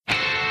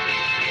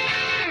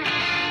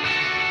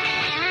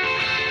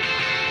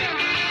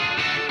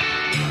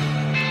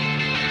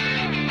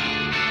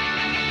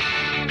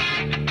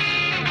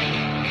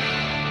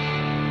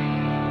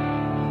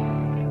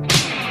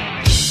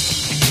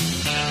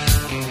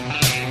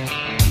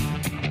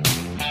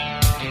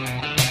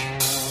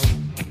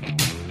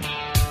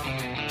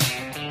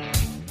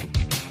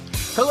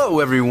Hello,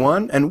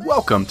 everyone, and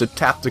welcome to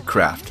Tap the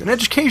Craft, an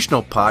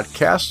educational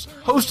podcast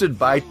hosted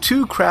by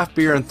two craft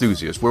beer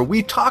enthusiasts, where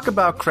we talk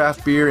about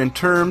craft beer in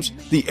terms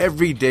the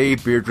everyday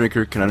beer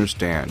drinker can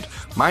understand.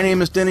 My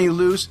name is Denny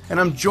Luce, and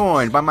I'm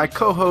joined by my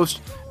co-host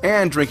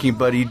and drinking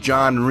buddy,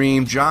 John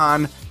Ream.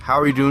 John, how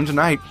are you doing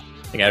tonight?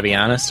 I gotta be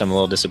honest, I'm a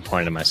little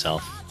disappointed in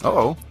myself.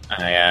 Uh-oh.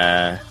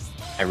 I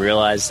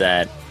realized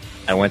that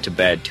I went to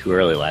bed too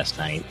early last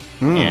night,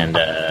 and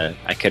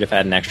I could have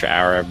had an extra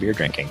hour of beer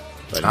drinking,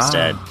 but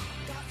instead,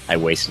 I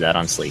wasted that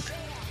on sleep.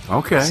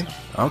 Okay.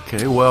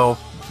 Okay. Well,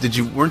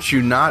 weren't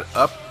you not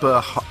up,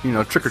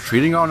 trick or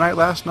treating all night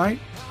last night?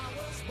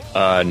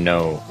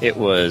 No, it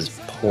was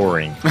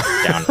pouring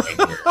down,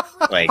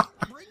 like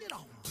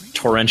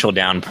torrential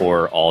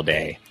downpour all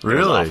day.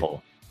 Really? It was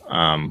awful.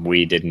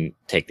 We didn't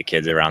take the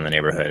kids around the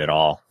neighborhood at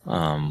all,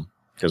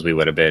 because we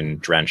would have been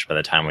drenched by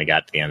the time we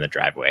got to the end of the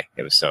driveway.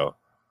 It was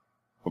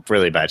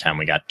really by the time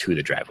we got to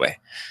the driveway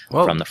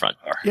from the front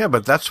door. Yeah,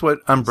 but that's what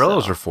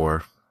umbrellas are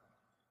for.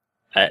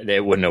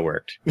 It wouldn't have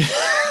worked.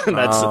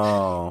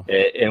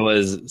 It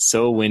was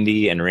so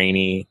windy and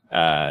rainy.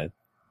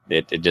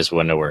 It just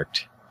wouldn't have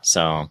worked.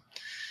 So,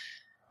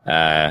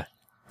 they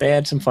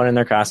had some fun in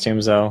their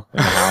costumes though in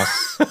the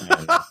house.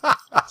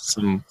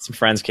 And some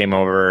friends came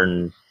over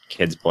and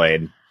kids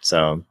played.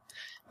 So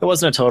it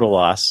wasn't a total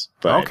loss.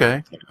 But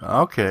okay.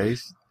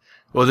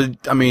 Well, did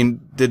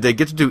they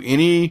get to do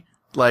any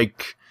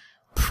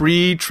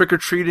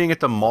pre-trick-or-treating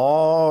at the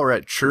mall or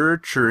at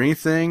church or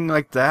anything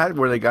like that,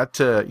 where they got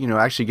to,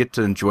 actually get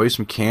to enjoy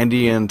some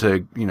candy and to,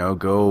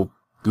 go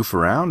goof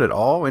around at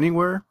all,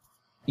 anywhere?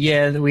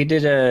 Yeah, we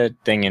did a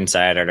thing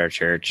inside at our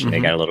church, and they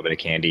got a little bit of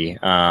candy.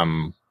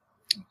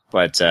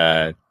 But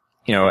on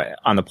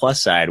the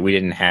plus side, we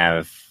didn't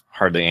have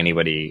hardly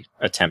anybody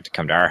attempt to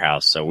come to our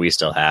house, so we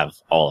still have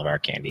all of our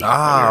candy.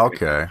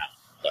 Okay.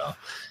 So,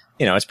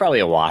 it's probably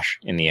a wash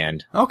in the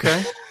end.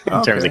 Okay.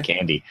 in terms of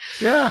candy.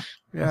 Yeah.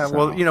 Yeah,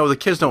 so. Well, the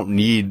kids don't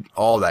need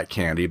all that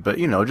candy, but,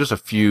 just a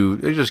few,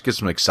 it just gets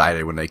them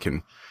excited when they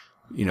can,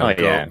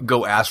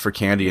 go ask for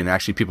candy and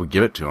actually people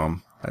give it to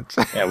them.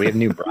 Yeah, we have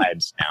new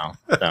brides now,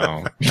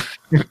 so.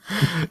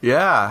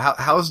 Yeah,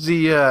 how's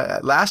the,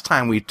 last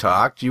time we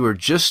talked, you were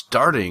just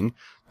starting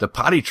the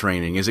potty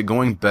training. Is it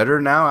going better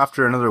now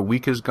after another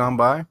week has gone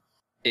by?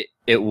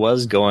 It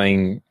was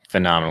going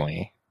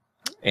phenomenally,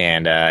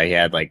 and he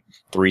had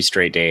 3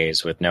 straight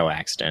days with no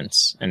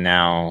accidents, and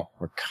now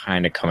we're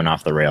kind of coming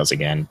off the rails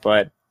again,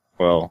 but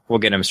we'll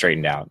get him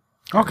straightened out.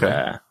 Okay.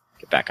 And,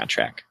 get back on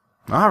track.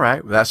 All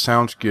right. That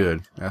sounds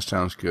good.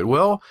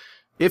 Well,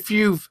 if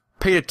you've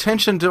paid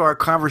attention to our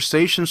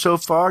conversation so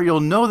far, you'll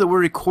know that we're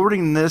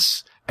recording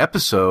this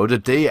episode a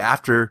day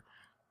after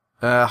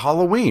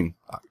Halloween.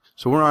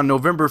 So we're on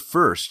November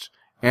 1st.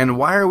 And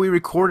why are we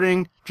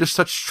recording just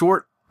such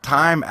short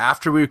time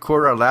after we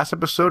recorded our last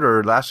episode,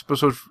 or last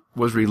episode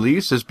was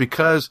released, is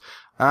because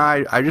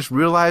I just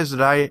realized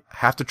that I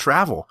have to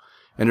travel,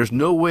 and there's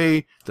no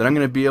way that I'm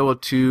going to be able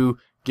to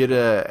get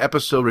a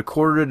episode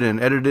recorded and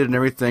edited and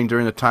everything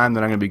during the time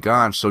that I'm going to be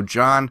gone. So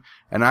John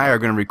and I are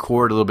going to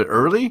record a little bit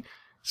early,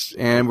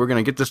 and we're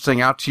going to get this thing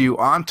out to you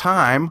on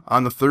time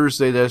on the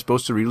Thursday that it's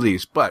supposed to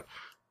release. But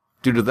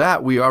due to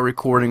that, we are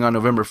recording on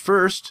November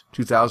 1st,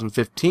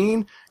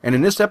 2015, and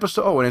in this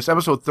episode, and it's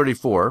episode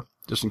 34,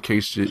 just in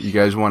case you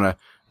guys want to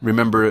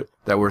remember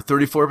that we're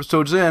 34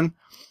 episodes in,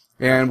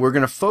 and we're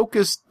going to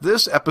focus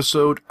this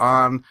episode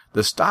on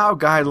the style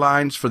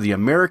guidelines for the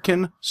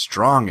American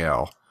Strong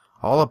Ale.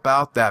 All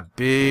about that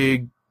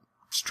big,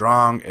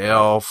 strong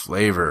ale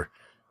flavor.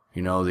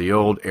 The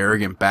old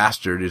arrogant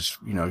bastard is,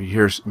 you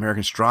hear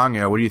American Strong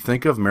Ale, what do you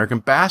think of? American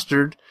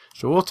Bastard.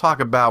 So we'll talk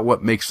about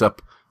what makes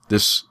up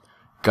this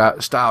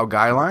style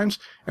guidelines.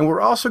 And we're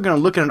also going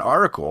to look at an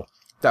article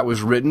that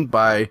was written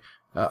by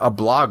a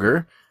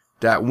blogger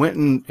that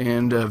went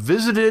and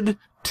visited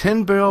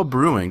 10 Barrel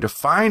Brewing to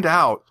find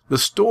out the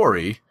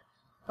story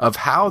of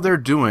how they're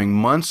doing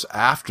months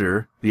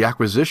after the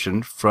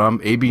acquisition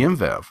from AB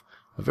InBev.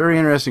 A very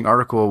interesting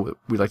article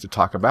we'd like to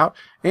talk about.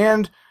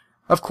 And,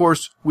 of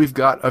course, we've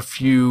got a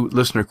few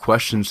listener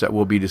questions that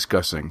we'll be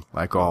discussing,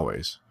 like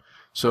always.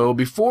 So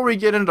before we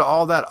get into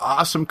all that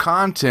awesome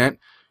content,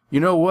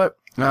 you know what?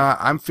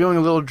 I'm feeling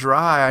a little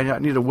dry. I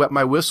need to wet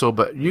my whistle.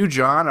 But you,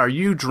 John, are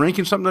you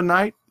drinking something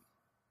tonight?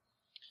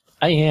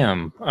 I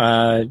am.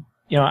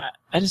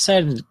 I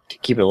decided to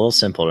keep it a little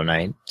simple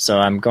tonight, so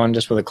I'm going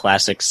just with a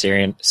classic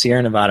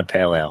Sierra Nevada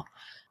Pale Ale.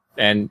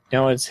 And,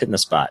 it's hitting the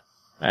spot.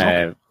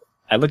 Okay.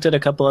 I looked at a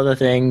couple other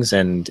things,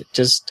 and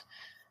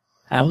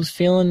I was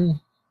feeling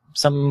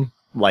something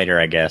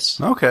lighter, I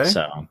guess. Okay.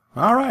 So.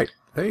 All right.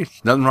 Hey,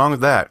 nothing wrong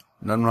with that.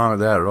 Nothing wrong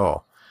with that at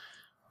all.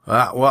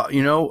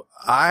 Well,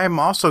 I'm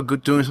also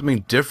doing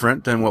something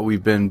different than what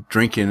we've been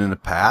drinking in the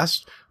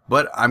past,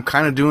 but I'm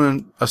kind of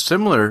doing a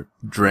similar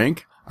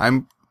drink.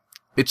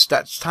 It's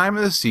that time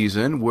of the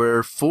season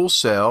where Full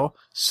Sail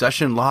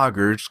Session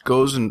Lagers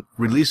goes and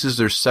releases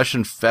their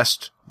Session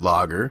Fest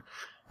lager,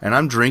 and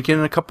I'm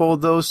drinking a couple of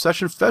those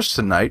Session Fests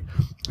tonight.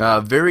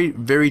 Very,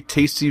 very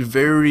tasty,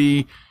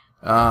 very,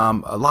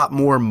 a lot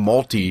more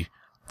malty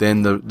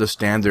than the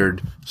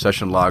standard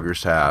session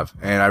lagers have.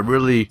 And I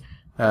really,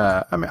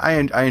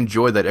 I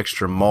enjoy that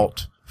extra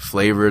malt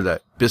flavor,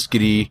 that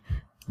biscuity,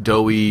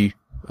 doughy,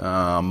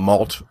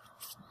 malt,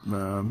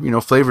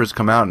 flavors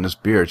come out in this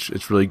beer.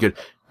 It's really good.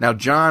 Now,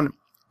 John,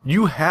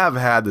 you have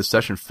had the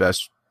Session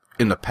Fest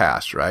in the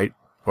past, right?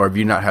 Or have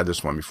you not had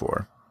this one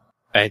before?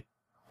 I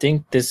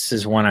think this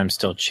is one I'm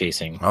still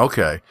chasing.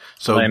 Okay.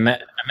 So I might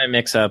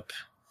mix up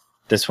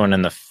this one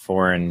and the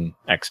foreign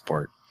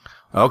export.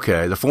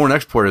 Okay. The foreign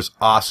export is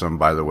awesome,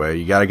 by the way.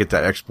 You got to get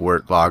that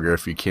export lager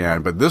if you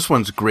can. But this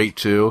one's great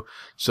too.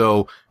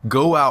 So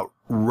go out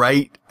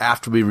right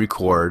after we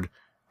record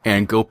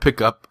and go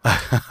pick up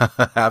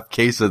a half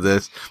case of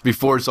this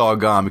before it's all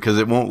gone, because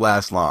it won't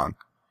last long.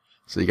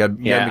 So you got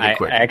to make it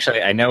quick.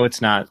 I know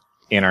it's not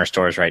in our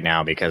stores right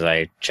now because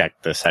I check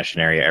the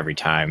session area every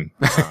time.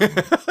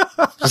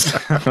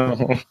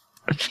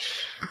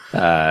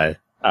 I'll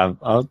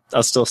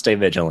still stay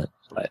vigilant,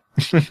 but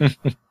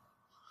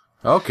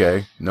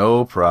okay,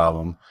 no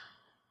problem.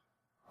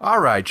 All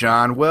right,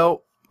 John.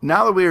 Well,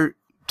 now that we're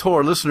told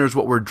our listeners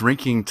what we're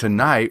drinking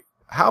tonight,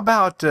 how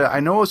about, I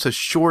know it's a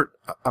short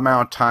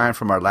amount of time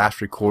from our last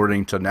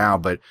recording to now,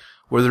 but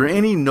were there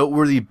any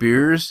noteworthy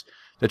beers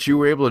that you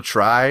were able to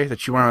try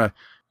that you want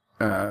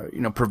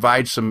to,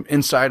 provide some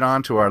insight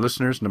on to our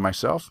listeners and to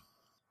myself?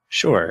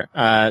 Sure.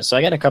 So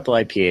I got a couple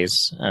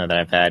IPAs that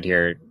I've had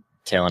here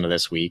tail end of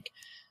this week.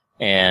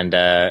 And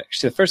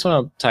actually the first one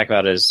I'll talk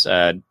about is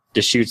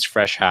Deschutes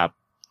Fresh Hop,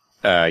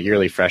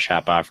 yearly Fresh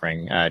Hop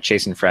offering,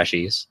 Chasing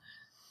Freshies,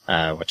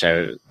 which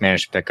I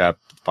managed to pick up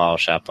at the bottle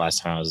shop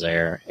last time I was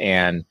there.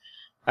 And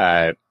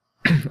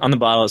on the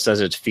bottle it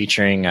says it's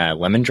featuring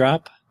Lemon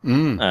Drop,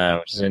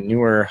 which is a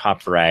newer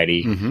hop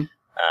variety.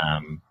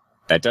 Mm-hmm.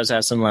 That does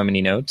have some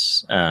lemony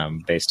notes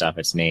based off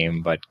its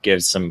name, but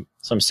gives some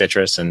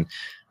citrus. And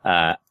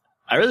I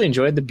really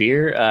enjoyed the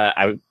beer.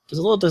 I was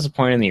a little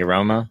disappointed in the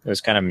aroma. It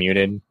was kind of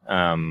muted.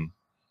 And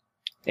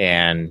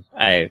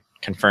I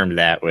confirmed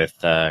that with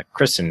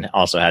Kristen.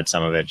 Also had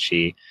some of it.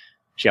 She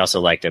also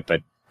liked it,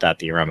 but thought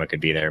the aroma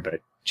could be there. But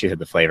she said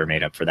the flavor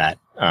made up for that.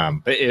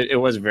 But it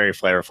was a very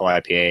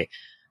flavorful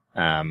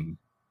IPA.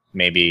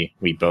 Maybe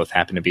we both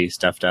happen to be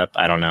stuffed up.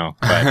 I don't know.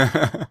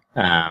 But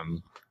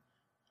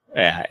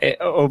yeah,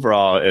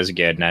 overall it was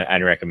good, and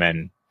I'd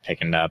recommend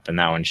picking it up. And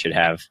that one should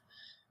have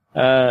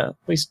at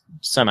least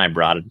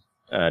semi-broad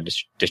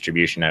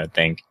distribution, I would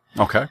think.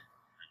 Okay.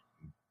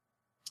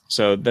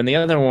 So then the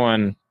other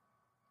one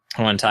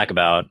I want to talk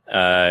about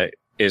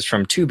is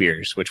from Two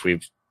Beers, which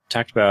we've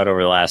talked about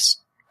over the last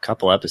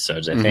couple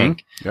episodes, I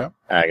think. Yeah.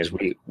 Because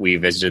we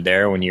visited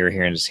there when you were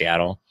here in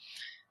Seattle.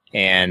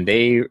 And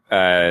they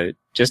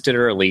just did a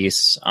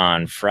release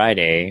on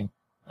Friday,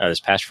 this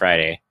past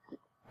Friday,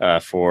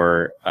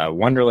 for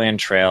Wonderland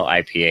Trail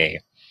IPA,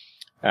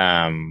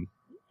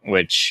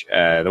 which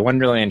the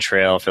Wonderland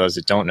Trail, for those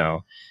that don't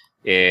know,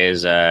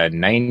 is a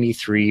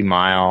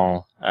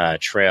 93-mile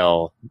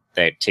trail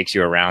that takes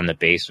you around the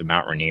base of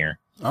Mount Rainier.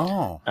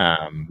 Oh.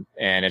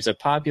 And it's a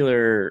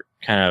popular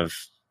kind of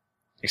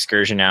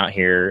excursion out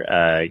here.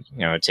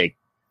 It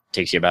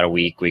takes you about a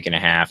week and a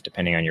half,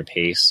 depending on your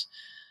pace.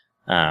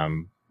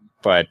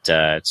 But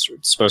it's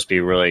supposed to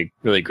be really,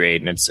 really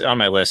great, and it's on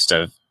my list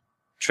of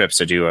trips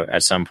to do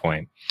at some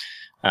point.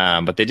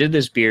 But they did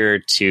this beer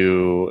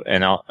to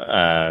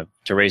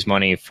raise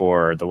money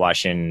for the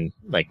Washington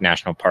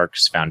National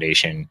Parks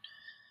Foundation,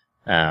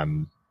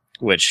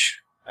 which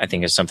I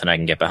think is something I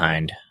can get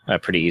behind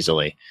pretty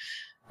easily.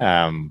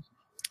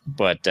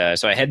 But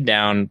so I head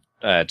down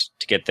to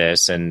get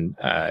this, and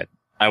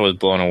I was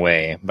blown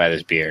away by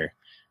this beer.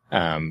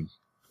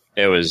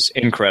 It was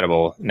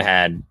incredible and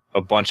had a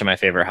bunch of my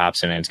favorite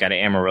hops in it. It's got an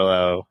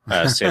Amarillo,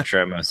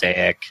 Citra,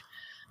 Mosaic,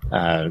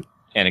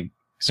 and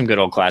some good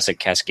old classic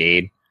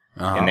Cascade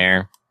in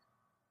there.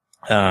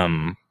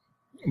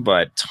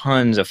 But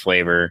tons of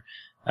flavor,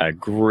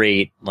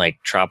 great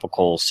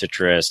tropical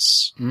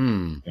citrus,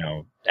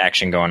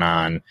 action going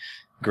on,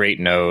 great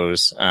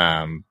nose.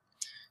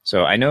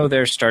 So I know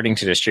they're starting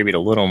to distribute a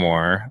little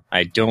more.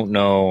 I don't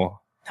know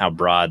how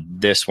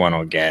broad this one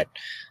will get.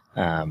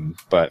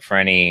 But for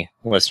any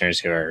listeners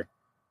who are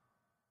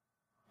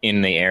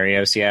in the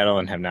area of Seattle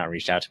and have not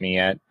reached out to me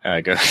yet,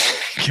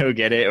 go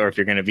get it. Or if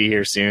you're going to be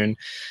here soon,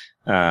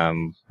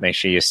 make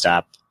sure you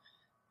stop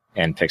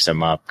and pick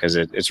some up, because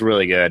it's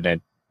really good,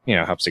 and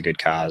it helps a good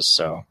cause.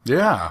 So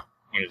yeah, I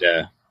wanted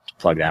to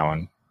plug that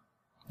one.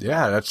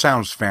 Yeah, that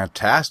sounds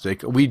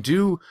fantastic.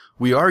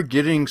 We are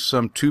getting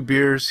some Two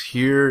Beers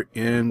here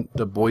in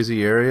the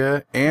Boise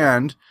area,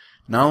 and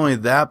not only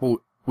that, but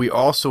we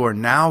also are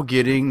now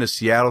getting the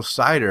Seattle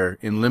cider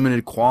in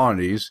limited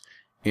quantities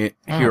here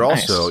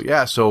nice. also.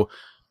 Yeah, so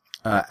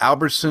the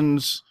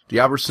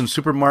Albertsons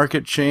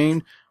supermarket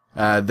chain,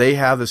 they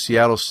have the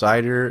Seattle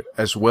cider,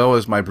 as well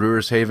as my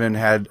Brewers Haven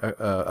had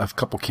a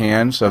couple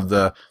cans of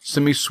the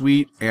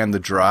semi-sweet and the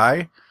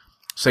dry.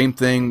 Same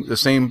thing, the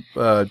same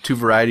two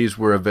varieties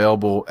were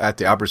available at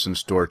the Albertsons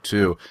store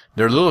too.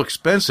 They're a little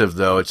expensive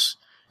though. It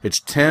was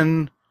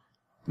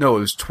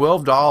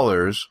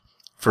 $12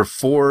 for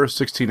 4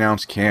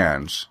 16-ounce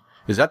cans.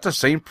 Is that the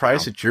same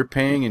price that you're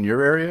paying in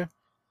your area?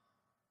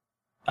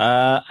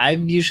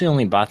 I've usually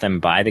only bought them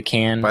by the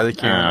can. By the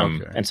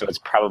can, okay. And so it's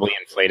probably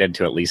inflated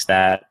to at least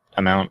that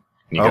amount.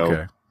 You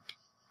go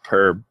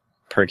per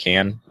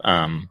can.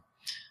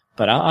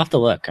 But I'll have to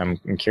look. I'm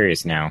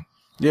curious now.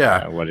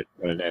 Yeah, what it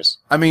is.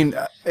 I mean,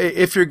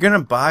 if you're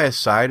gonna buy a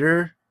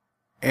cider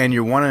and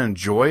you want to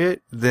enjoy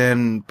it,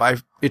 then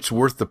it's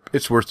worth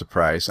the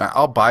price.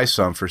 I'll buy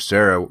some for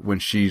Sarah when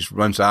she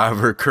runs out of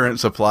her current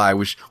supply,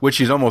 which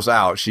she's almost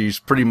out. She's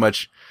pretty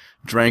much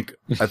drank,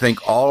 I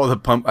think, all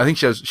of the I think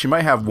she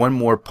might have one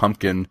more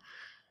pumpkin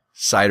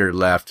cider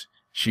left.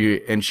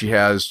 She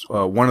has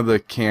one of the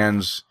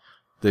cans,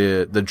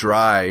 the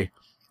dry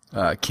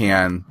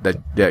can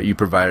that you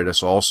provided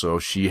us also.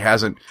 She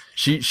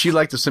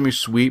liked the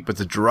semi-sweet, but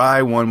the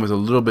dry one was a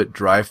little bit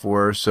dry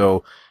for her,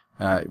 so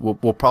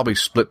we'll probably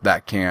split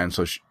that can,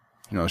 so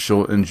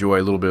she'll enjoy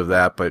a little bit of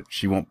that, but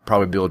she won't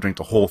probably be able to drink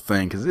the whole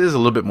thing because it is a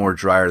little bit more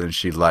drier than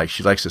she likes.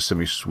 She likes the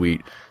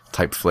semi-sweet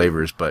type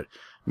flavors, but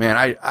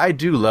man, I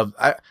do love.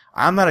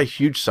 I'm not a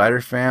huge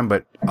cider fan,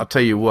 but I'll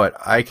tell you what,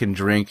 I can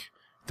drink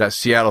that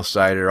Seattle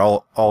cider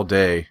all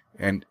day,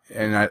 and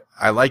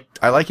I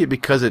like it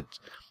because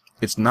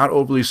it's not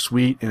overly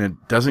sweet and it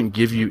doesn't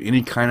give you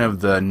any kind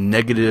of the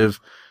negative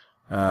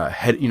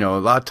head. A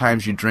lot of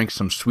times you drink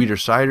some sweeter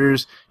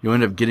ciders, you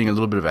end up getting a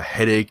little bit of a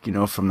headache,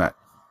 from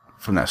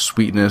that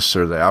sweetness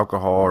or the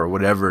alcohol or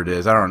whatever it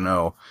is. I don't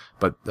know,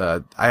 but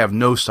I have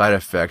no side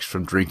effects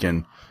from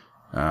drinking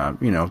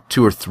 2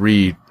 or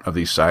 3 of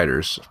these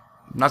ciders.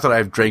 Not that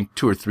I've drank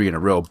 2 or 3 in a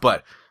row,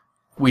 but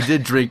we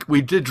did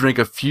drink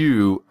a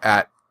few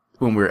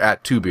when we were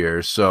at Two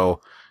Beers,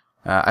 so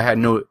I had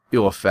no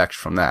ill effects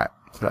from that.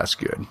 So that's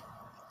good.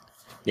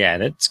 Yeah,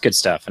 that's good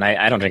stuff. And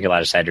I don't drink a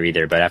lot of cider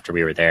either, but after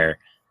we were there,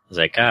 I was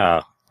like,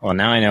 oh, well,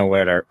 now I know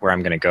where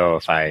I'm going to go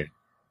if I,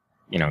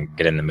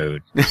 get in the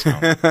mood. So.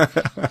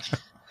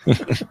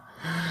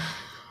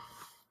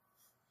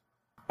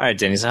 All right,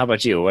 Denny, so how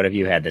about you? What have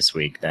you had this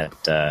week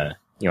that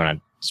you want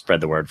to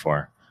spread the word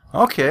for?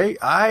 Okay,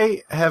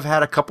 I have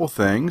had a couple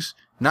things.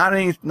 Not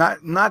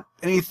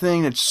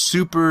anything that's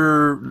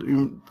super,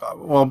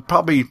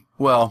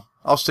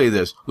 I'll say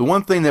this. The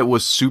one thing that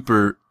was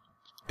super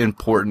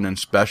important and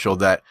special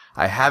that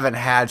I haven't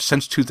had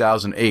since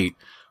 2008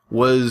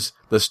 was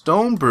the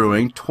Stone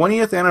Brewing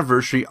 20th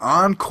Anniversary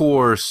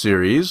Encore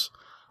Series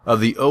of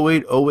the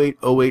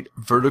 080808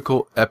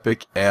 Vertical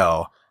Epic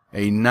Ale.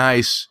 A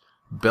nice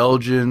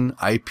Belgian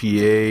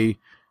IPA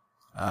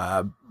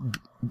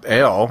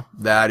ale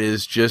that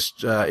is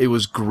just, it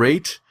was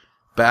great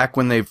back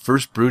when they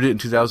first brewed it in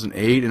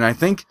 2008. And I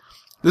think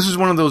this is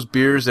one of those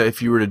beers that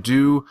if you were to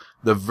do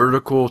the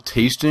vertical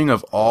tasting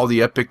of all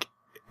the Epic,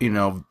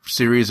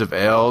 series of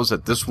ales,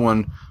 that this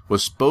one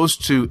was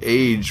supposed to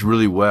age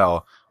really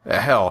well.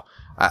 Hell,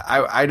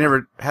 I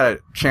never had a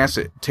chance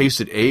to taste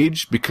it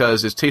age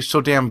because it tastes so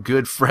damn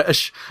good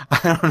fresh.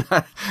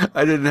 I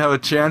didn't have a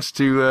chance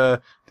to,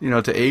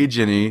 to age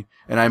any.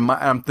 And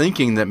I'm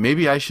thinking that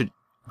maybe I should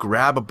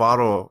grab a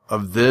bottle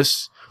of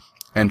this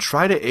and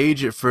try to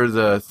age it for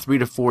the 3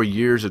 to 4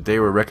 years that they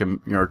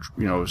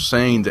were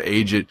saying to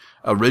age it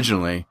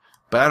originally.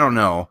 But I don't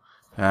know,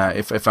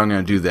 if I'm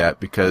going to do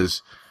that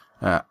because,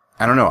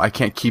 I don't know. I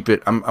can't keep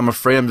it. I'm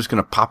afraid I'm just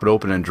going to pop it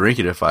open and drink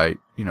it if I,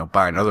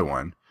 buy another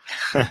one.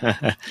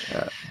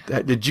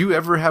 Did you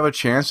ever have a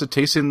chance to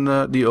taste in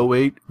the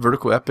 08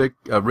 Vertical Epic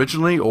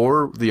originally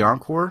or the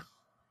Encore?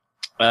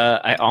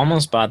 I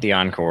almost bought the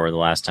Encore the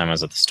last time I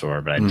was at the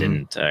store, but I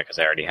didn't because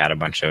I already had a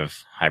bunch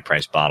of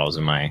high-priced bottles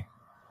in my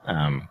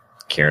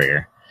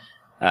carrier.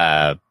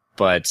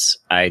 But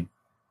I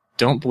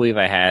don't believe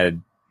I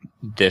had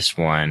this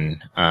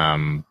one.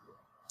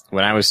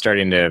 When I was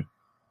starting to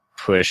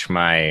push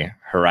my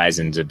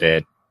horizons a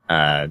bit,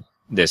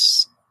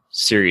 this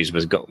series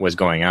was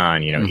going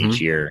on,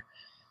 each year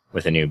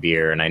with a new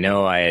beer. And I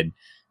know I had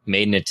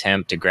made an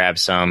attempt to grab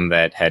some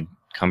that had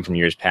come from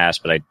years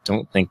past, but I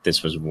don't think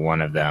this was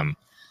one of them.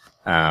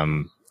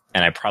 And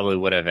I probably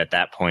would have at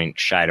that point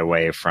shied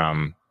away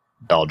from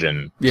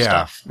Belgian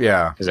stuff.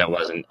 Yeah. Because that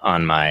wasn't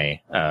on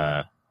my,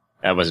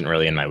 that wasn't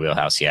really in my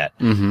wheelhouse yet.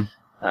 But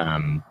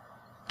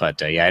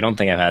I don't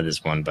think I've had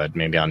this one, but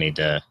maybe I'll need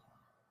to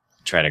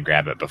try to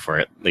grab it before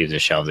it leaves the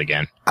shelves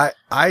again.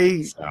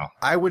 I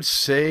would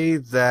say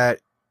that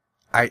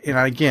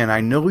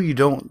I know you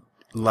don't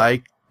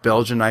like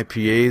Belgian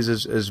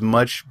IPAs as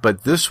much,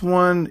 but this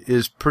one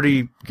is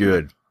pretty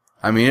good.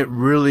 I mean, it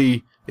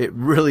really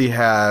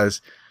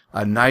has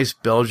a nice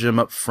Belgium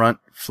up front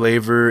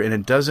flavor, and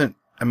it doesn't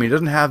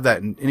have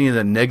that any of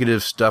the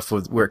negative stuff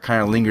where it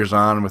kind of lingers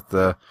on with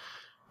the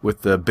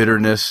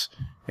bitterness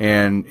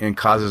and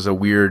causes a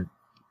weird,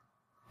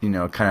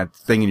 kind of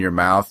thing in your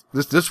mouth.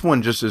 This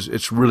one just is,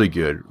 it's really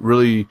good.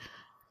 Really,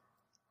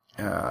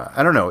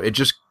 I don't know. It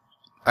just,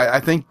 I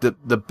think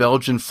that the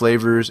Belgian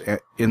flavors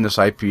in this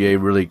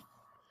IPA really,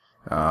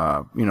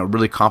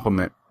 really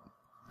complement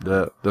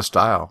the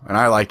style, and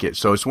I like it.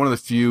 So it's one of the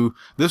few,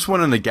 this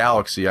one and the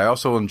Galaxy. I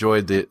also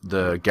enjoyed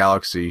the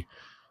Galaxy,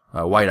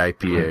 white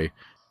IPA.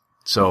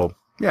 So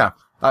yeah,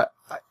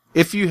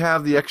 if you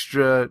have the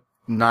extra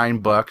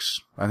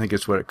 $9, I think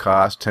it's what it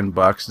costs,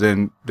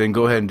 $10, then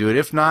go ahead and do it.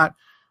 If not,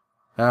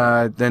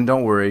 then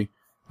don't worry.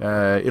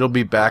 It'll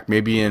be back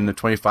maybe in the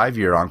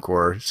 25-year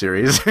Encore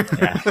series.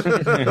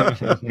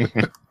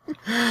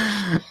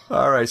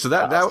 All right, so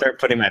I'll start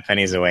putting my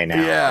pennies away now.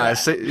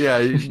 Yeah,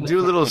 do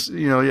a little,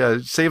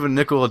 save a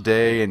nickel a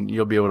day, and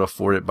you'll be able to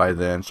afford it by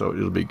then. So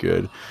it'll be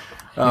good.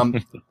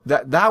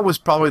 That was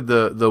probably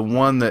the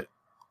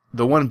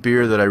one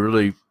beer that I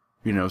really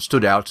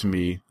stood out to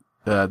me.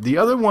 The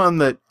other one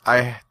that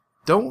I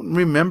don't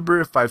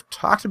remember if I've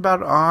talked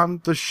about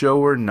on the show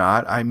or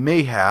not. I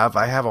may have.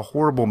 I have a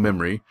horrible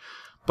memory.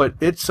 But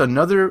it's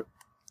another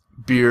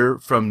beer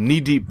from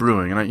Knee Deep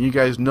Brewing. And you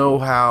guys know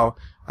how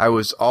I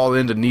was all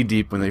into Knee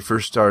Deep when they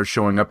first started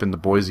showing up in the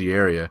Boise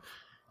area.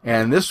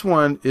 And this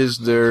one is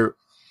their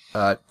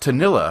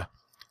Tanilla.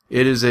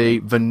 It is a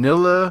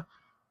vanilla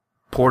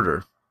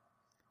porter.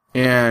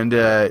 And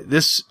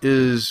this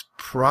is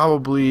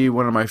probably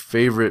one of my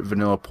favorite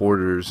vanilla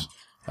porters.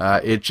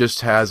 It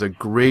just has a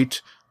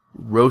great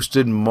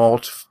roasted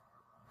malt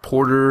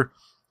porter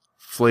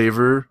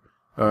flavor.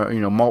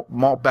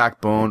 Malt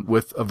backbone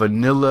with a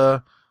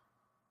vanilla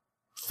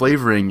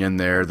flavoring in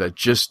there that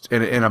just,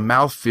 and a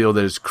mouthfeel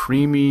that is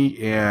creamy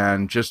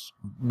and just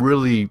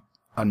really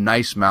a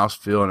nice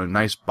mouthfeel and a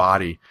nice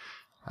body.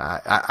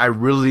 I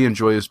really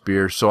enjoy this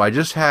beer. So I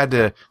just had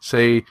to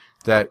say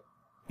that,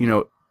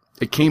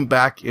 it came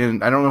back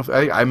in, I don't know if,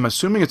 I'm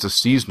assuming it's a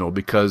seasonal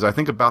because I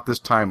think about this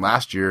time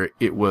last year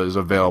it was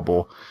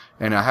available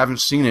and I haven't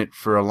seen it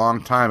for a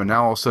long time and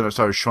now all of a sudden it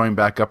started showing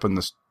back up on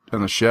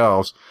the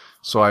shelves.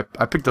 So I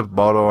picked up a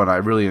bottle and I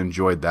really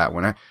enjoyed that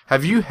one.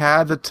 Have you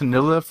had the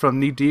Tanilla from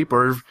Knee Deep,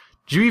 or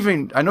do you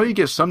even? I know you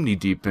get some Knee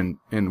Deep in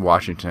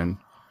Washington.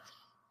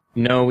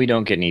 No, we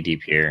don't get Knee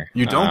Deep here.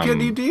 You don't get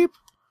Knee Deep?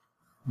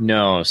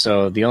 No.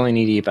 So the only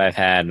Knee Deep I've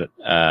had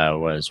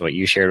was what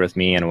you shared with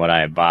me and what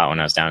I bought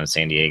when I was down in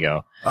San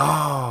Diego.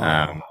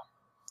 Oh.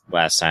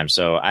 Last time.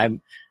 So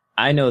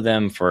I know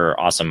them for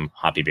awesome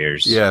hoppy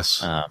beers.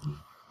 Yes.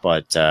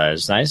 But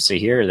it's nice to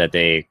hear that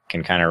they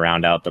can kind of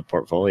round out the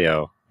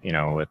portfolio.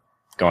 With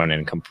going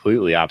in a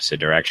completely opposite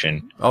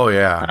direction. Oh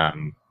yeah.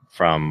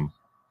 From,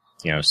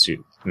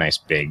 nice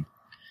big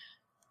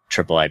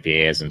triple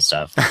IPAs and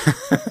stuff.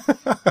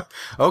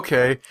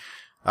 Okay.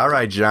 All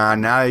right, John.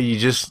 Now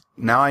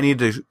I need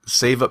to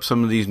save up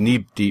some of these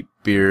Knee Deep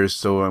beers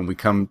so when we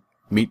come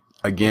meet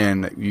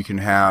again, you can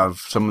have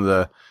some of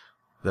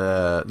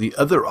the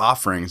other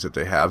offerings that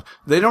they have.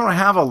 They don't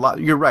have a lot.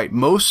 You're right.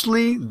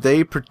 Mostly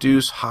they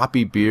produce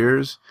hoppy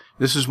beers.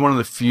 This is one of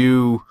the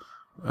few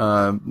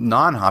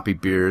non-hoppy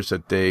beers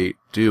that they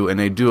do, and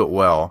they do it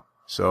well.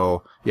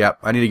 So, yeah,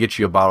 I need to get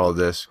you a bottle of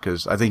this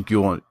because I think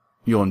you'll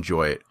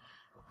enjoy it.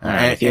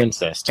 If you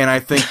insist. And I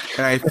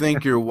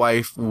think your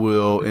wife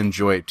will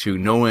enjoy it too,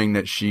 knowing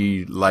that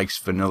she likes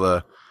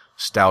vanilla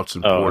stouts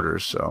and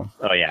porters. So.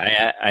 Oh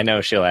yeah, I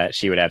know she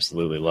would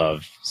absolutely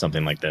love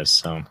something like this.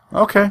 So.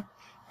 Okay,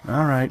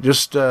 all right.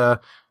 Just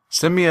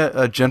send me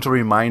a gentle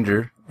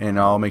reminder, and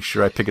I'll make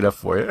sure I pick it up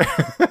for you.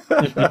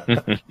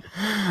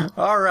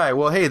 All right.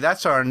 Well, hey,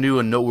 that's our new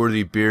and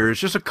noteworthy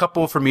beers. Just a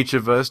couple from each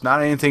of us.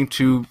 Not anything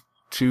too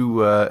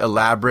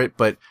elaborate,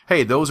 but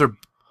hey, those are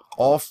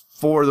all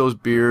four of those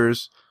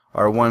beers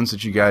are ones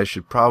that you guys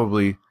should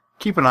probably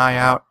keep an eye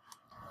out,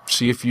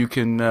 see if you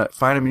can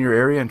find them in your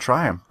area and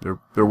try them.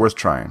 They're worth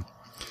trying.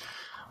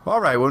 All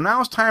right. Well,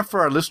 now it's time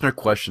for our listener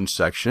questions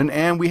section,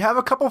 and we have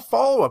a couple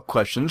follow-up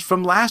questions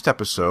from last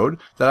episode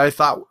that I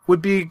thought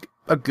would be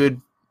a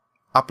good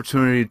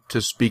opportunity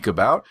to speak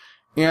about.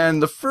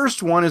 And the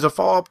first one is a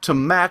follow-up to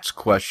Matt's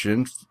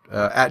question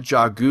at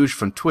Jagoosh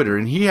from Twitter,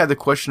 and he had the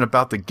question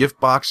about the gift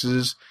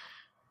boxes,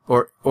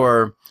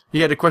 or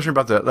he had a question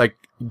about the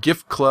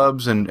gift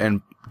clubs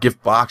and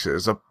gift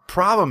boxes. The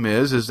problem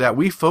is that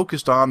we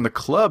focused on the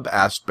club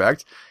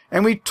aspect,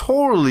 and we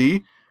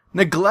totally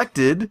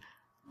neglected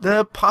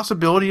the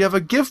possibility of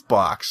a gift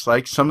box.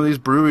 Like some of these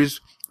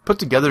breweries put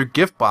together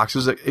gift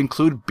boxes that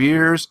include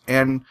beers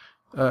and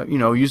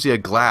usually a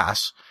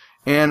glass.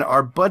 And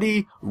our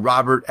buddy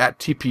Robert at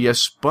TPS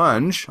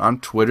Sponge on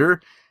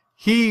Twitter,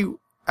 he,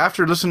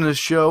 after listening to the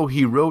show,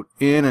 he wrote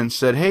in and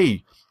said,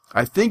 "Hey,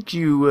 I think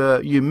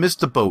you missed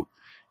the boat.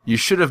 You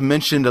should have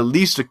mentioned at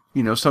least,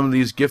 some of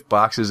these gift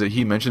boxes that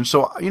he mentioned."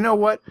 So, you know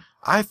what?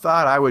 I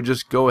thought I would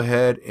just go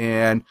ahead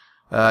and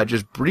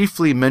just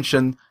briefly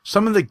mention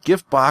some of the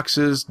gift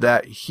boxes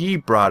that he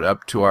brought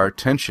up to our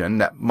attention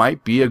that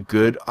might be a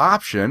good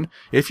option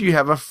if you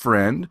have a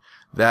friend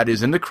that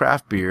is into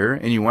craft beer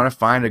and you want to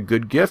find a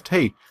good gift.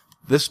 Hey,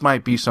 this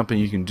might be something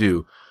you can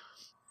do.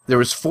 There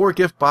was 4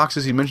 gift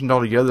boxes he mentioned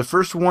altogether. The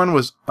first one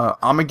was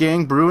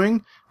Ommegang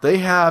Brewing. They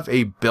have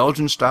a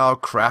Belgian-style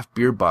craft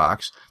beer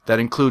box that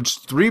includes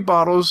 3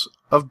 bottles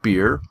of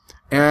beer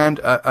and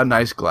a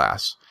nice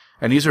glass.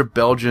 And these are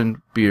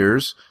Belgian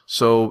beers.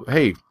 So,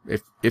 hey,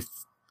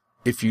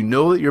 if you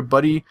know that your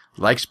buddy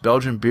likes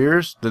Belgian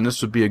beers, then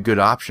this would be a good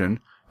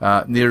option.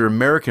 They're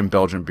American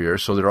Belgian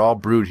beers, so they're all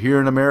brewed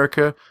here in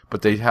America,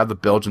 but they have the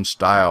Belgian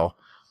style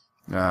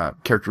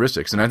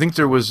characteristics. And I think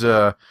there was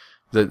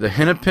The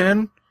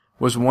Hennepin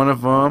was one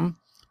of them.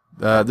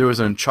 There was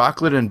a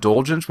chocolate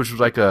indulgence, which was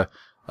like a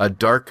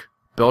dark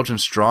Belgian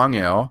strong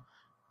ale,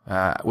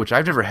 which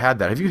I've never had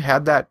that. Have you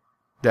had that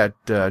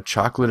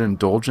chocolate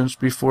indulgence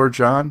before,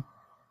 John?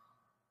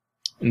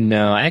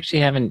 No, I actually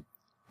haven't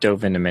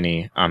dove into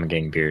many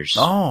Ommegang beers.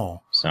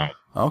 Oh, so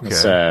okay.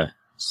 It's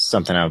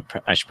something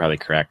I should probably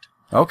correct.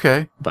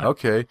 Okay, But,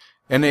 okay.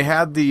 And they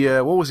had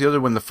the what was the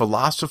other one? The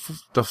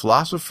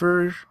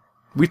philosopher.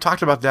 We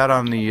talked about that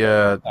on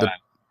the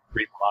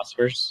Three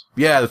Philosophers.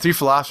 yeah, the Three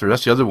Philosophers.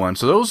 That's the other one.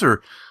 So those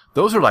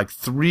are like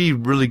three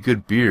really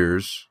good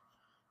beers.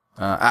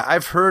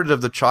 I've heard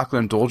of the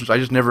chocolate indulgence. I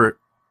just never,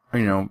 I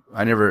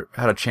never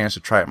had a chance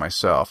to try it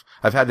myself.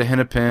 I've had the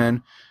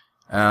Hennepin,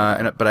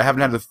 but I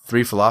haven't had the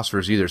Three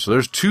Philosophers either. So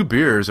there's two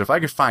beers. If I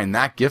could find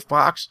that gift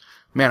box,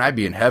 man, I'd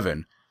be in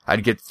heaven.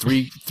 I'd get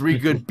three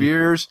good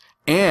beers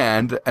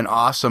and an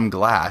awesome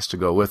glass to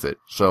go with it.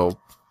 So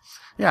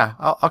yeah,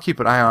 I'll keep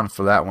an eye on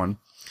for that one.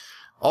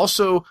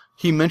 Also,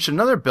 he mentioned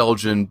another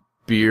Belgian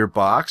beer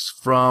box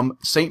from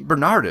St.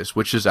 Bernardus,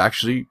 which is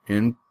actually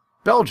in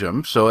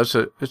Belgium. So it's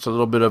a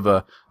little bit of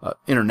a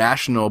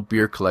international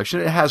beer collection.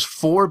 It has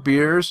 4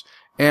 beers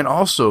and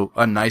also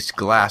a nice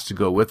glass to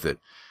go with it.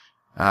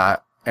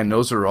 And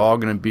those are all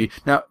going to be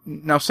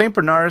now St.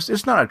 Bernardus.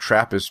 It's not a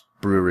Trappist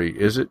brewery,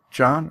 is it,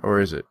 John, or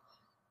is it?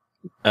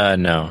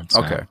 No. It's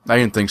okay, not. I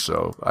didn't think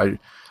so.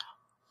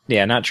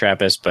 Yeah, not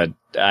Trappist, but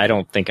I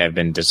don't think I've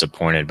been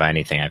disappointed by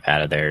anything I've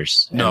had of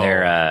theirs. No.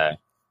 And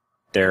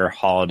their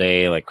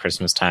holiday, like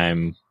Christmas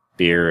time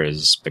beer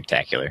is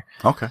spectacular.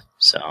 Okay.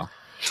 So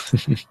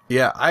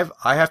Yeah,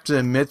 I have to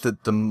admit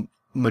that the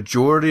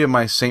majority of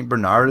my St.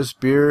 Bernardus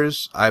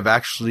beers I've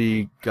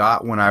actually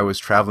got when I was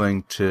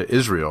traveling to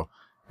Israel,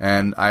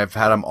 and I've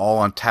had them all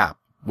on tap,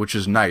 which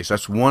is nice.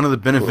 That's one of the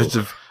benefits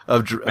of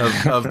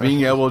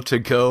being able to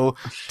go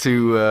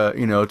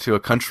to to a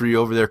country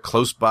over there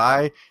close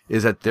by,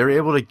 is that they're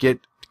able to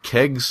get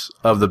kegs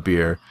of the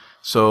beer.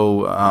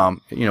 So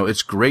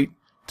it's great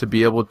to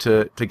be able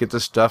to get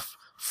this stuff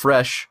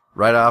fresh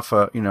right off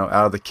out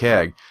of the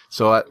keg.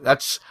 So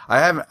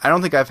I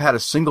don't think I've had a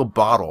single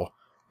bottle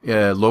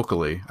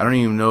locally. I don't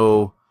even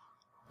know.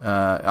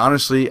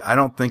 Honestly, I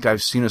don't think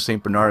I've seen a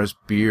St. Bernardus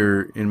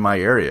beer in my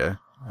area.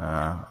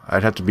 I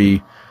have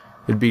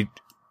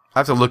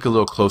to look a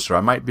little closer.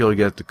 I might be able to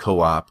get at the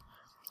co-op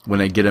when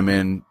they get them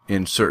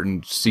in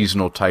certain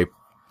seasonal type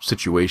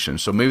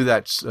situations. So maybe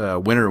that's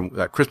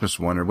that Christmas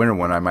one or winter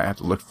one I might have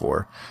to look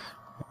for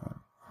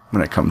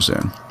when it comes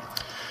in.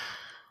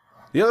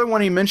 The other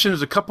one he mentioned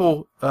is a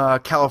couple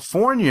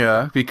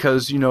California,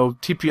 because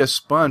TPS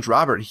Sponge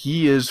Robert,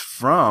 he is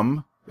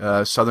from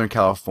Southern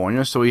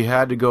California, so he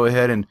had to go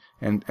ahead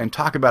and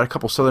talk about a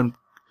couple Southern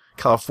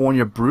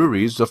California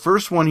breweries. The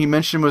first one he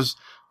mentioned was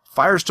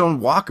Firestone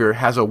Walker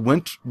has a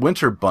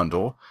winter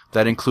bundle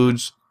that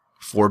includes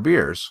 4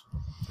 beers.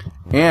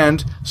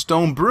 And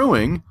Stone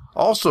Brewing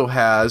also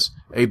has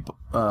a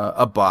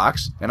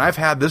box, and I've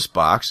had this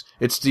box.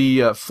 It's the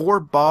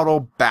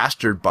 4-bottle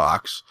Bastard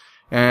box.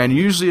 And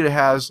usually it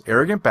has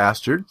Arrogant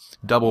Bastard,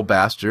 Double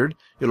Bastard.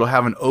 It'll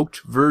have an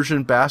Oaked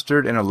Version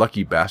Bastard and a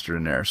Lucky Bastard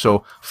in there.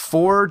 So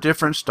 4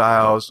 different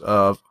styles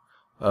of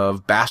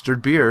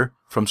Bastard beer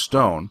from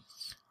Stone.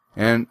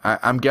 And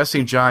I'm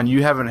guessing, John,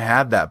 you haven't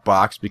had that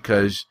box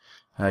because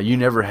you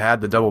never had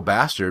the Double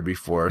Bastard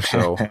before.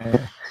 So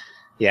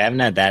yeah, I haven't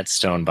had that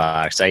Stone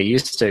box. I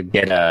used to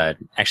get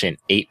actually an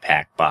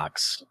 8-pack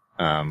box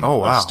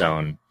of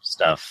Stone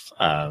stuff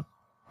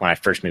when I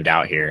first moved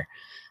out here.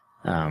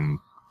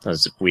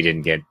 We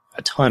didn't get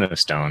a ton of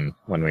Stone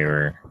when we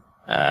were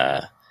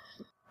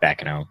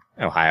back in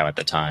Ohio at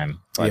the time.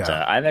 But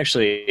yeah.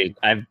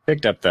 I've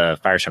picked up the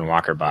Firestone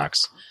Walker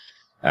box,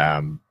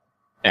 and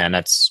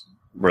that's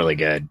really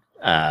good.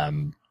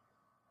 And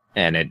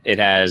it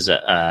has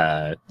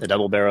the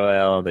Double Barrel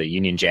Ale, the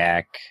Union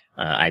Jack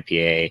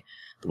IPA,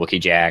 the Wookiee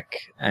Jack,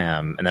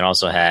 and then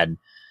also had,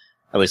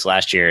 at least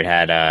last year, it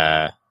had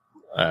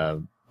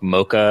a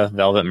Mocha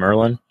Velvet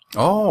Merlin.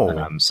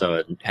 Oh, so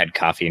it had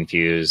coffee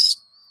infused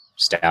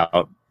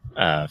stout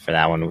for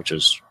that one, which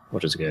was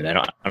good. I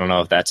don't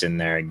know if that's in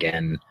there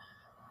again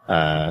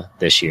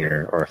this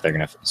year, or if they're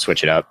gonna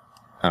switch it up.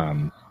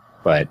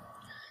 But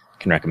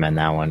can recommend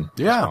that one.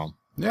 Yeah. So.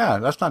 Yeah,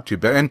 that's not too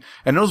bad.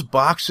 And those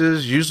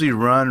boxes usually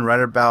run right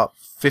about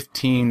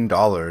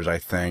 $15, I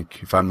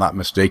think, if I'm not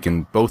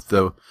mistaken. Both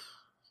the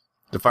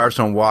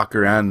Firestone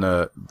Walker and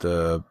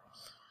the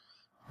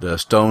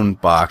Stone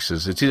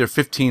boxes. It's either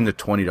 $15 to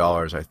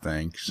 $20, I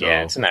think. So,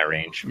 yeah, it's in that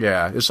range.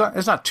 Yeah, it's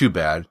not too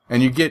bad.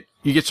 And you get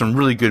some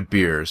really good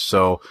beers.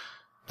 So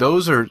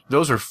those are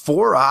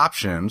 4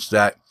 options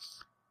that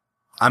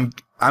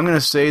I'm going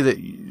to say that,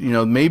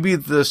 maybe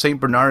the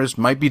St. Bernardus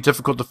might be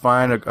difficult to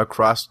find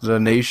across the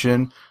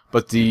nation,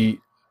 but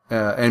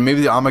and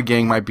maybe the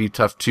Ommegang might be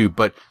tough too,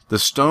 but the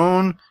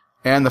Stone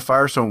and the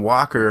Firestone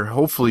Walker,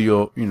 hopefully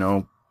you'll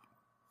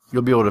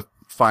be able to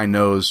find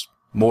those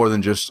more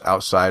than just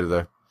outside of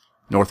the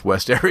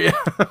Northwest area.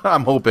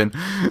 I'm hoping.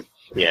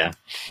 Yeah.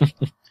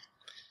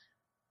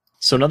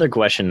 So another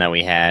question that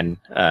we had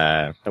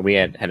that we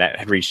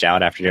had reached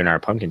out after doing our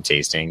pumpkin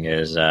tasting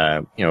is,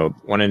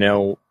 want to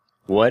know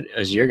what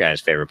is your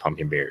guys' favorite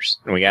pumpkin beers?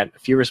 And we got a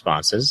few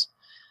responses.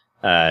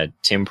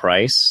 Tim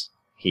Price,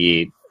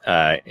 he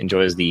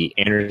enjoys the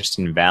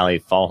Anderson Valley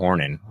Fall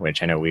Hornin,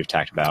 which I know we've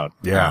talked about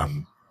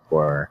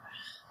before,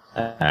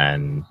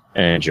 and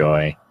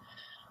enjoy.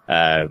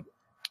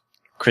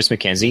 Chris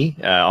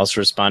McKenzie also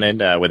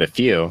responded with a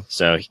few,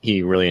 so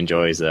he really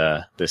enjoys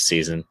this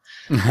season.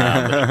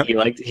 He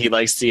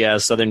likes the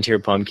Southern Tier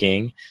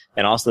Pumpkin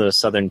and also the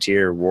Southern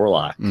Tier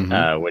Warlock,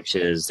 which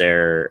is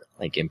their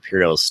like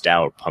Imperial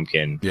Stout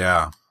pumpkin.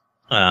 Yeah.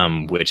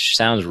 Which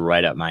sounds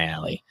right up my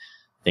alley.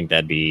 I think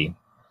that'd be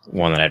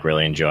one that I'd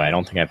really enjoy. I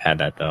don't think I've had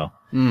that though.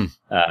 And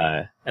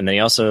then he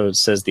also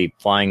says the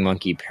Flying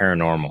Monkey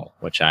Paranormal,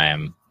 which I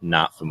am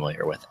not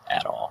familiar with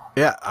at all.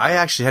 Yeah, I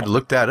actually had to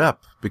look that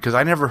up because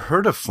I never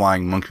heard of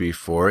Flying Monkey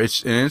before.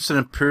 It's an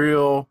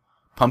Imperial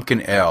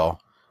Pumpkin Ale.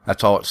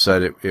 That's all it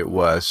said it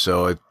was.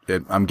 So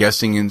I'm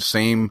guessing in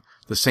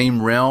the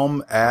same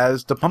realm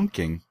as the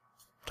pumpkin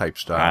type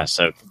style.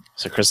 So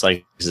Chris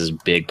likes his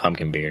big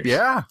pumpkin beers.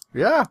 Yeah.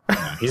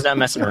 He's not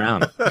messing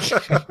around.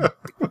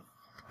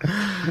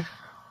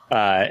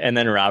 And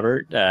then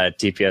Robert,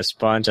 TPS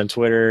Sponge on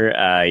Twitter,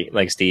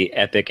 likes the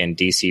Epic and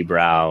DC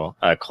Brow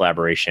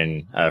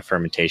collaboration,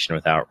 fermentation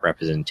without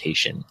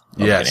representation.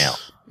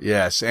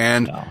 Yes.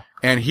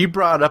 And he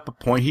brought up a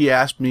point. He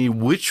asked me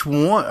which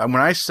one,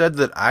 when I said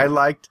that I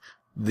liked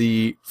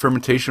the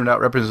fermentation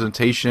without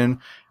representation,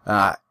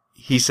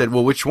 he said,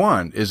 well, which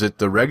one? Is it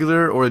the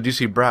regular or the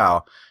DC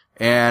Brow?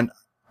 And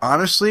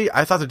honestly,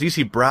 I thought the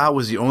DC Brow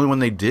was the only one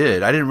they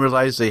did. I didn't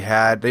realize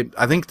I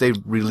think they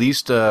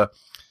released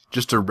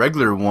just a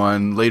regular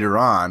one later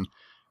on.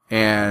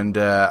 And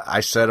I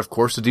said, of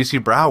course, the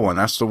DC Brow one.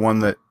 That's the one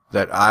that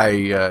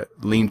I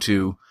lean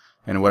to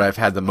and what I've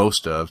had the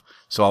most of.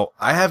 So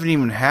I haven't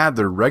even had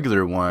the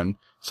regular one,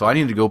 so I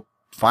need to go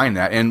find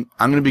that. And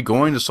I'm going to be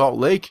going to Salt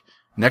Lake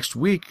next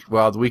week.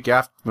 Well, the week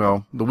after,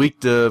 the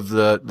week of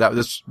that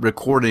this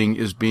recording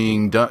is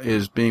being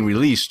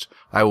released,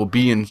 I will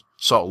be in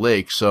Salt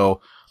Lake.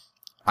 So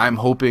I'm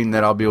hoping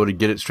that I'll be able to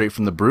get it straight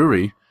from the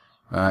brewery,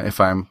 if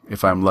I'm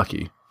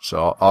lucky.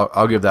 So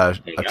I'll give that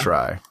a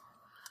try.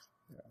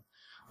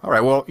 All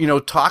right.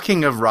 Well,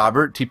 talking of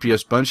Robert,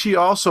 TPS Bunch, he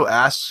also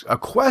asks a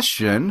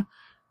question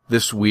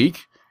this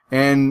week,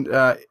 and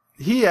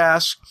he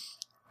asks,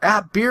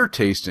 at beer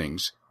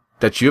tastings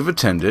that you have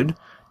attended,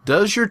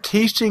 does your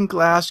tasting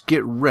glass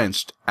get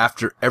rinsed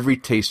after every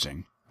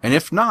tasting? And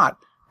if not,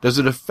 does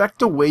it affect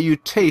the way you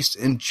taste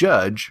and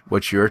judge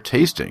what you're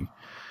tasting?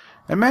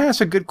 And man,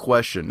 that's a good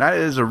question. That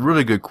is a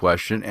really good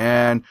question.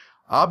 And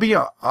I'll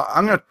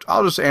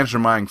just answer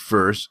mine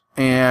first.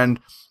 And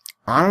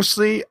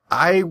honestly,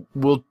 I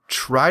will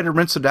try to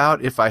rinse it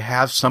out if I'm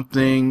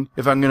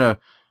going to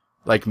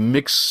like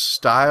mix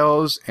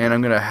styles and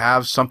I'm going to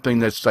have something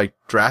that's like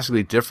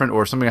drastically different,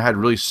 or something I had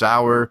really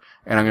sour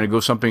and I'm going to go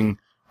something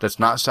that's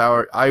not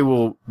sour. I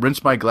will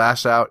rinse my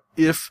glass out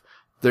if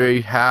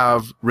they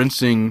have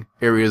rinsing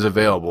areas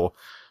available.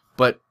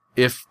 But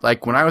if,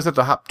 like, when I was at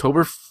the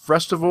Hoptober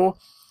Festival,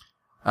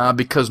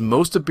 because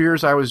most of the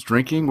beers I was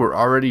drinking were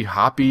already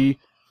hoppy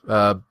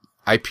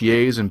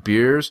IPAs and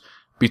beers,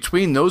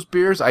 between those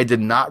beers, I did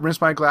not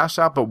rinse my glass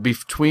out, but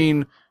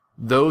between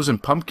those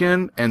and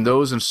pumpkin and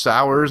those and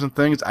sours and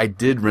things, I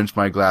did rinse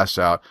my glass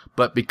out.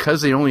 But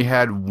because they only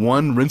had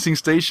one rinsing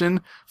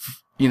station,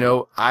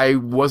 I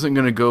wasn't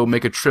going to go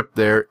make a trip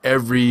there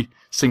every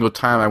single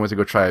time I went to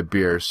go try a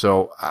beer.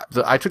 So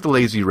I took the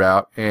lazy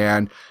route.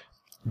 And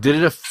did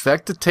it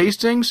affect the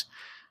tastings?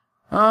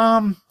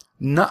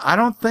 No, I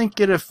don't think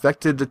it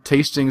affected the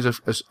tastings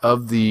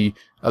of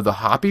the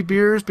hoppy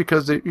beers,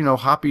 because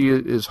hoppy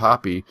is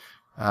hoppy.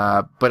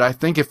 But I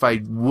think if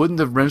I wouldn't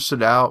have rinsed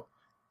it out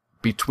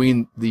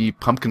between the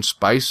pumpkin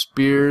spice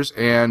beers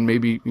and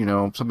maybe,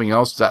 something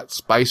else, that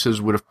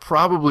spices would have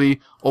probably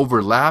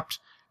overlapped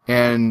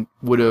and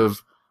would have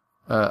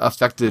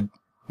affected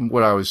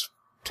what I was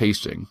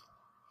tasting.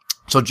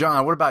 So,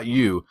 John, what about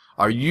you?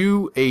 Are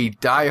you a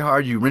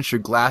diehard, you rinse your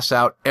glass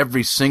out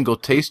every single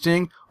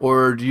tasting,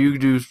 or do you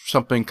do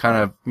something kind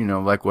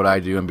of, like what I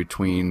do in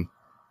between,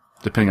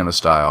 depending on the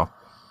style?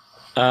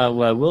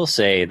 Well, I will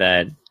say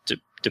that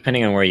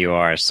depending on where you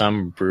are,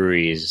 some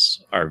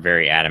breweries are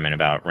very adamant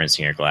about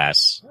rinsing your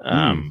glass.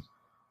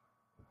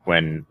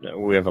 When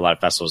we have a lot of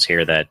festivals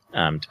here that,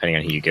 depending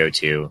on who you go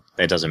to,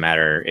 it doesn't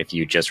matter if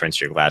you just rinse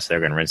your glass, they're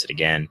going to rinse it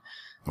again.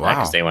 Wow.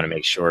 Because they want to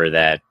make sure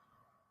that,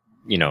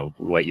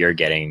 what you're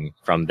getting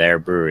from their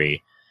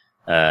brewery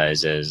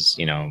is as,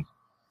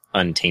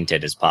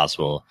 untainted as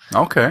possible.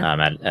 Okay. At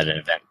an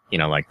event,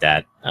 like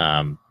that.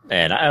 And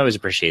I always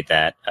appreciate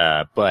that.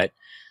 But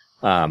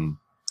I'm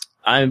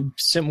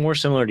more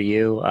similar to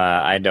you.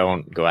 I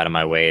don't go out of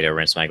my way to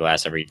rinse my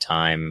glass every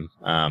time.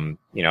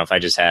 If I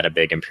just had a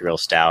big Imperial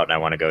Stout and I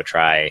want to go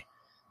try,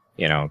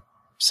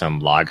 some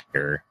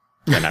lager,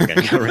 then I'm going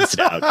to go rinse it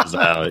out, because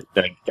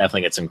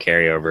definitely get some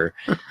carryover.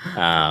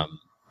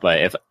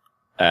 But if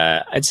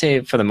I'd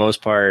say for the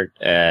most part,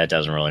 it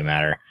doesn't really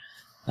matter.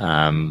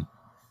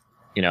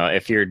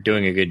 If you're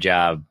doing a good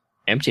job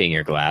emptying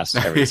your glass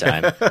every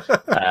time,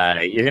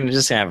 you're going to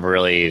just have a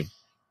really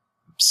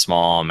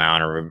small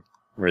amount of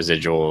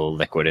residual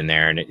liquid in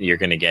there, and you're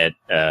going to get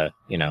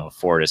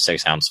 4 to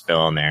 6 ounce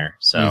fill in there.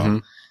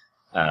 So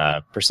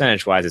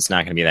percentage wise, it's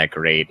not going to be that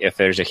great. If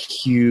there's a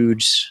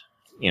huge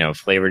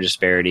flavor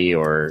disparity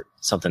or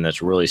something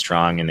that's really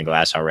strong in the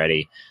glass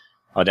already,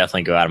 I'll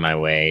definitely go out of my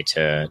way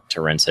to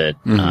rinse it.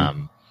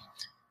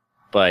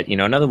 But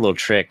another little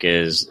trick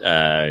is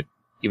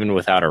even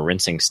without a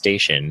rinsing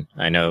station,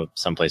 I know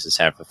some places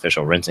have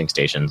official rinsing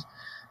stations.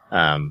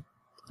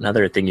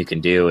 Another thing you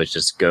can do is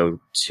just go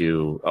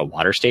to a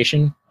water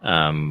station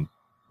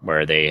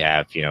where they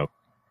have,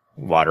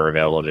 water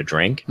available to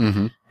drink,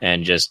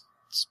 and just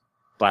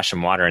splash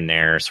some water in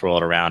there, swirl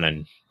it around,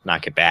 and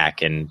knock it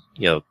back. And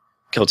you'll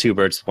kill 2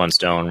 birds with 1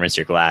 stone, rinse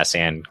your glass,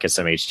 and get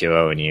some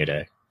H2O in you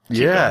to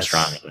keep going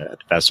strong at the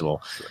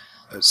festival.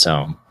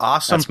 So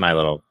awesome. That's my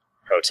little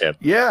pro tip.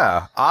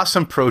 Yeah,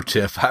 awesome pro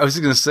tip. I was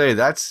going to say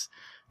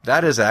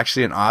that is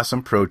actually an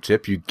awesome pro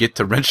tip. You get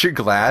to rinse your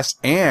glass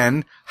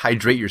and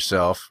hydrate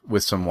yourself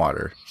with some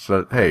water.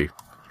 So, hey,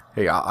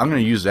 I'm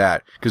going to use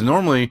that because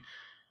normally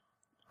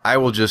I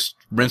will just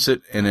rinse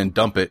it and then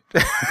dump it.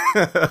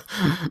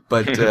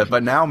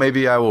 But now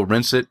maybe I will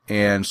rinse it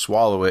and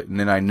swallow it. And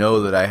then I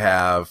know that I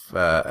have,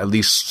 at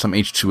least some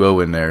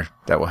H2O in there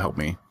that will help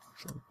me.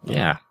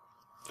 Yeah.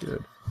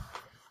 Good.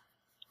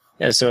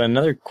 Yeah. So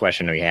another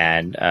question we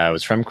had,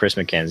 was from Chris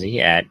McKenzie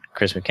at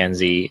Chris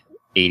McKenzie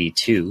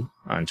 82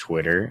 on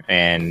Twitter,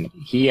 and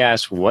he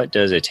asked, what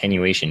does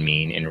attenuation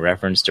mean in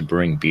reference to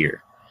brewing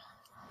beer?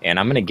 And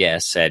I'm going to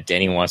guess that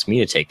Denny wants me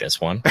to take this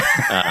one.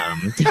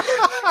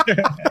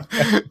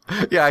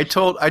 Yeah, I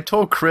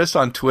told Chris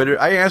on Twitter,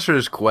 I answered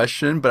his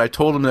question, but I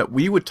told him that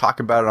we would talk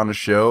about it on the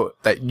show,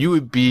 that you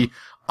would be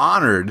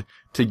honored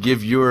to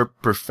give your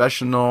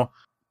professional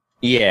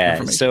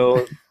information.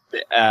 So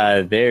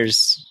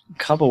there's a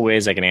couple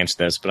ways I can answer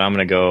this, but I'm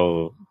going to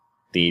go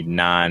the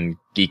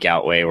non-geek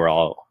out way where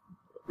I'll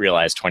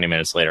realize 20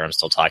 minutes later I'm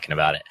still talking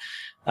about it.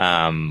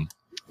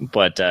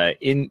 But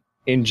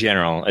in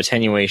general,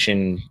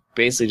 attenuation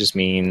basically just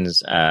means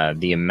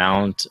the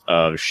amount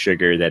of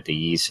sugar that the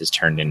yeast has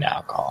turned into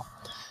alcohol.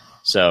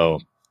 So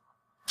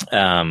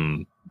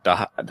the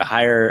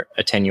higher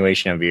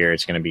attenuation of beer,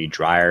 it's going to be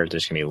drier.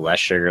 There's going to be less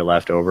sugar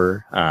left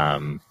over.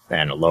 And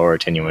a lower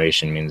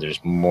attenuation means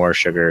there's more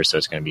sugar, so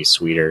it's going to be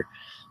sweeter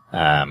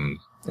in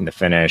the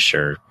finish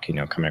or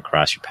coming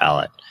across your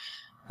palate.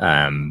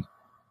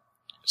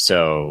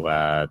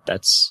 So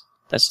that's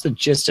the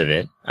gist of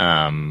it.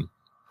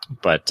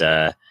 But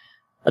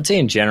I'd say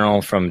in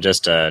general, from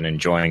just an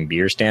enjoying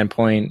beer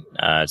standpoint,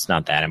 it's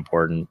not that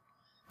important.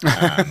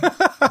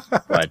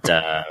 But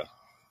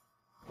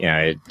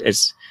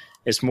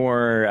it's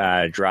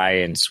more dry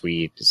and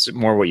sweet. It's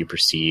more what you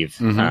perceive,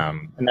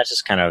 and that's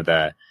just kind of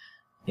the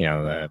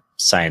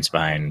science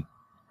behind,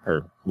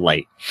 or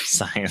light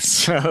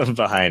science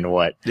behind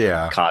what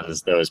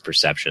causes those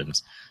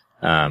perceptions.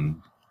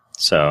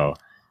 So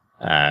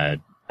I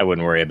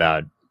wouldn't worry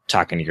about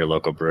talking to your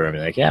local brewer and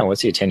be like, yeah,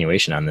 what's the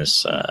attenuation on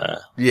this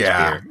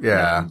beer?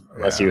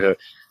 Unless you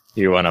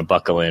want to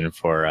buckle in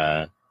for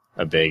a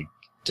big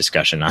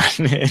discussion on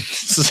it.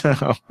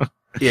 So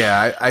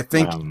yeah, I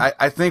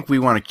think we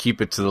want to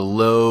keep it to the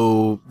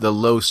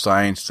low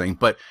science thing.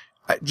 But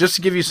just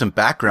to give you some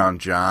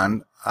background,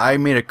 John, I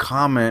made a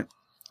comment.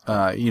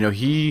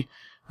 He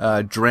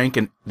drank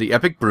the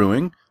Epic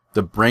Brewing,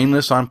 the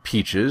Brainless on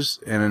Peaches,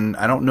 and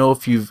I don't know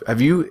if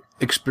have you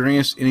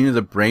experienced any of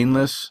the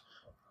Brainless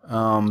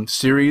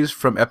series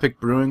from Epic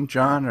Brewing,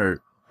 John?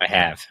 Or I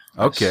have.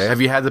 Okay, have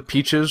you had the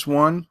Peaches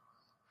one?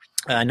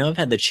 I know I've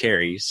had the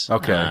cherries.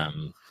 Okay, I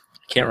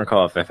can't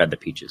recall if I've had the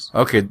peaches.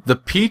 Okay, the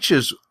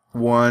Peaches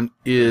one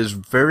is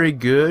very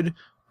good,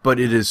 but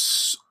it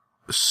is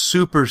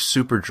super,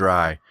 super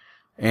dry,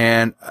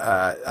 and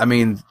I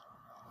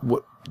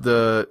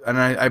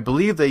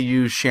believe they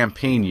use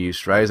champagne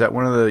yeast, right? Is that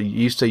one of the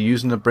yeast they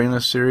use in the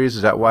Brainless series?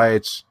 Is that why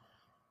it's?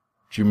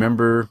 Do you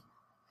remember?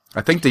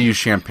 I think they use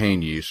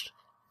champagne yeast.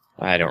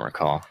 I don't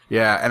recall.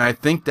 Yeah, and I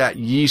think that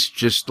yeast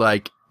just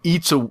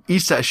eats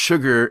that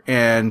sugar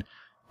and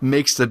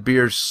makes the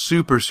beer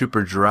super,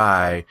 super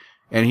dry.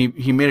 And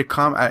he made a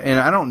comment, and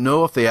I don't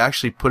know if they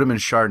actually put him in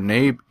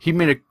Chardonnay. He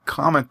made a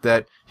comment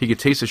that he could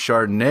taste the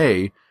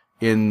Chardonnay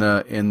in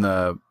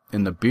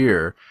the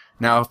beer.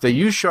 Now, if they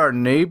use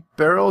Chardonnay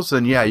barrels,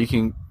 then yeah, you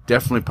can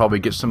definitely probably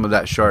get some of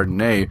that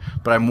Chardonnay.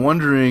 But I'm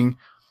wondering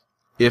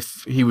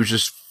if he was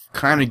just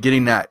kind of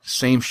getting that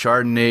same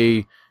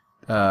Chardonnay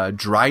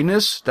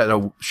dryness that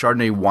a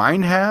Chardonnay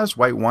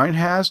white wine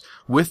has,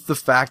 with the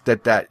fact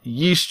that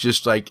yeast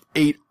just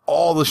ate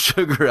all the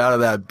sugar out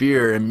of that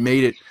beer and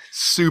made it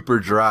super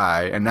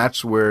dry, and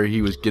that's where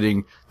he was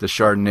getting the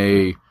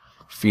Chardonnay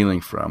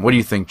feeling from. What do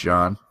you think,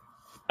 John?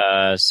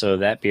 So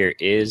that beer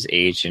is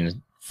aged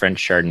in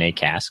French Chardonnay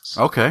casks.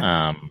 Okay.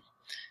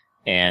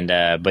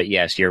 But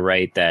yes, you're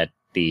right that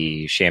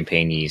the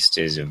champagne yeast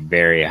is a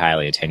very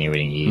highly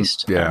attenuating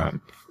yeast. Yeah.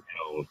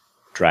 It'll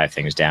drive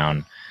things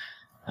down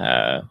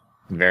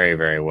very,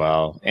 very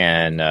well,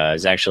 and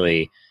is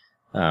actually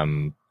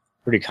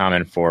pretty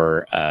common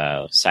for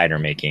cider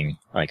making,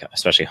 like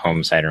especially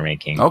home cider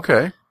making.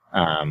 Okay.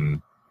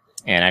 And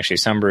actually,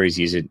 some breweries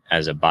use it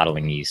as a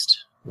bottling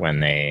yeast when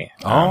they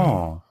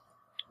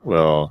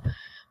will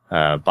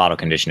bottle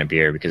condition a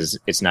beer, because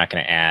it's not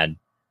going to add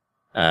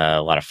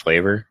a lot of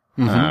flavor.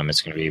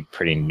 It's going to be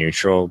pretty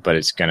neutral, but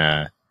it's going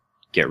to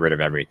get rid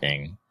of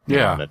everything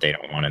that they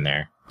don't want in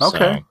there.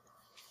 Okay.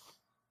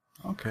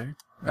 Okay.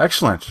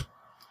 Excellent.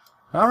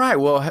 All right.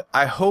 Well,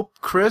 I hope,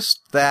 Chris,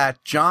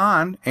 that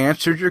John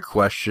answered your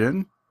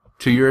question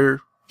to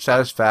your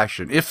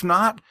satisfaction. If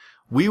not,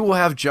 we will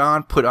have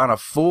John put on a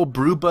full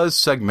Brew Buzz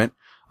segment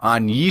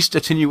on yeast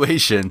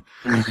attenuation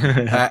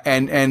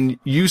and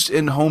use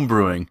in home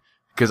brewing.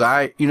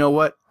 Because you know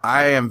what?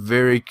 I am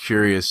very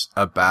curious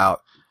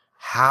about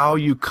how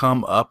you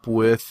come up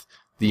with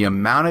the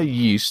amount of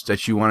yeast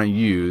that you want to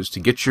use to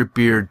get your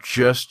beer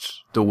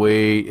just the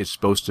way it's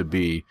supposed to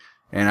be.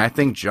 And I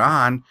think,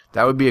 John,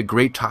 that would be a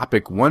great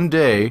topic one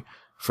day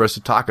for us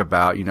to talk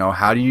about. You know,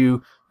 how do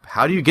you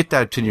get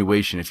that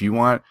attenuation? If you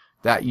want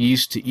that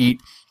yeast to eat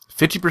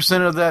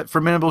 50% of that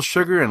fermentable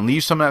sugar and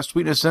leave some of that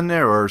sweetness in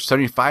there, or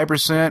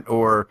 75%,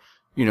 or,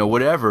 you know,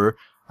 whatever.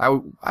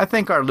 I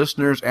think our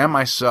listeners and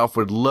myself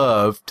would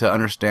love to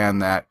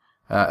understand that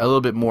a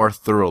little bit more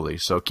thoroughly.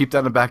 So keep that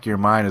in the back of your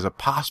mind as a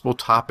possible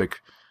topic,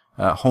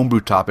 homebrew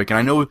topic. And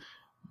I know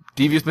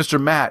Devious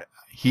Mr. Matt,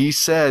 he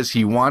says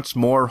he wants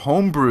more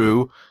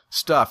homebrew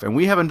stuff, and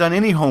we haven't done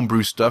any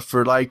homebrew stuff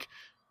for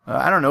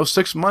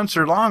 6 months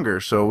or longer.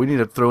 So we need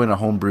to throw in a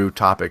homebrew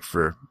topic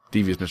for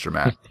Devious Mr.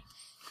 Matt.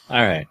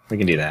 All right, we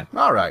can do that.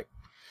 All right.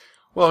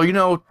 Well, you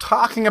know,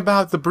 talking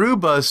about the Brew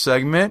Buzz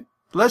segment,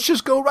 let's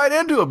just go right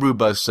into a Brew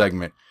Buzz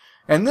segment.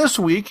 And this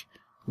week,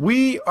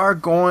 we are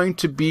going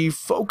to be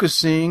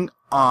focusing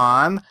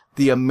on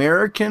the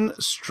American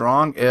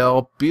Strong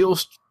Ale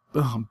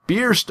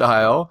beer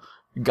style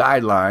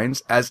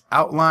guidelines as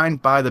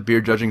outlined by the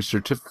Beer Judging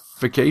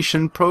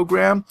Certification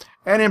Program,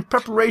 and in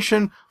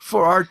preparation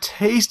for our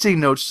tasting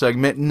notes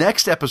segment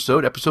next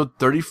episode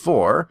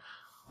 34,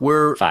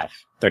 where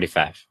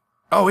 35.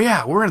 Oh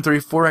yeah, we're in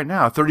 34 right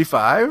now.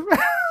 35.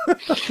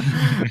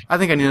 I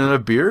think I need another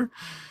beer.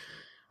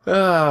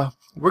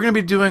 We're going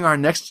to be doing our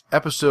next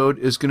episode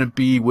is going to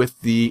be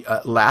with the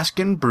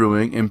Alaskan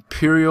Brewing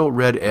Imperial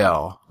Red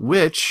Ale,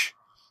 which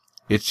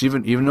it's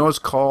even though it's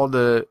called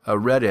a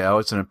red ale,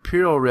 it's an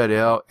Imperial Red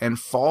Ale and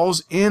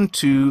falls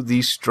into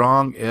the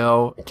strong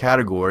ale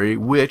category,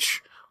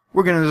 which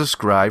we're going to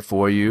describe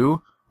for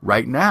you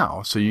right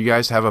now, so you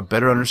guys have a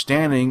better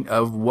understanding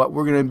of what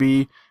we're going to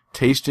be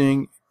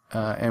tasting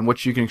and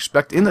what you can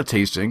expect in the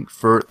tasting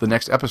for the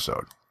next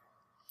episode.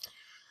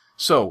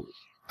 So,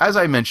 as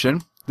I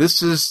mentioned,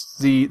 this is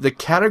the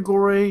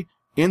category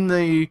in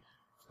the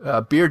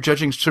Beer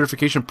Judging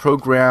Certification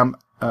Program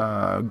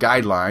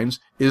guidelines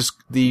is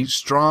the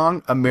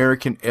Strong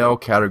American Ale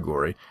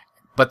category.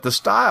 But the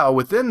style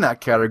within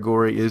that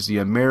category is the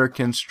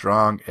American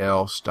Strong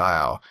Ale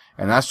style.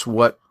 And that's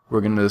what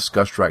we're going to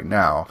discuss right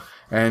now.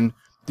 And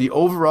the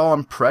overall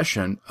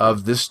impression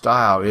of this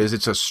style is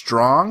it's a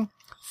strong,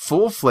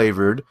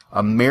 full-flavored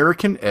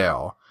American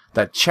ale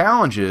that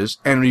challenges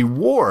and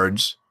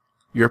rewards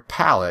your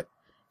palate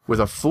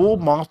with a full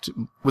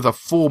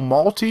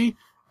malty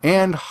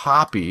and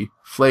hoppy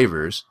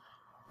flavors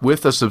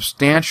with a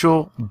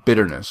substantial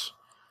bitterness.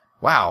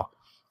 Wow,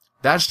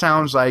 that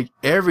sounds like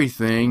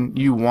everything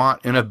you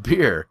want in a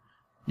beer.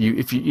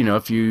 If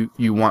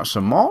you want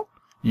some malt,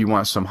 you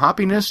want some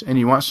hoppiness, and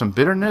you want some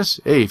bitterness.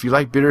 Hey, if you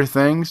like bitter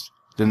things,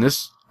 then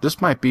this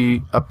might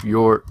be up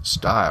your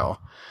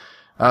style.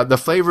 The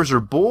flavors are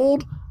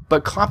bold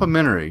but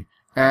complementary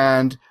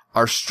and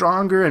are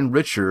stronger and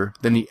richer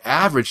than the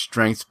average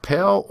strength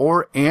pale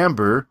or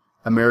amber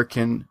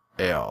American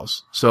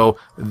ales. So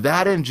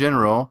that in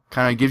general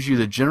kind of gives you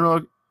the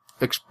general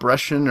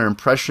expression or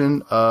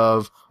impression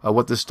of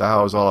what this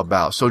style is all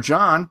about. So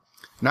John,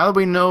 now that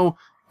we know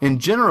in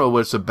general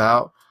what it's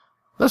about,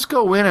 let's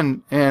go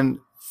in and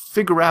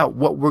figure out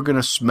what we're going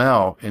to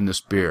smell in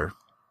this beer.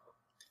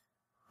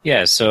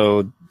 Yeah,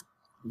 so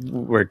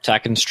we're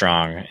talking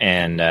strong,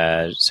 and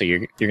so you're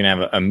going to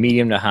have a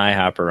medium to high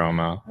hop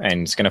aroma,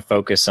 and it's going to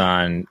focus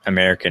on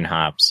American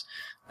hops,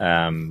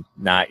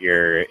 not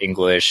your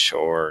English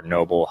or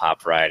noble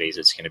hop varieties.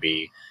 It's going to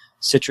be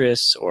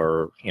citrus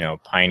or,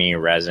 piney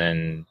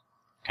resin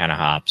kind of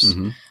hops.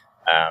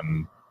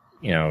 Mm-hmm.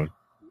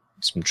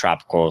 Some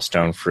tropical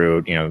stone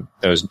fruit,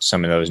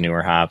 some of those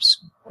newer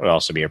hops would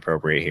also be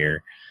appropriate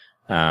here.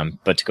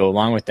 But to go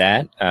along with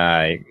that,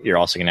 you're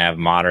also going to have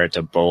moderate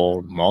to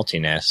bold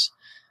maltiness,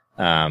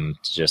 to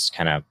just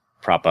kind of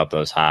prop up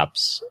those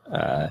hops.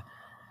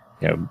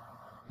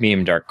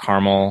 Medium dark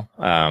caramel,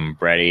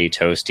 bready,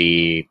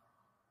 toasty,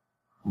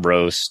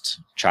 roast,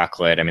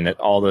 chocolate. I mean,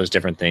 all those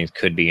different things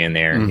could be in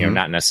there, Mm-hmm.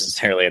 Not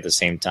necessarily at the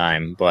same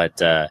time, but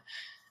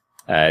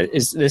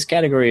this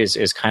category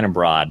is kind of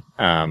broad.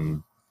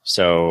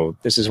 So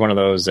this is one of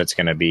those that's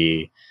going to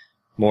be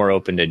more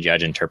open to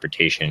judge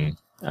interpretation,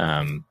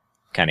 kind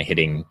of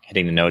hitting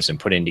the notes and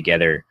putting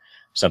together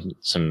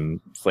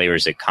some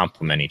flavors that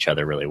complement each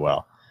other really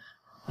well.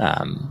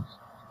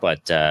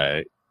 But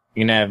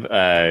you can have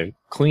a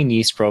clean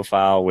yeast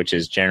profile, which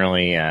is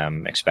generally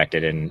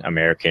expected in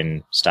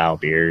American style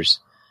beers.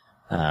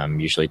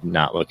 Usually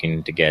not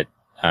looking to get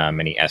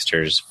many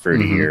esters,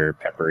 fruity or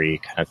peppery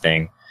kind of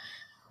thing.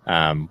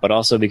 But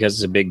also because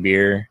it's a big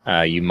beer,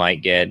 you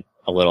might get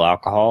a little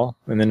alcohol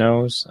in the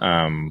nose,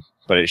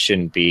 but it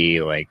shouldn't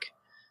be like,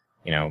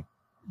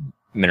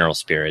 mineral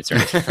spirits or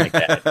anything like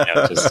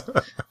that.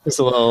 Just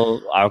a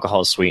little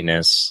alcohol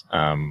sweetness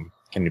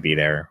can be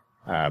there.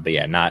 But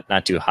yeah,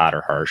 not too hot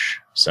or harsh.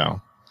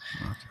 So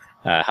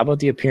how about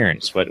the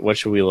appearance? What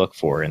should we look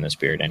for in this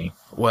beer, Denny?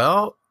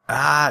 Well,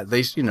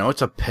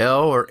 it's a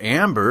pale or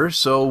amber.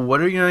 So what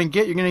are you going to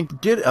get? You're going to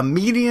get a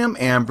medium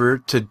amber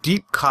to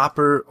deep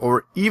copper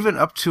or even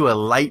up to a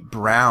light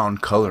brown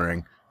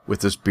coloring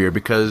with this beer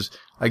because,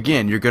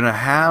 again, you're going to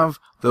have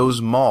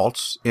those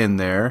malts in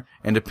there.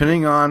 And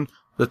depending on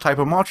the type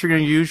of malt you're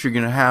going to use, you're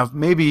going to have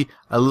maybe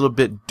a little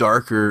bit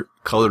darker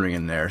coloring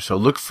in there. So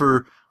look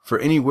for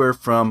anywhere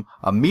from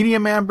a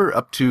medium amber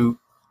up to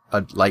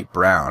a light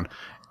brown.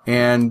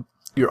 And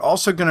you're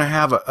also going to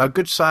have a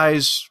good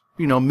size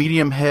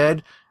medium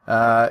head,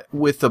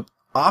 with the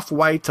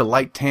off-white to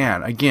light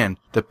tan. Again,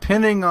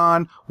 depending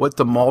on what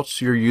the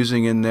malts you're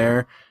using in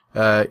there,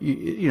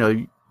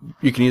 you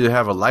can either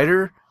have a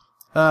lighter,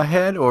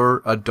 head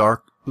or a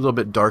little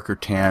bit darker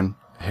tan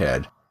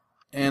head.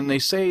 And they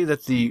say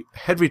that the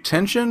head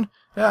retention,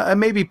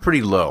 may be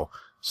pretty low.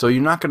 So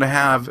it's not going to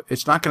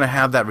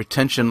have that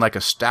retention like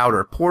a stout or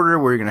a porter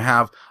where you're going to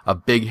have a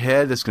big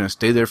head that's going to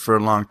stay there for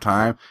a long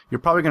time. You're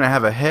probably going to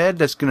have a head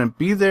that's going to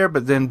be there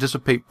but then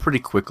dissipate pretty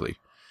quickly.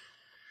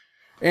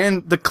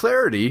 And the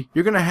clarity,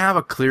 you're going to have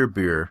a clear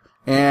beer.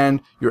 And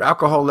your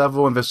alcohol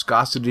level and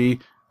viscosity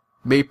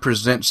may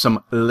present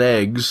some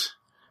legs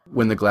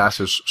when the glass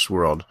is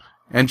swirled.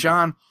 And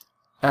John,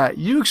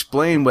 you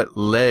explained what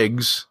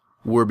legs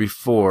were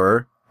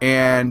before,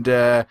 and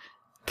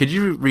could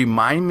you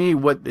remind me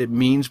what it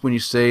means when you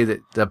say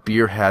that the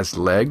beer has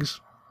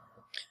legs?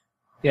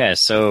 Yeah,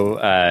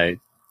 so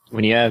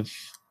when you have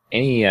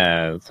any,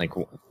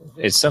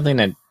 it's something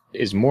that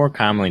is more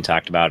commonly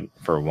talked about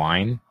for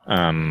wine,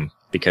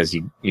 because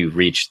you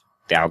reach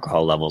the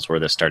alcohol levels where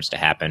this starts to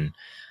happen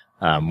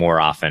more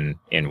often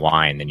in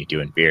wine than you do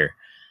in beer.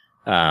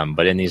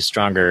 But in these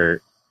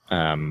stronger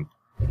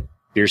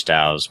beer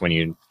styles, when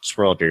you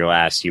swirl up your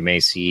glass, you may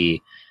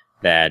see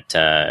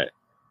that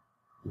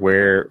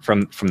where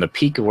from the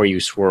peak of where you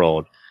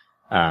swirled,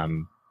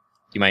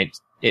 it's going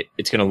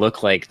to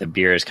look like the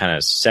beer has kind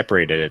of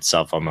separated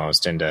itself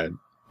almost into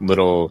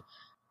little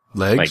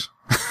legs.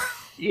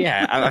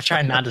 Yeah, I'm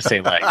trying not to say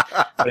leg,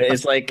 but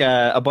it's like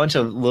a bunch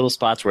of little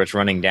spots where it's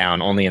running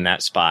down only in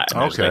that spot.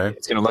 And okay,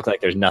 it's going to look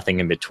like there's nothing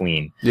in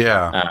between.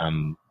 Yeah.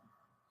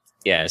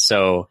 Yeah.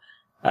 So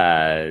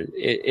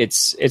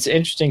it's an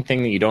interesting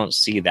thing that you don't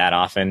see that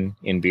often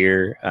in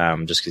beer,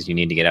 just because you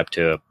need to get up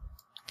to a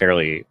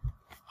fairly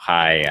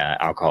high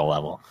alcohol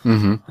level.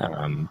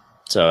 Mm-hmm.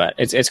 So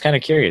it's kind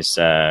of curious,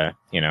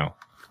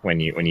 when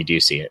you do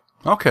see it.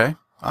 Okay.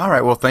 All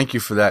right. Well, thank you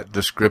for that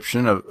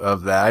description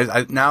of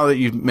that. Now that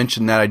you've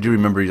mentioned that, I do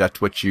remember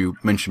that's what you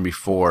mentioned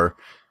before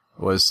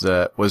was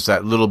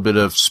that little bit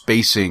of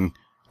spacing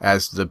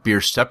as the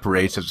beer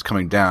separates as it's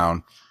coming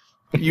down.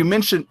 You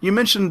mentioned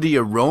the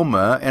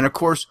aroma, and of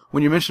course,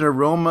 when you mention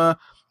aroma,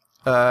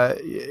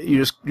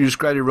 you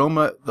described the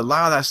aroma. A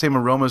lot of that same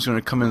aroma is going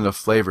to come into the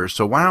flavor.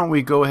 So why don't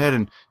we go ahead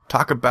and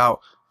talk about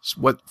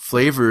what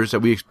flavors that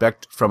we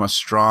expect from a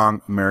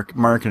strong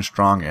American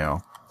strong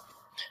ale?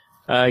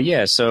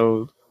 Yeah,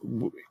 so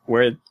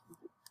where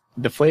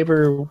the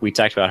flavor, we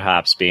talked about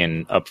hops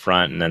being up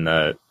front and then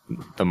the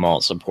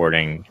malt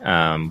supporting,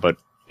 but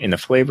in the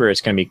flavor,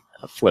 it's going to be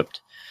flipped.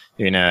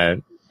 You're going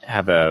to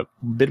have a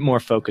bit more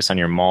focus on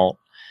your malt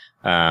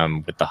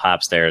with the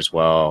hops there as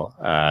well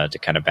to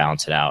kind of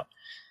balance it out.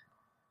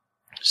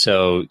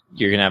 So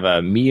you're going to have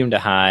a medium to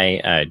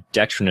high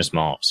dextrinous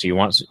malt. So you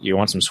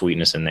want some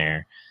sweetness in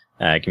there.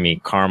 It can be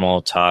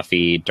caramel,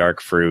 toffee,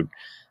 dark fruit.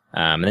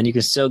 And then you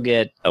can still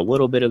get a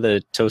little bit of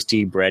the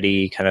toasty,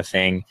 bready kind of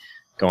thing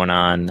going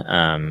on,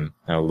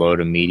 a low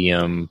to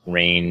medium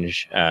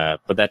range,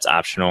 but that's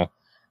optional.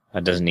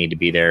 It doesn't need to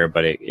be there,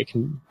 but it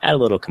can add a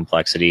little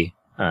complexity.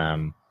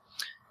 And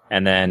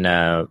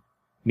then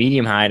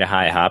medium high to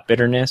high hop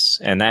bitterness,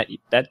 and that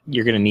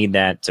you're going to need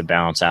that to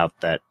balance out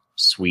that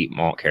sweet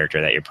malt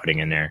character that you're putting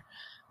in there,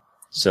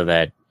 so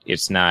that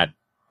it's not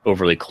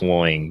overly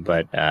cloying,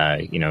 but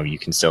you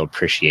can still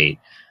appreciate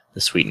the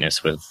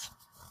sweetness with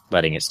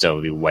letting it still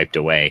be wiped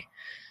away,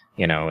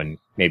 and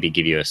maybe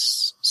give you a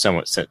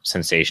somewhat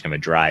sensation of a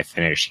dry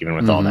finish, even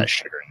with all that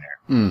sugar in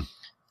there.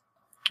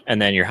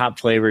 And then your hop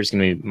flavor is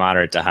going to be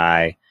moderate to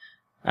high.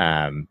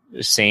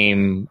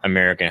 Same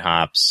American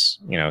hops,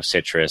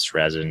 citrus,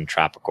 resin,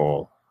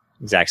 tropical,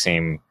 exact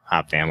same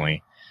hop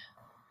family.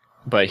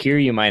 But here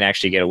you might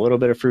actually get a little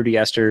bit of fruity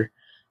ester,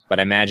 but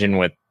I imagine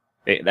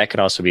that could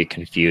also be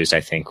confused,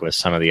 I think, with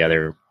some of the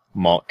other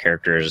malt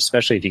characters,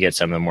 especially if you get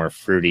some of the more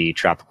fruity,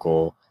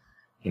 tropical,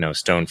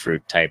 stone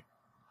fruit type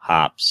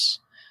hops.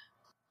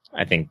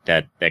 I think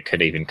that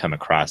could even come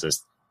across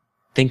as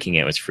thinking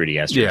it was fruity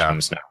esters when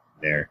it's not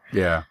there.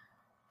 Yeah.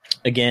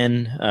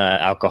 Again,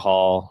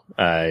 alcohol,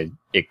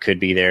 it could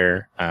be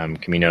there, can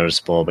be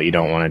noticeable, but you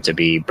don't want it to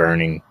be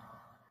burning.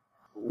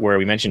 Where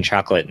we mentioned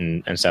chocolate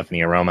and stuff in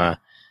the aroma,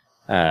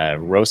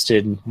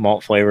 roasted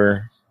malt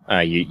flavor,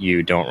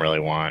 you don't really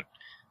want.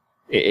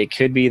 It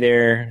could be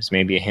there. There's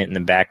maybe a hint in the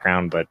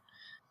background, but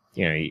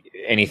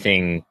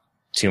anything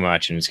too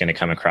much and it's going to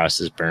come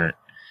across as burnt,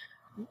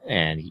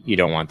 and you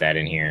don't want that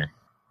in here.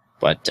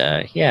 But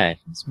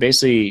it's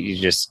basically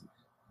you're just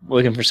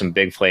looking for some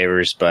big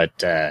flavors, but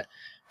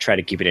try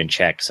to keep it in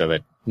check so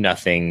that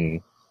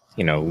nothing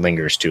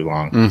lingers too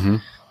long. Mm-hmm.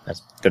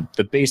 That's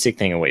the basic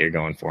thing of what you're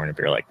going for in a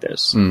beer like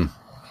this.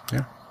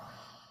 Yeah.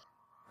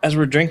 As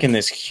we're drinking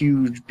this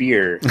huge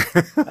beer,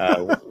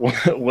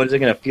 what is it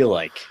going to feel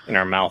like in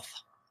our mouth?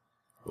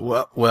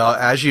 Well,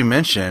 as you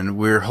mentioned,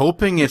 we're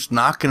hoping it's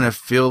not going to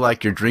feel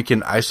like you're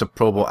drinking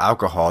isopropyl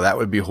alcohol. That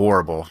would be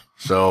horrible.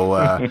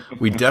 So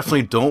we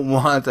definitely don't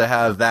want to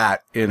have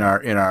that in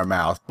our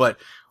mouth. But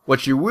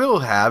what you will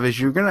have is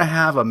you're going to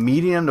have a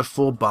medium to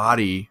full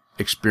body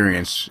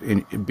experience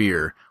in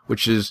beer,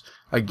 which is,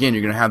 again,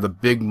 you're going to have the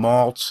big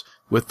malts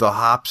with the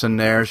hops in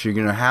there. So you're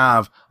going to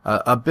have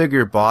a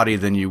bigger body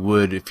than you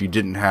would if you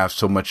didn't have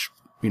so much,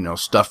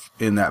 stuff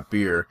in that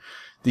beer.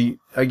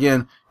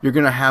 Again, you're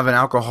going to have an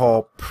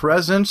alcohol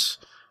presence.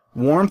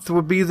 Warmth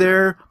will be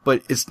there,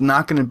 but it's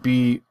not going to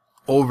be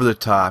over the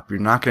top. You're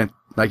not going to,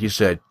 like you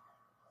said,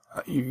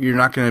 you're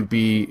not going to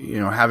be,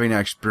 having an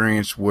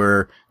experience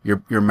where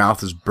your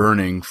mouth is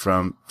burning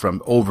from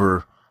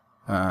over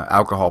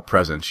alcohol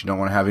presence. You don't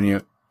want to have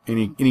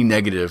any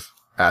negative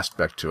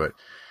aspect to it.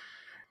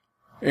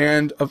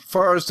 And as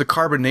far as the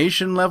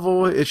carbonation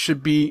level, it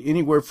should be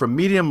anywhere from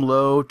medium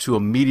low to a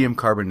medium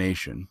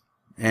carbonation.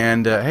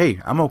 And hey,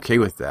 I'm okay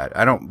with that.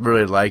 I don't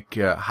really like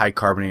high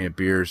carbonated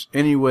beers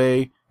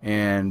anyway,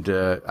 and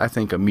I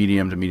think a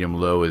medium to medium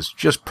low is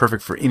just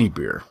perfect for any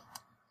beer.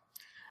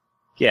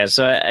 Yeah,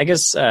 so I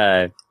guess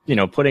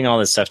putting all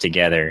this stuff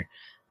together,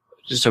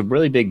 just a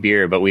really big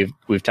beer, but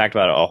we've talked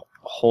about a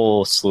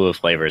whole slew of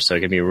flavors, so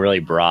it can be really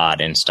broad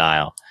in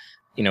style.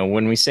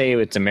 When we say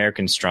it's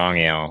American Strong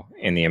Ale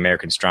in the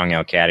American Strong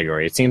Ale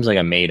category, it seems like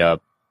a made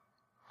up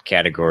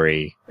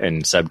category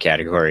and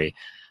subcategory.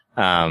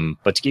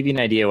 But to give you an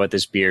idea what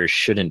this beer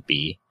shouldn't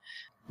be,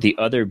 the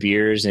other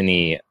beers in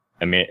the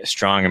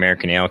strong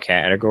American Ale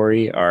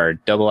category are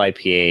double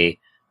IPA,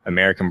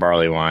 American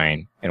barley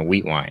wine, and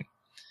wheat wine.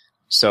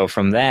 So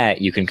from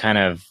that, you can kind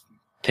of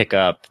pick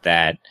up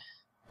that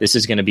this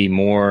is going to be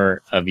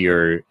more of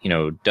your,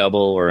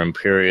 double or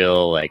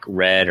imperial, like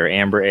red or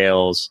amber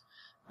ales.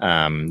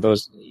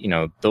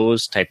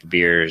 Those type of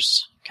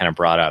beers kind of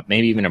brought up,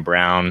 maybe even a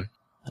brown.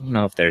 I don't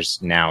know if there's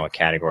now a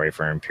category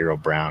for imperial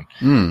brown.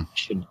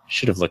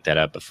 Should have looked that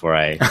up before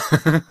I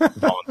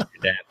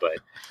volunteered that, but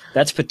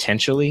that's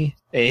potentially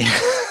a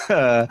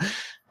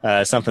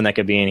something that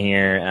could be in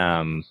here.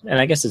 And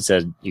I guess it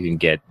says you can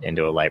get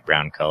into a light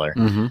brown color.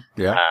 Mm-hmm.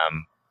 Yeah.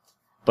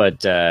 But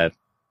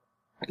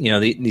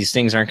these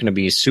things aren't going to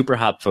be super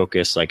hop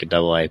focused like a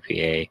double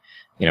IPA.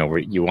 Where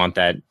you want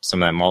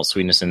some of that malt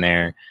sweetness in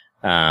there,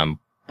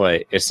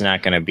 but it's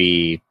not going to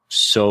be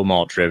so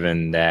malt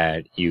driven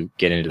that you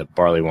get into the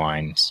barley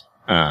wines.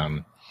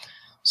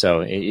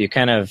 So you're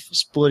kind of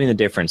splitting the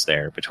difference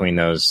there between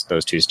those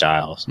two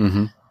styles.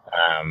 Mm-hmm.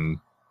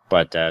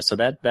 So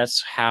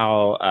that's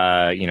how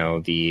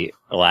the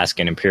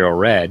Alaskan Imperial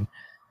Red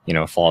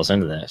falls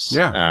into this.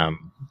 Yeah.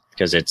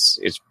 Because it's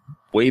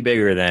way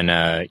bigger than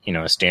a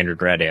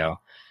standard red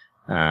ale.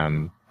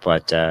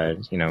 But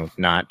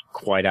not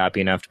quite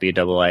hoppy enough to be a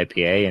double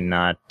IPA and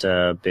not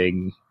a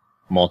big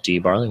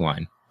malty barley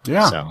wine.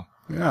 Yeah. So.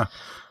 Yeah.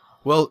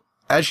 Well,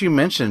 as you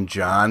mentioned,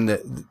 John,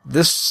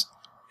 this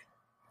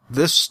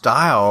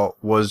style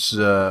was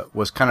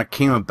kind of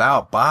came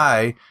about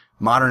by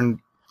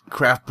modern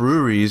craft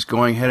breweries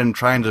going ahead and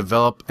trying to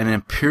develop an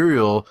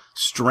imperial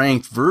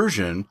strength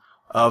version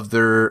of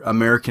their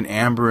American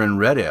amber and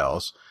red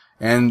ales.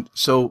 And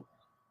so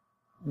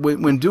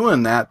when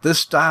doing that, this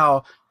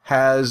style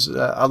has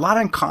a lot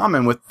in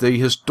common with the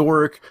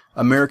historic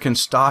American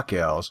stock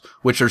ales,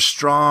 which are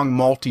strong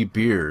malty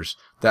beers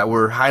that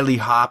were highly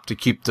hopped to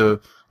keep the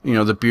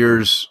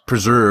beers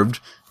preserved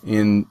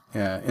in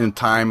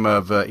time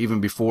of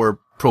even before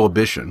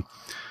Prohibition.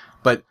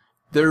 But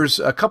there's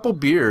a couple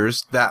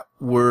beers that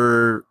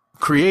were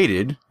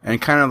created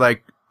and kind of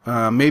like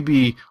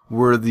maybe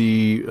were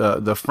the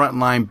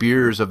frontline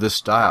beers of this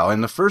style.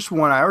 And the first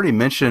one I already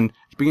mentioned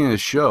at the beginning of the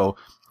show,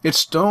 it's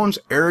Stone's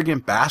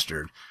Arrogant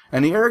Bastard.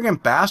 And the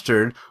Arrogant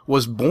Bastard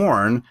was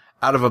born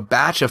out of a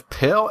batch of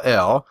pale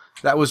ale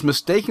that was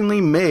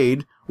mistakenly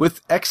made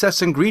with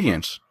excess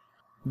ingredients.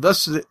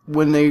 Thus,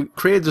 when they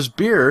created this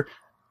beer,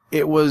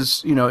 it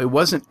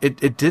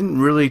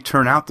didn't really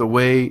turn out the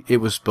way it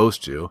was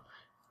supposed to.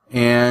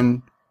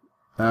 And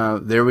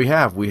there we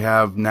have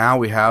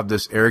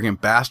this Arrogant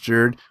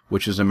Bastard,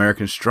 which is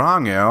American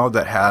Strong Ale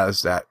that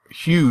has that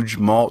huge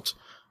malt,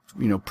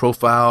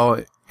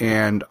 profile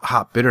and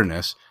hop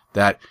bitterness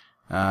that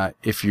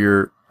if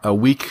you're a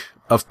weak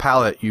of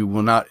palate, you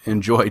will not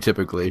enjoy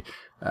typically.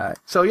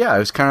 So yeah, it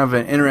was kind of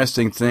an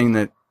interesting thing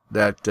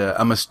that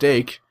a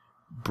mistake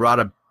brought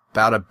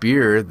about a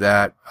beer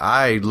that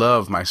I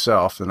love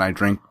myself and I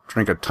drink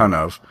a ton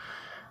of.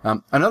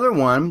 Another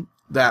one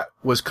that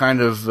was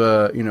kind of,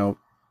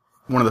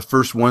 one of the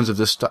first ones of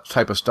this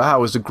type of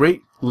style was the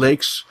Great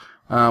Lakes,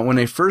 when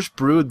they first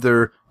brewed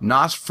their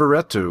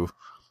Nosferatu,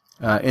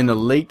 in the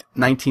late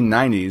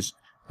 1990s.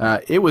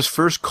 It was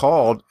first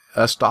called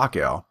a stock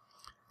ale,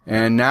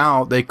 and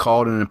now they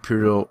call it an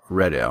Imperial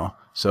Red Ale.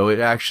 So it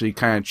actually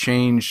kind of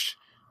changed,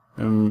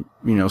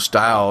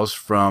 styles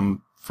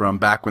from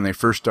back when they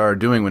first started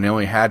doing, when they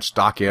only had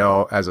stock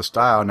ale as a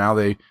style. Now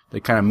they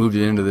kind of moved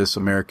it into this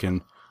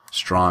American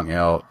strong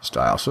ale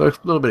style. So a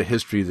little bit of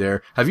history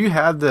there. Have you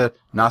had the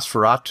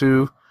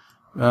Nosferatu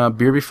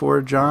beer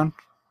before, John?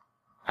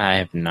 I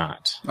have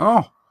not.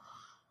 Oh,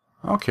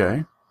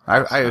 okay.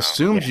 I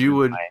assumed you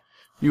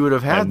would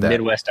have had my that.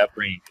 Midwest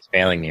upbringing is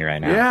failing me right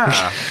now.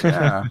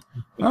 Yeah.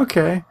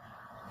 Okay.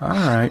 All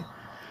right.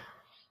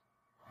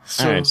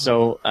 All right.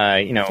 So,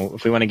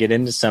 if we want to get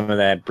into some of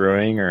that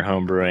brewing or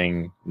home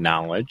brewing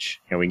knowledge,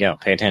 here we go.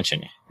 Pay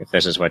attention if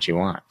this is what you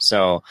want.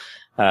 So,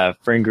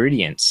 for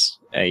ingredients,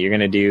 you're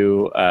going to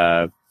do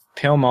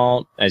pale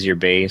malt as your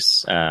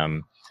base.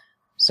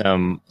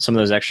 Some of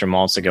those extra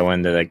malts that go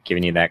into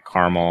giving you that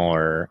caramel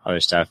or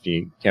other stuff.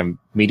 You have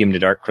medium to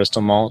dark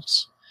crystal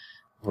malts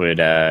would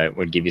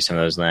give you some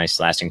of those nice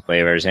lasting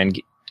flavors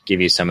and give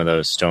you some of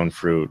those stone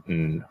fruit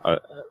and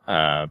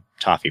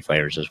toffee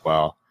flavors as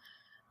well.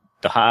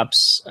 The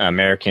hops,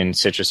 American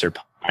citrus or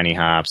piney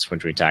hops,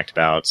 which we talked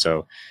about.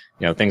 So,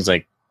 things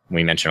like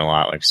we mentioned a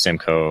lot, like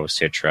Simcoe,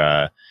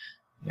 Citra,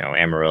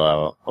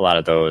 Amarillo, a lot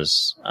of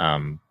those,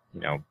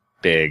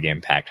 big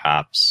impact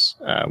hops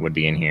would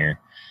be in here.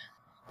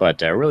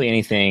 But really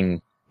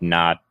anything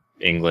not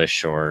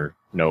English or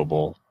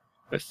noble,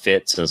 it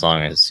fits as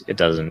long as it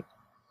doesn't,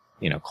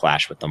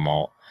 clash with the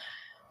malt.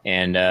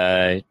 And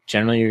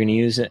generally you're going to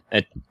use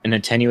an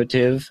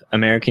attenuative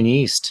American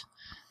yeast.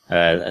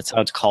 That's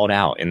how it's called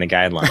out in the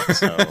guidelines.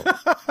 So,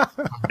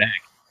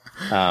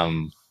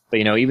 but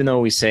even though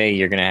we say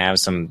you're going to have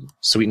some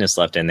sweetness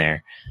left in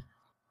there,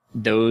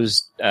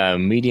 those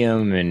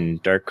medium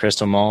and dark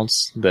crystal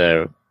malts,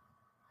 the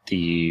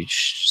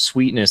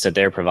sweetness that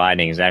they're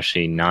providing is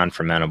actually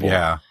non-fermentable.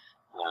 Yeah.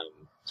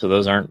 So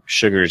those aren't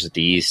sugars that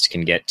the yeast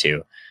can get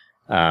to.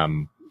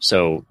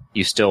 So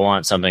you still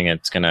want something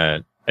that's going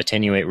to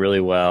attenuate really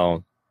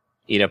well,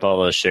 eat up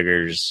all those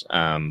sugars,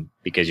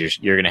 because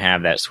you're going to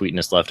have that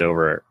sweetness left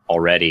over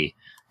already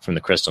from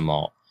the crystal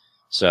malt.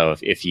 So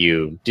if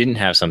you didn't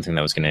have something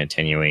that was going to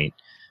attenuate,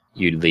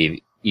 you'd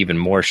leave even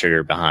more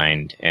sugar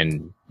behind,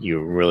 and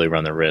you really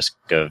run the risk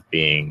of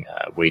being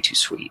way too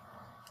sweet.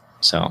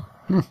 So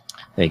there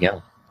you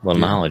go, a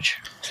little knowledge.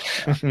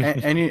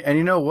 and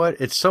you know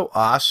what? It's so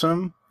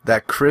awesome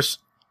that Chris,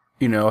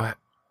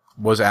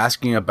 was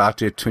asking about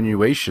the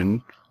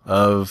attenuation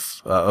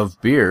of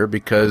beer,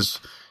 because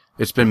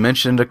it's been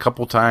mentioned a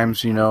couple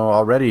times,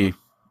 already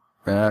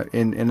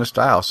in the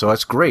style. So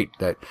it's great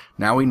that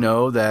now we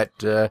know that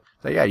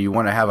you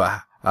want to have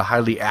a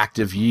highly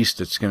active yeast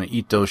that's going to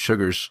eat those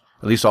sugars,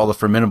 at least all the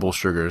fermentable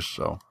sugars.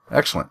 So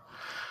excellent.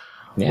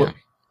 Yeah.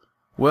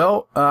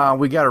 Well,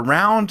 we got to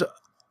round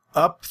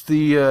up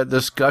the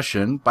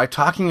discussion by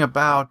talking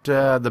about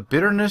the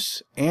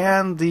bitterness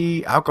and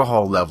the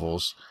alcohol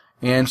levels.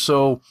 And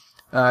so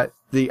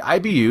the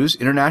IBUs,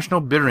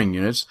 International Bittering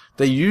Units,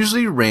 they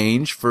usually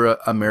range for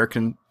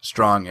American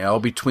Strong Ale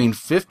between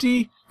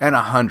 50 and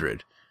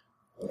 100.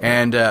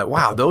 And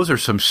wow, those are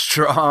some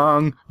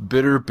strong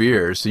bitter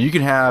beers. So you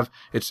can have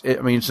it's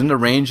in the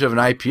range of an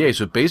IPA.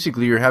 So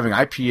basically, you're having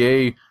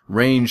IPA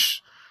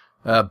range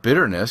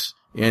bitterness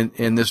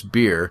in this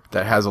beer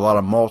that has a lot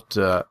of malt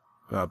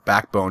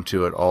backbone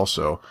to it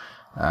also.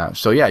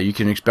 So yeah, you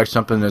can expect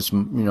something that's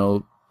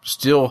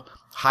still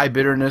high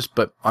bitterness,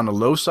 but on the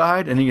low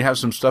side, and then you have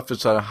some stuff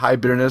that's on a high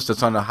bitterness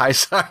that's on the high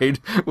side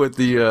with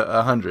the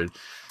 100.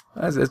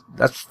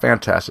 That's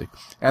fantastic.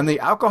 And the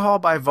alcohol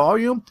by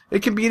volume,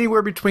 it can be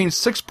anywhere between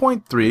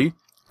 6.3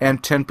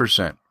 and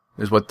 10%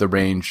 is what the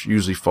range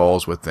usually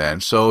falls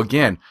within. So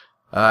again,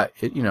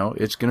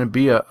 it's going to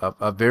be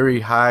a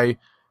very high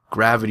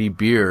gravity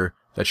beer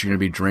that you're going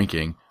to be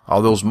drinking.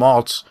 All those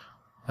malts,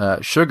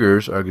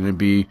 sugars are going to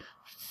be,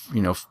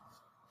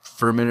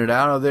 fermented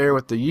out of there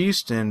with the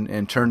yeast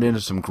and turned into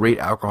some great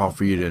alcohol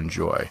for you to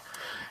enjoy.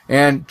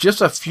 And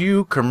just a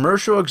few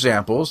commercial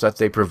examples that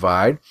they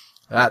provide.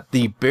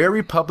 The Bear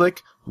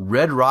Republic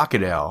Red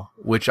Rocket Ale,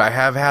 which I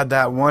have had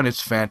that one.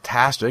 It's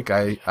fantastic.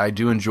 I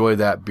do enjoy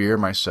that beer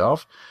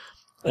myself.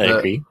 I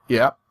agree.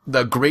 Yeah.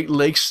 The Great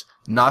Lakes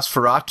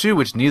Nosferatu,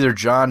 which neither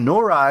John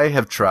nor I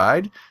have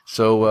tried,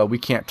 so we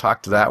can't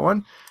talk to that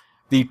one.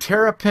 The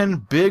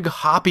Terrapin Big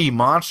Hoppy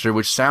Monster,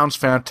 which sounds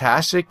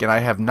fantastic, and I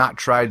have not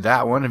tried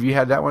that one. Have you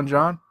had that one,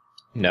 John?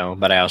 No,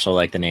 but I also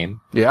like the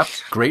name. Yeah,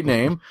 great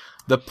name.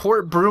 The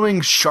Port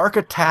Brewing Shark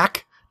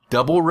Attack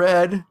Double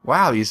Red.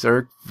 Wow, these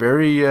are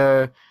very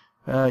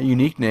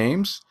unique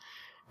names.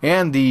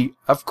 And the,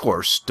 of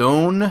course,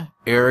 Stone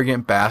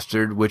Arrogant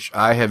Bastard, which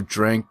I have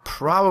drank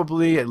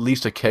probably at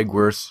least a keg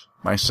worth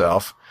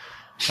myself,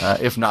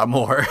 if not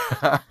more.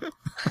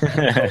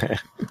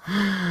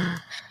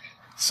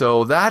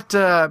 So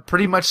that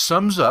pretty much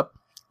sums up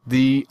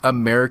the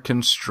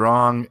American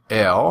Strong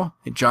Ale.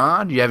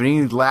 John, do you have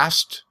any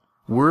last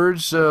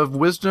words of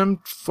wisdom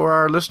for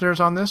our listeners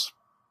on this?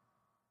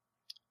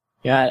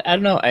 Yeah, I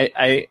don't know.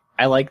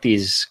 I like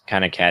these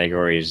kind of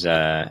categories,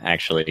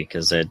 actually,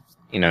 because it,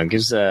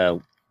 gives a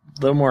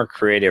little more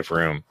creative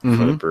room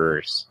for the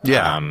brewers.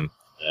 Yeah.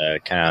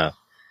 Kind of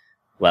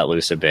let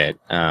loose a bit.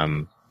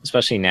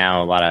 Especially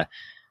now, a lot of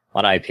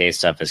IPA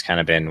stuff has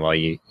kind of been, well,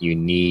 you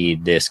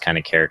need this kind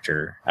of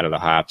character out of the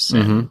hops,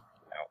 and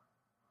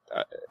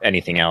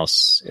anything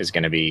else is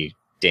going to be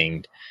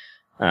dinged.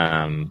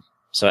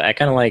 So I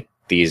kind of like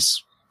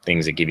these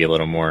things that give you a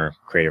little more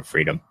creative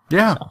freedom.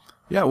 Yeah. So.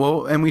 Yeah,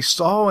 well, and we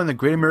saw in the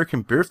Great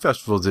American Beer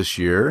Festival this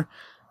year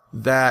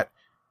that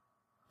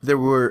there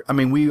were,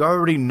 we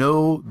already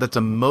know that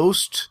the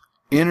most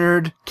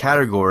entered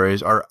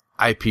categories are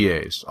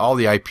IPAs, all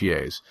the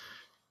IPAs.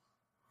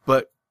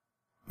 But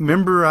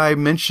remember I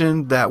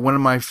mentioned that one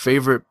of my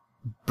favorite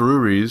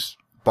breweries,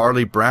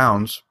 Barley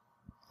Brown's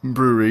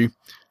Brewery,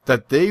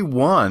 that they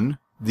won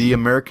the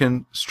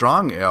American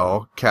Strong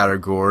Ale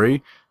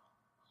category.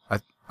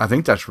 I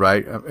think that's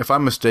right. If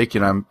I'm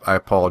mistaken, I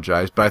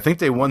apologize. But I think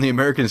they won the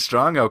American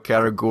Strong Ale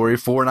category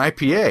for an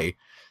IPA.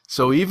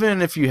 So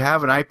even if you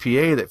have an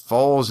IPA that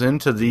falls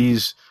into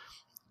these,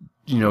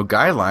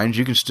 guidelines,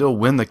 you can still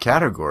win the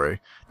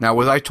category. Now,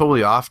 was I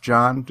totally off,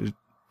 John? Do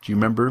you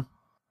remember?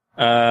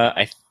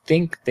 I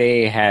think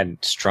they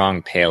had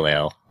Strong Pale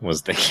Ale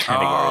was the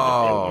category.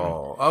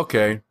 Oh,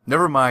 okay.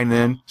 Never mind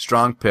then.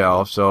 Strong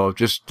Pale. So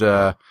just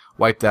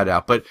wipe that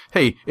out. But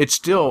hey, it's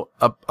still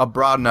a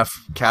broad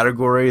enough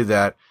category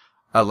that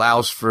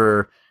allows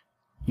for,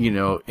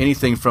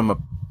 anything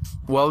from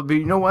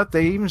you know what?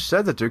 They even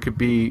said that there could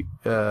be,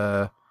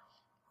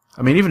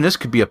 even this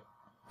could be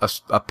a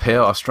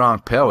strong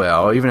pale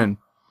ale. Even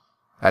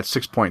at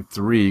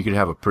 6.3, you could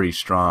have a pretty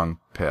strong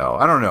pale.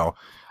 I don't know.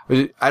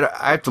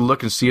 I have to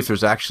look and see if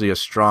there's actually a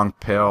strong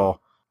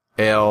pale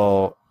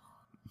ale.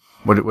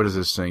 What is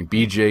this thing?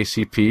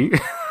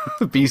 BJCP?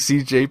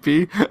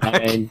 BCJP?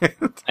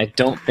 I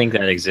don't think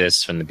that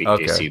exists from the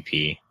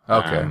BJCP.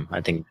 Okay.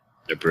 I think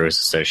the Brewers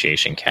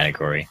Association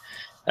category.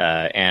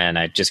 And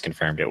I just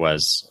confirmed it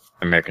was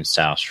American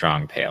Style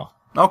Strong Pale.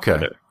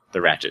 Okay.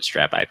 The Ratchet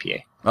Strap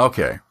IPA.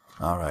 Okay.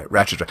 All right.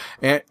 Ratchet Strap.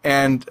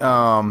 And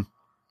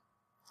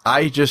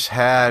I just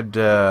had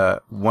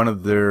one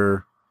of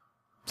their...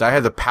 I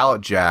had the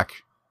Pallet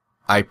Jack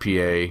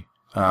IPA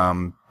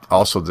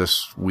also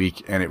this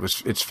week, and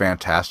it's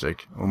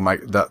fantastic.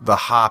 The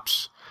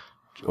hops,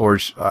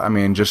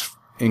 just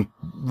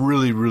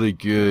really, really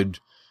good.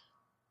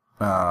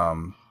 I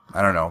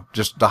don't know,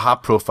 just the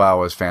hop profile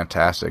was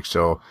fantastic.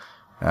 So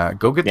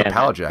go get the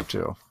Pallet Jack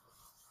too.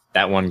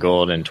 That won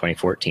gold in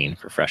 2014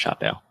 for Fresh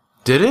Hop Ale.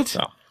 Did it?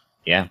 So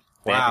yeah,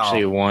 they wow.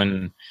 actually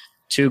won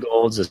 2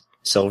 golds, a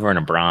silver, and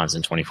a bronze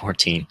in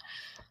 2014.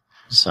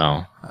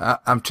 So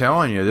I'm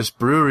telling you, this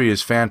brewery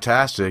is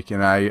fantastic,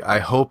 and I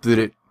hope that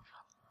it,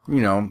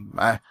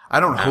 I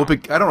don't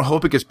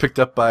hope it gets picked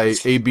up by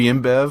AB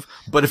InBev,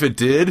 but if it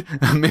did,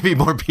 maybe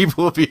more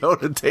people will be able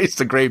to taste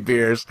the great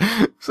beers.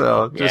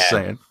 So just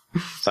saying.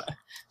 So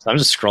I'm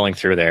just scrolling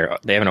through there.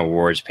 They have an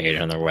awards page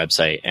on their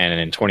website, and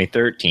in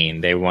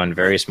 2013 they won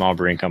Very Small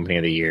Brewing Company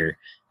of the Year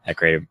at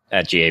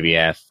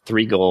GABF,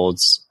 3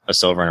 golds, a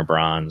silver, and a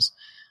bronze.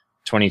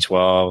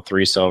 2012,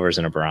 3 silvers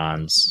and a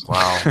bronze.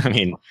 Wow.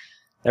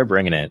 They're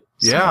bringing it.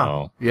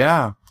 Yeah.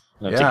 Yeah.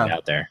 Take it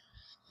out there.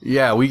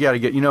 Yeah, we got to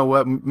get,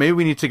 maybe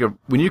we need to take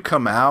when you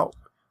come out,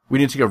 we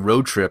need to take a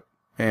road trip,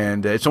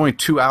 and it's only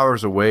 2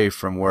 hours away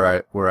from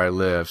where I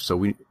live. So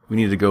we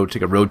need to go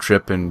take a road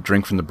trip and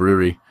drink from the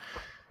brewery.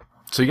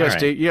 So you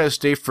gotta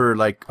stay for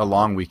like a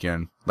long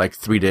weekend, like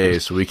 3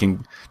 days, so we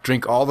can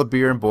drink all the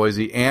beer in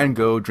Boise and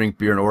go drink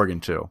beer in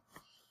Oregon too.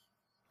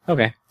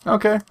 Okay.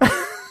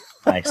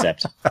 I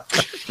accept.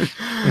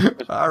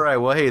 All right.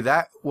 Well, hey,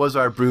 that was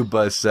our Brew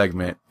Buzz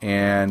segment,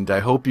 and I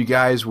hope you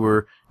guys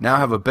now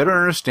have a better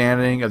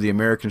understanding of the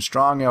American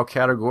Strong Ale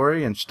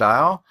category and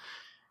style.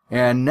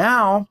 And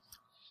now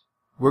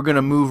we're going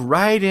to move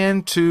right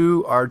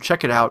into our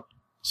Check It Out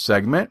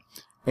segment.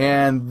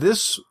 And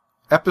this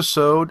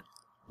episode,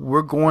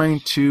 we're going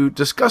to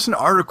discuss an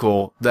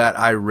article that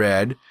I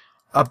read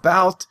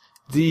about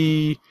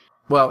it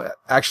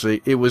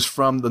was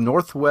from the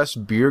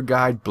Northwest Beer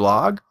Guide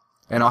blog.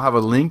 And I'll have a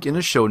link in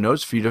the show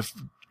notes for you to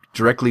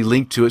directly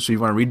link to it. So if you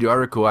want to read the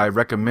article, I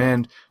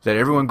recommend that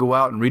everyone go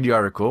out and read the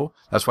article.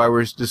 That's why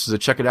this is a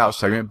Check It Out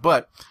segment.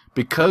 But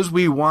because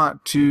we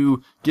want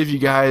to give you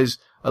guys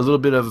a little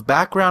bit of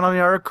background on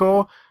the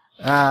article,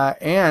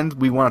 and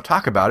we want to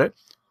talk about it,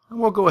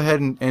 we'll go ahead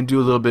and do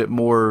a little bit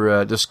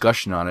more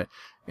discussion on it.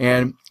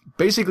 And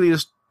basically,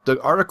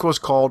 the article is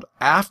called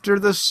After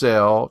the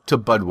Sale to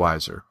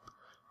Budweiser,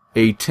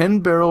 a 10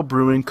 Barrel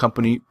Brewing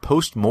Company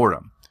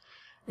Postmortem.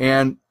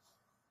 And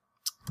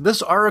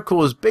this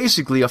article is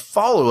basically a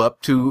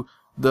follow-up to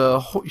the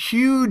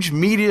huge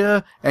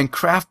media and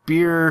craft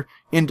beer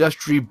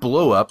industry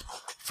blow-up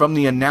from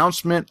the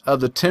announcement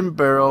of the 10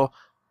 Barrel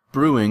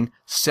Brewing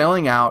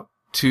selling out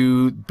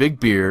to Big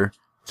Beer,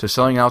 to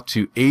selling out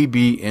to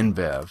AB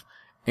InBev.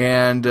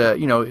 And,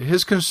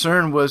 his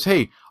concern was,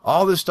 hey,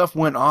 all this stuff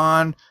went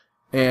on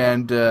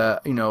and,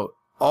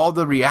 all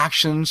the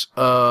reactions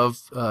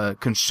of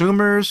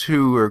consumers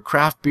who are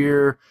craft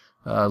beer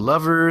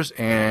lovers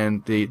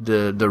and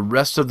the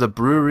rest of the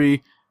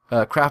brewery,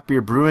 craft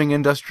beer brewing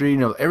industry,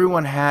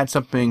 everyone had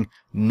something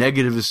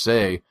negative to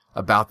say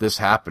about this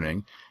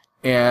happening.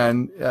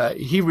 And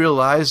he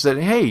realized that,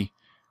 hey,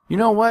 you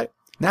know what?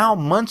 Now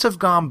months have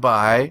gone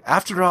by.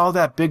 After all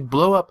that big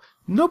blow up,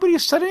 nobody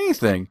has said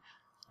anything.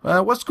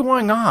 What's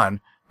going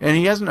on? And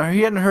he hadn't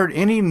heard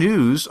any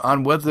news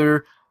on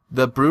whether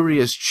the brewery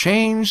has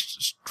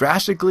changed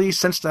drastically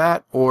since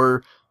that,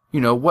 or,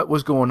 what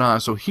was going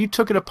on. So he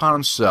took it upon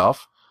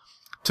himself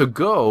to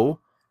go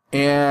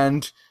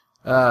and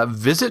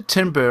visit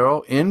 10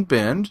 Barrel in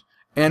Bend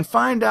and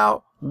find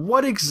out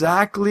what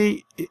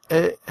exactly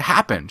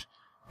happened.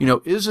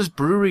 Is this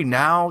brewery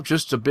now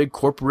just a big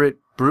corporate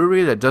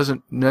brewery that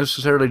doesn't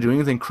necessarily do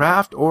anything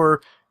craft,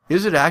 or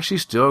is it actually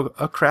still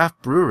a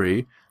craft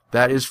brewery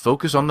that is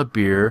focused on the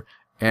beer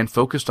and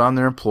focused on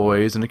their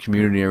employees and the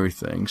community and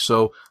everything?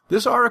 So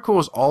this article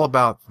is all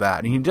about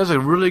that. And he does a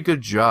really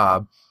good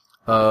job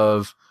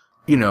of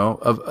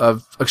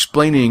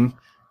explaining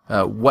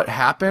what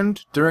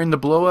happened during the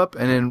blow up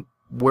and then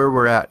where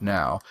we're at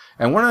now.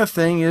 And one of the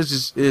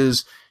things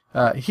is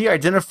he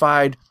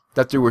identified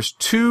that there was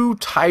two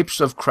types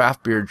of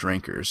craft beer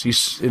drinkers.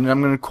 And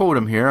I'm going to quote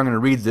him here. I'm going to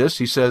read this.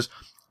 He says,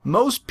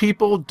 "Most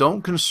people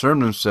don't concern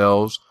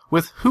themselves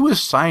with who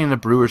is signing the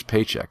brewer's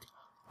paycheck,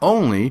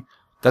 only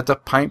that the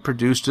pint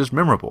produced is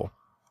memorable."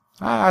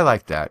 I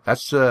like that.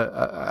 That's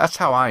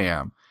how I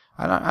am.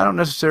 I don't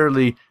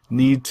necessarily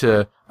need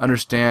to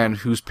understand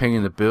who's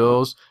paying the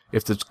bills.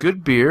 If it's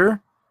good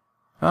beer,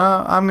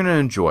 I'm going to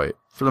enjoy it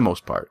for the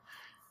most part.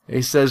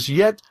 He says,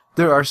 yet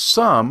there are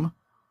some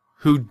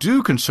who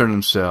do concern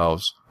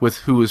themselves with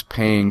who is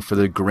paying for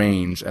the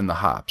grains and the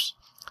hops.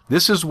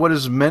 This is what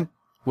is meant.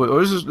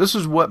 This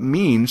is what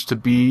means to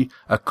be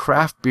a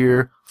craft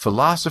beer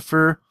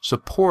philosopher,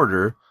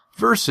 supporter,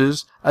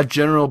 versus a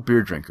general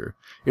beer drinker.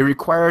 It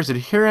requires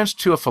adherence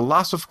to a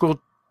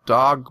philosophical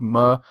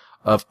dogma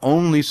of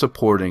only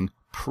supporting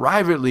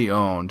privately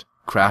owned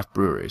craft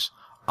breweries.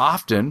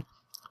 Often,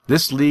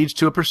 this leads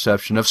to a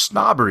perception of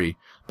snobbery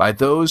by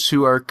those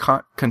who are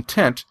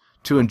content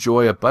to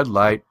enjoy a Bud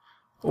Light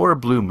or a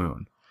Blue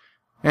Moon.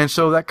 And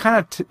so that kind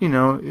of,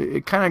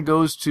 it kind of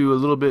goes to a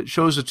little bit,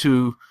 shows the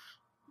two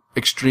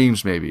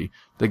extremes maybe.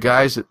 The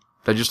guys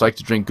that just like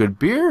to drink good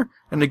beer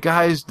and the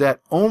guys that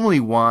only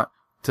want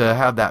to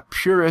have that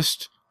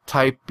purist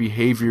type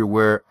behavior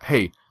where,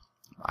 hey,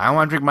 I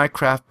want to drink my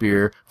craft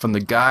beer from the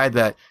guy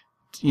that,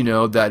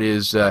 that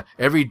is,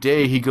 every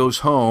day he goes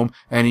home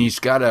and he's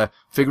got to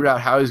figure out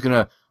how he's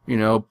going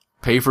to,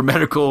 pay for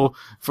medical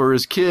for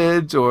his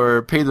kids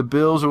or pay the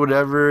bills or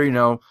whatever,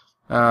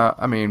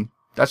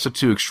 that's the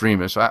two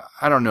extremists.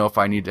 I don't know if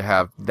I need to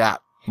have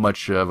that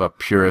much of a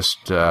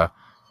purist,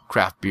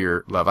 craft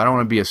beer love. I don't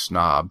want to be a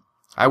snob.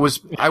 I was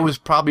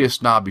probably a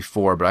snob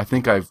before, but I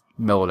think I've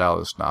mellowed out of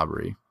the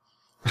snobbery.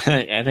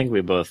 I think we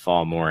both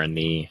fall more in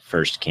the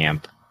first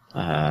camp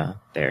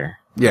there.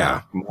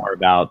 Yeah. More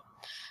about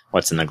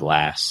what's in the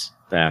glass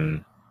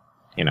than,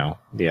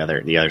 the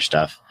other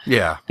stuff.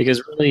 Yeah.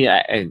 Because really,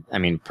 I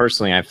mean,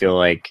 personally, I feel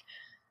like,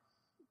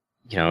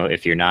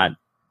 if you're not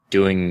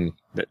doing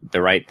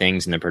the right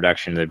things in the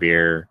production of the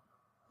beer,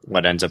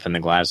 what ends up in the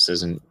glass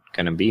isn't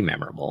going to be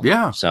memorable.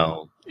 Yeah.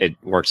 So it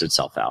works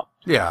itself out.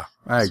 Yeah,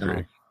 I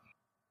agree.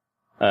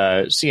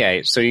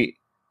 So you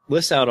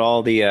list out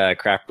all the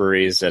craft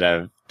breweries that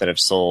have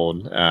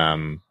sold.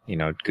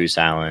 Goose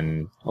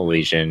Island,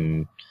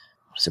 Elysian.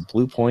 Is it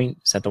Blue Point?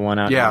 Is that the one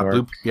out? Yeah,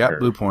 in Newark?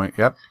 Blue Point.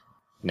 Yep.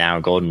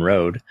 Now Golden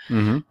Road.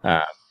 Mm-hmm.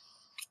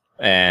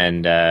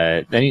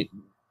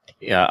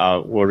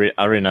 I'll read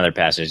another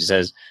passage. It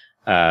says,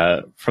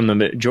 "From the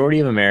majority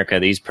of America,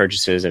 these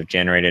purchases have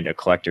generated a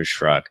collective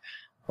shrug,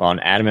 while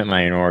an adamant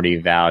minority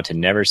vowed to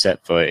never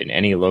set foot in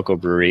any local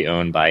brewery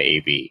owned by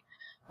AB.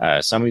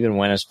 Some even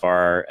went as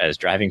far as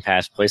driving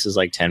past places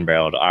like 10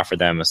 Barrel to offer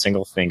them a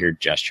single-fingered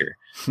gesture.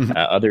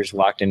 Others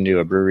walked into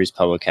a brewery's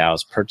public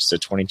house, purchased a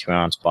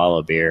 22-ounce bottle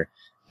of beer,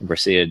 and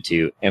proceeded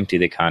to empty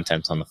the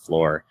contents on the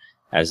floor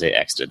as they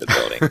exited the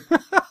building."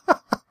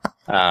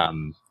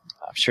 I'm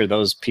sure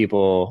those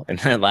people in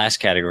that last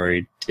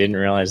category didn't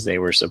realize they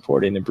were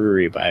supporting the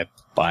brewery by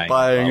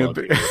buying a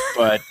beer.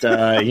 But,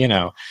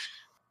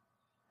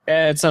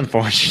 it's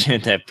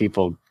unfortunate that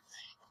people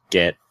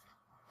get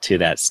to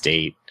that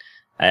state.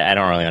 I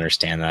don't really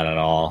understand that at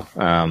all.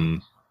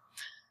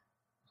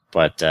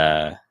 But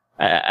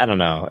I don't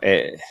know.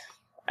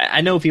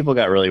 I know people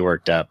got really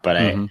worked up, but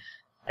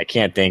I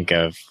can't think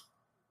of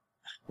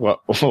what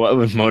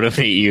would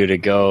motivate you to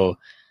go,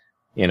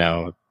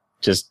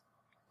 just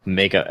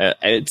make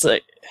it's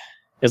like,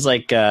 It's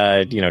like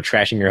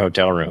trashing your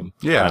hotel room.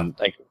 Yeah.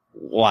 Like,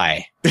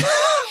 why?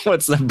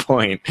 What's the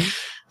point?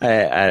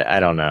 I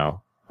don't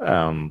know.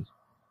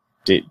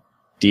 Do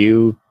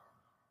you?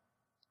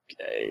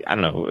 I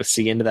don't know.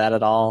 See into that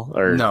at all,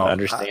 or No,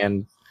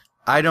 understand?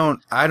 I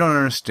don't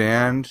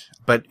understand.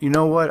 But you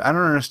know what? I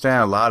don't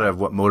understand a lot of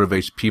what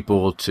motivates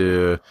people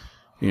to.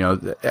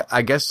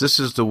 I guess this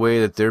is the way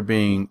that they're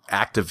being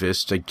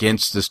activists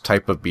against this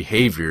type of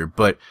behavior.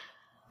 But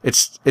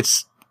it's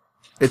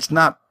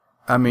not.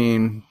 I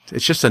mean,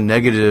 it's just a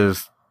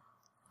negative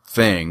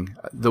thing.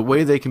 The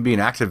way they can be an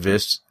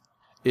activist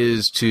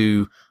is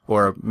to,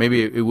 or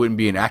maybe it wouldn't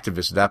be an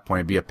activist at that point,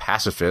 it'd be a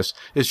pacifist,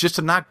 is just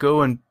to not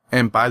go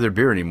and buy their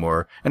beer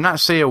anymore and not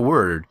say a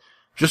word.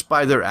 Just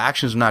by their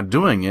actions not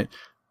doing it,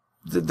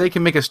 they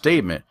can make a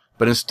statement.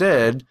 But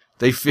instead,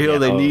 they feel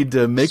they need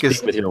to make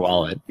speak with your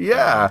wallet.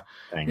 Yeah.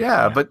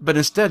 But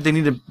instead they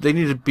need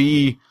to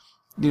be,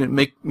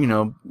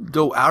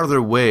 go out of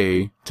their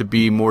way to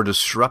be more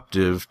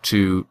disruptive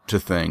to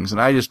things.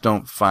 And I just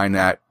don't find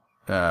that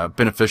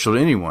beneficial to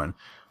anyone.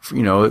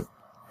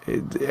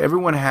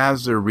 Everyone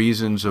has their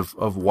reasons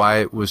of why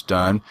it was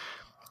done,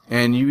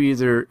 and you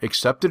either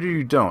accept it or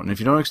you don't. And if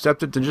you don't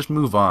accept it, then just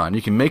move on.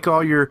 You can make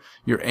all your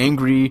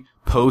angry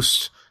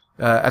posts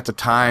at the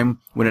time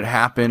when it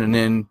happened, and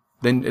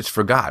then it's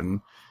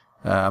forgotten.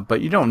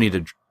 But you don't need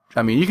to.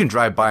 I mean, you can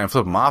drive by and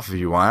flip them off if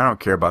you want. I don't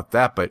care about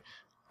that. But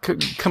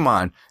come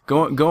on,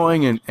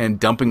 going and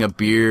dumping a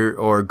beer,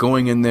 or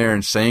going in there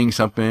and saying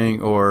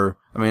something, or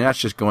I mean, that's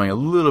just going a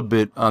little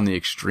bit on the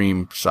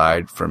extreme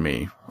side for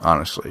me,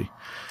 honestly.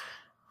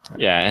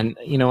 Yeah, and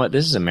you know what?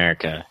 This is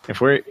America. If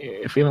we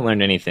haven't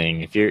learned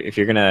anything, if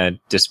you're gonna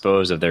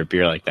dispose of their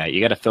beer like that, you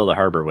got to fill the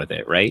harbor with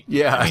it, right?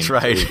 Yeah, that's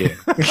right.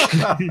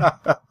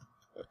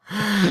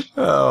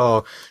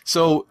 Oh,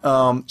 so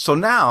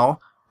now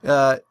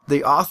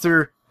the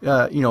author,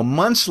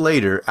 months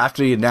later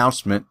after the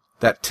announcement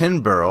that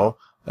 10 Barrel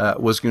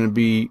was going to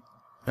be,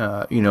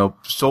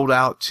 sold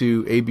out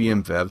to AB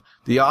InBev,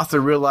 the author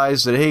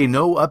realized that, hey,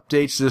 no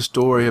updates to this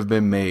story have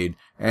been made.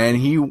 And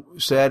he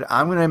said,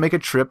 I'm going to make a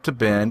trip to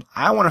Bend.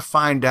 I want to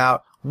find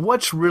out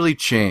what's really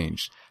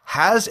changed.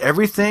 Has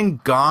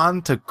everything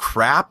gone to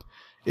crap?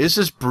 Is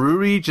this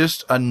brewery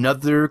just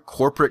another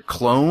corporate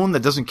clone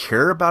that doesn't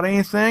care about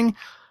anything?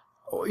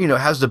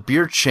 Has the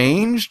beer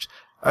changed?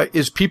 Are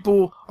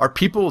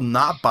people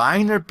not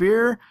buying their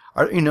beer?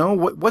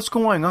 What's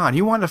going on?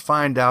 He wanted to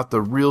find out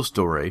the real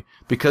story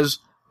because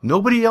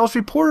nobody else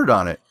reported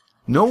on it.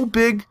 No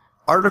big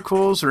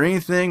articles or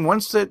anything.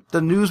 Once that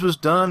the news was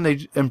done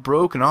and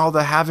broke and all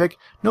the havoc,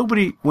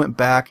 nobody went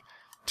back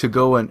to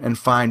go and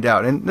find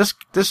out. And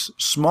this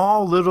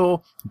small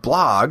little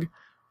blog,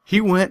 he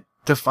went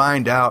to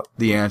find out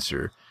the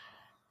answer.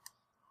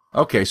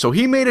 Okay, so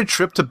he made a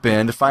trip to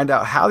Bend to find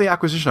out how the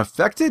acquisition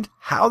affected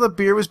how the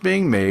beer was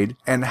being made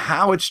and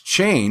how it's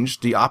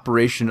changed the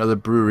operation of the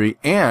brewery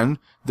and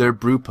their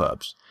brew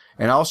pubs.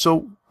 And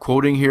also,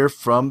 quoting here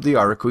from the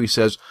article, he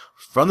says,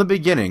 from the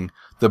beginning,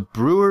 the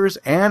brewers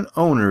and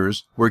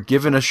owners were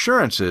given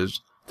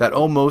assurances that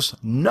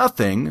almost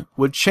nothing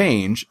would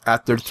change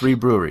at their 3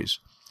 breweries.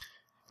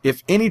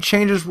 If any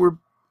changes were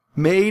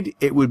made,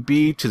 it would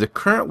be to the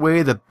current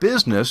way the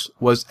business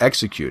was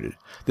executed.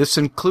 This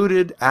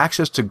included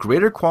access to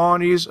greater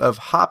quantities of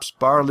hops,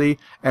 barley,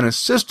 and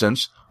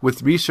assistance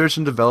with research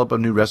and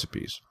development of new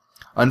recipes.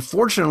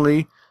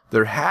 Unfortunately,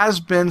 there has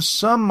been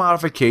some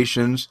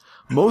modifications,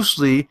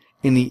 mostly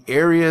in the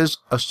areas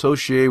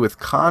associated with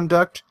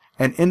conduct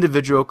and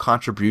individual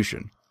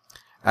contribution.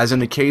 As in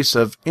the case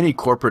of any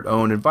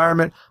corporate-owned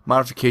environment,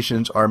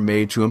 modifications are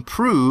made to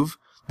improve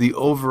the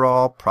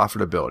overall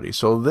profitability.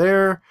 So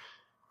there,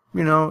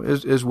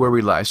 is where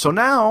we lie. So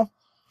now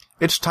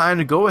it's time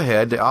to go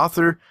ahead. The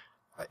author,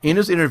 in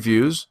his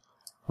interviews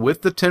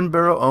with the 10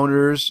 Barrel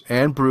owners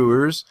and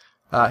brewers,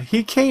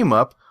 he came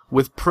up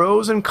with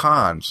pros and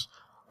cons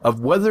of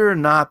whether or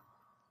not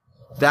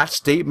that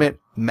statement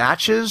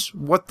matches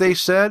what they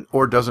said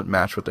or doesn't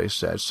match what they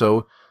said.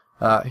 So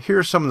here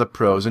are some of the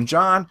pros. And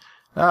John,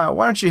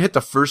 why don't you hit the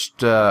first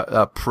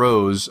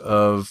pros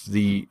of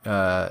the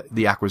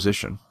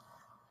acquisition?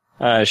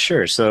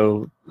 Sure.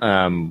 So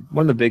one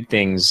of the big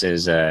things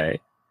is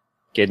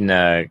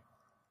getting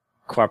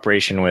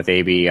cooperation with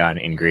AB on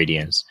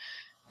ingredients.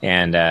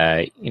 And,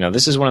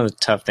 this is one of the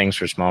tough things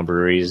for small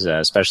breweries,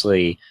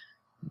 especially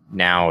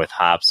now with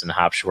hops and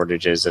hop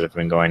shortages that have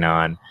been going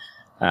on.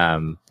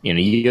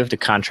 You have to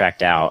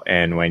contract out.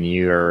 And when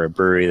you're a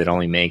brewery that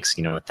only makes,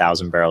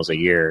 1,000 barrels a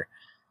year,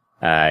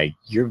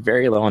 you're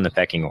very low on the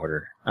pecking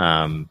order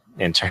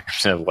in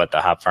terms of what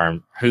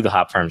who the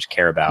hop farms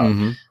care about.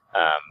 Mm-hmm.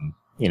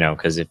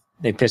 Because if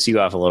they piss you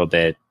off a little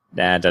bit,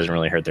 that doesn't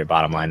really hurt their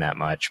bottom line that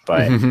much.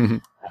 But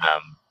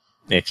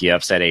if you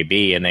upset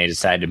AB and they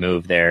decide to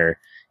move their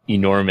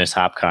enormous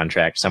hop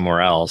contract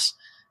somewhere else,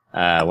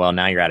 well,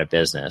 now you're out of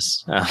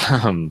business.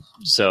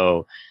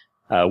 So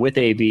with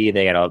AB,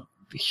 they got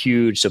a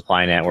huge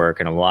supply network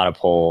and a lot of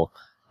pull.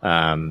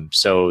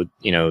 So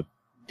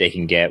they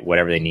can get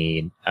whatever they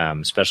need,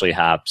 especially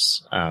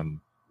hops,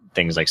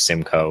 things like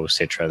Simcoe,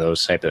 Citra,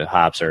 those type of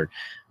hops are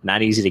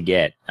not easy to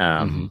get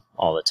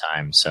all the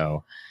time.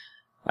 So,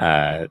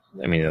 I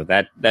mean,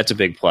 that's a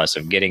big plus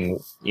of getting,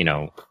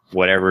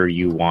 whatever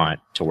you want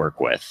to work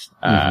with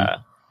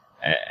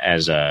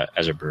as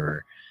a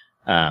brewer.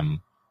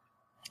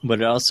 But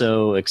it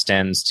also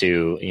extends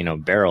to,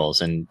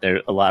 barrels, and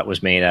a lot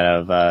was made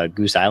out of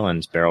Goose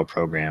Island's barrel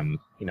program,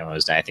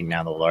 is I think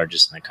now the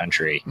largest in the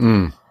country.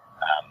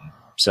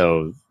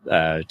 So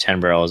 10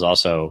 Barrel is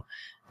also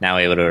now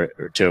able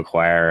to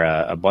acquire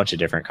a bunch of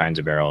different kinds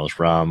of barrels: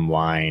 rum,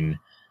 wine,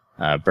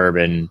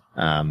 bourbon,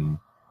 and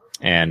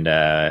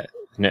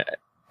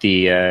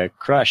the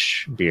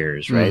crush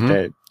beers,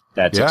 right?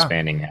 That's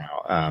expanding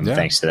now,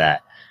 thanks to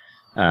that.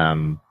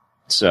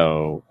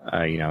 So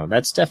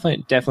that's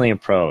definitely a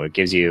pro. It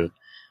gives you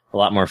a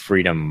lot more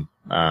freedom.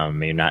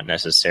 You're not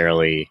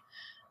necessarily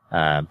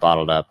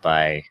bottled up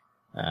by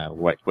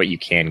what you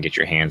can get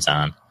your hands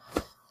on.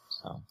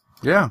 So.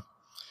 Yeah.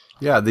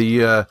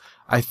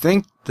 I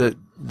think that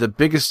the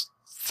biggest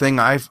thing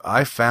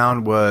I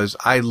found was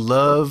I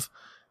love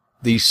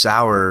the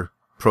sour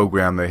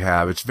program they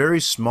have. It's very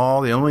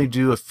small. They only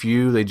do a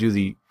few. They do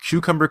the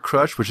Cucumber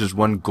Crush, which is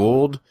won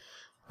gold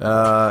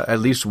at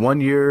least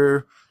 1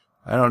 year.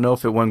 I don't know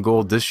if it won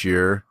gold this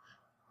year.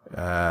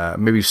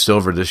 Maybe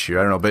silver this year.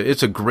 I don't know, but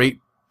it's a great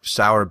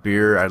sour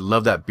beer. I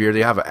love that beer.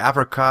 They have an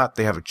apricot.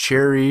 They have a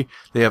cherry.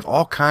 They have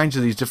all kinds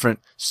of these different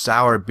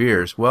sour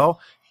beers. Well,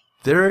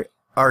 they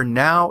are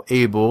now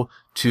able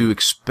to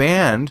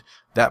expand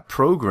that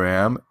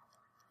program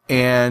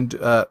and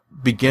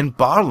begin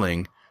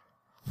bottling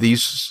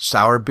these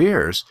sour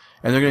beers.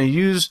 And they're going to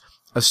use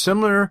a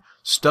similar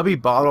stubby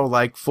bottle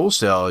like Full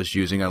Sail is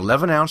using, an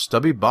 11-ounce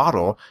stubby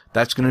bottle.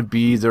 That's going to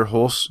be their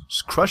whole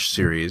Crush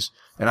series.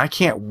 And I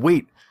can't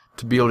wait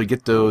to be able to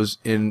get those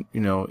in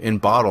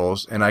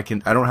bottles. And I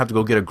don't have to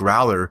go get a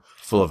growler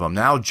full of them.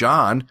 Now,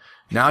 John,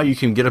 you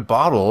can get a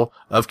bottle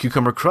of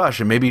Cucumber Crush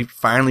and maybe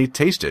finally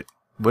taste it.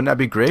 Wouldn't that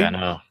be great? I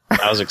know.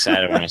 I was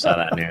excited when I saw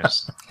that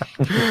news.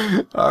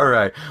 All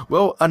right.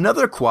 Well,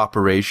 another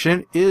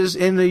cooperation is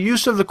in the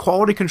use of the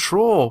quality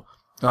control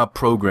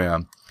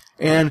program.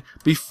 And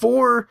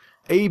before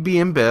AB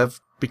InBev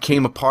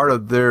became a part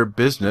of their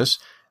business,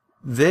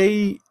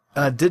 they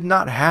did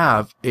not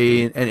have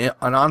an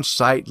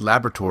on-site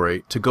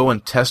laboratory to go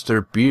and test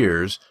their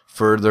beers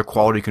for their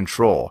quality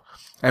control.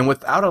 And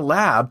without a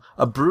lab,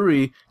 a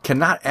brewery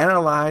cannot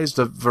analyze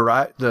the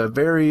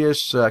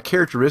various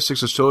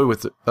characteristics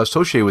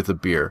associated with the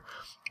beer,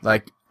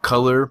 like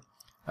color,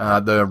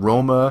 the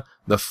aroma,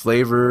 the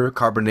flavor,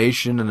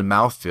 carbonation, and the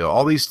mouthfeel.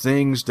 All these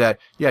things that,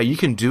 you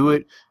can do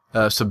it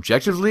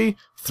subjectively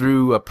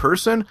through a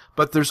person,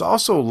 but there's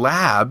also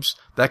labs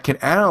that can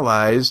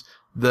analyze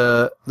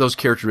those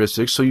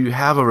characteristics, so you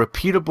have a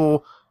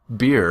repeatable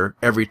beer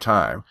every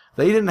time.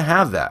 They didn't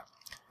have that.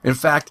 In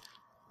fact,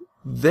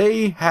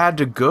 they had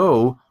to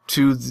go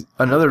to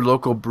another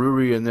local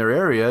brewery in their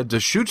area,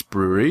 Deschutes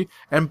Brewery,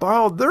 and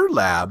borrow their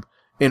lab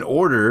in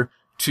order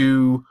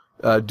to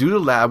do the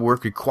lab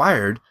work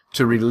required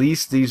to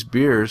release these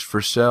beers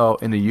for sale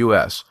in the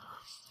U.S.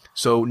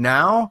 So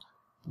now,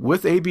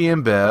 with AB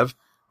InBev,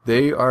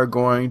 they are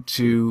going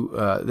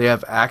to they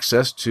have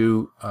access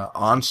to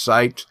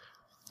on-site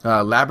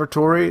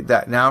laboratory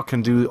that now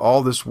can do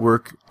all this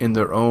work in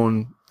their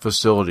own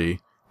facility,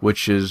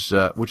 which is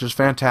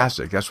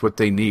fantastic. That's what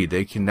they need.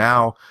 They can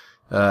now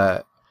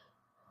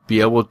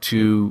be able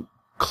to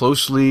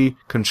closely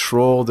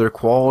control their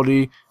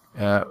quality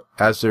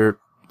as they're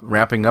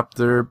ramping up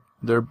their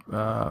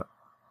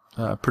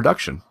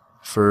production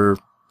for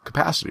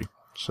capacity.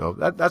 So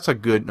that's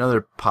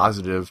another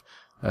positive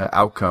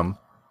outcome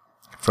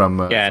from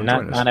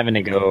not having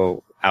to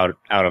go out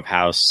of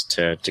house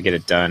to get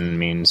it done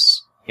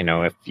means,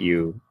 if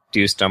you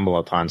do stumble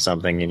upon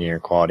something in your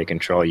quality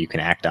control, you can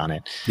act on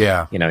it.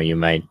 Yeah. You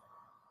might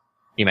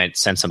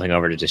send something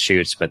over to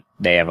Deschutes, but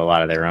they have a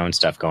lot of their own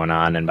stuff going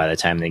on, and by the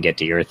time they get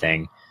to your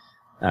thing,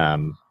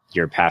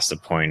 you're past the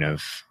point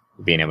of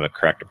being able to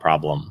correct a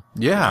problem.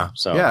 Yeah.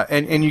 So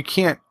and you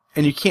can't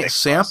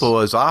sample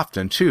as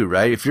often too,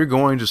 right? If you're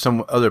going to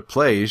some other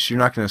place, you're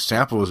not going to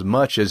sample as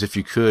much as if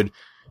you could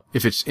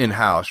if it's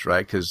in-house,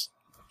 right? Because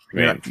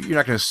you're not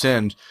going to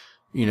send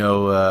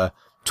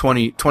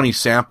 20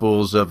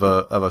 samples of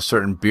a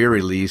certain beer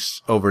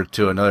release over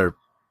to another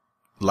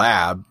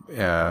lab.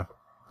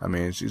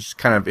 It's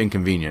kind of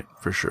inconvenient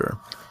for sure.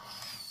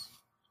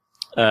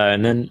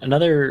 And then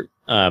another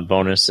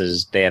bonus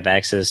is they have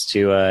access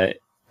to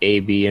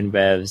AB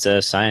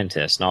InBev's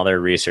scientists and all their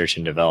research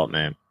and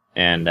development.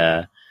 And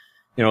a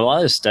lot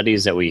of the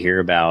studies that we hear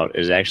about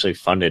is actually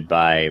funded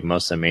by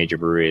most of the major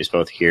breweries,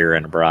 both here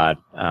and abroad,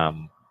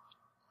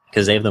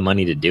 because they have the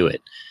money to do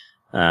it.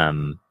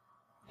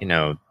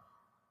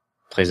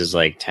 Places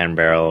like 10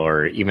 Barrel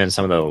or even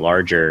some of the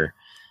larger,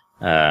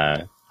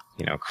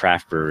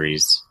 craft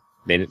breweries,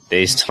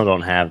 they still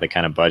don't have the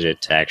kind of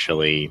budget to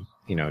actually,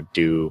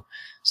 do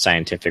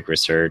scientific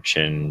research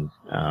and,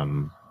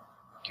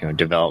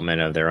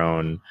 development of their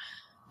own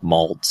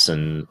malts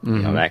and,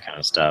 that kind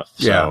of stuff.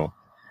 Yeah.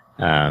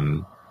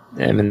 So,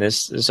 I mean,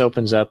 this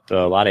opens up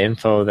a lot of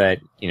info that,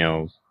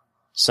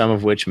 some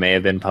of which may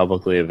have been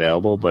publicly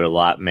available, but a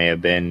lot may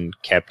have been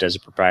kept as a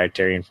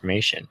proprietary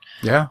information.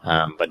 Yeah.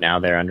 But now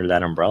they're under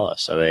that umbrella,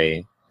 so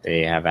they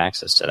have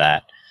access to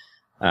that.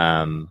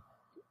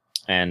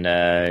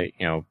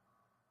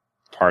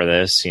 Part of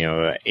this,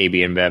 AB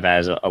InBev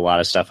has a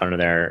lot of stuff under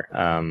their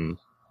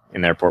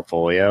in their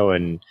portfolio,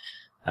 and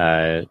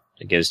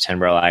it gives 10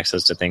 Barrel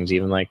access to things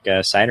even like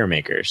cider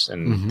makers,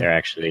 and they're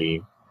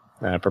actually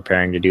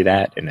preparing to do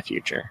that in the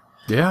future.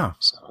 Yeah.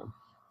 So,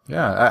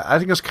 yeah, I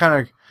think it's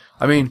kind of.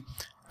 I mean,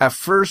 at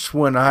first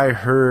when I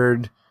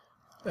heard,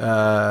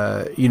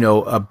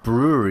 a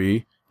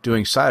brewery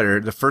doing cider,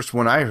 the first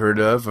one I heard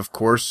of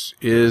course,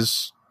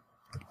 is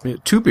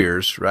Two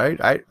Beers, right?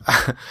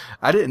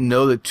 I didn't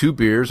know that Two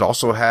Beers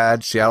also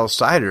had Seattle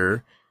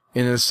cider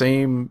in the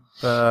same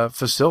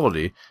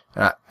facility,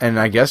 and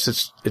I guess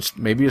it's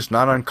maybe it's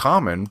not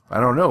uncommon. I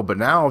don't know, but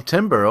now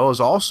 10 Barrel is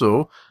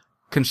also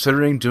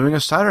considering doing a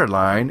cider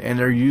line, and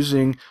they're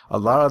using a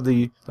lot of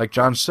the, like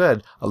John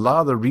said, a lot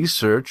of the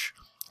research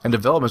and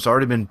development's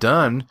already been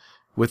done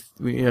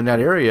in that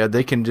area.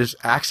 They can just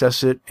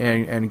access it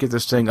and get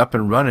this thing up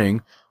and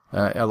running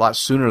a lot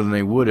sooner than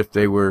they would if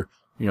they were,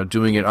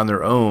 doing it on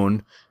their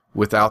own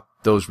without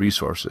those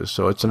resources.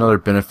 So it's another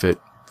benefit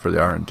for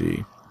the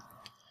R&D.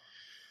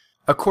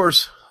 Of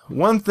course,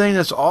 one thing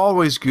that's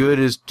always good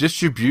is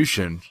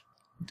distribution.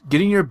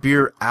 Getting your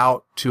beer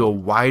out to a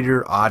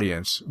wider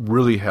audience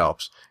really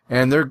helps.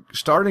 And they're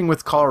starting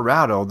with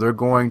Colorado. They're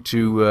going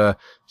to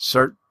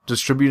start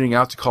distributing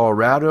out to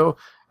Colorado.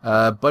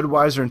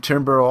 Budweiser and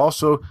 10 Barrel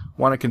also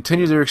want to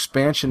continue their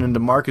expansion into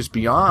markets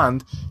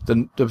beyond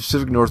the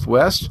Pacific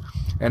Northwest.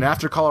 And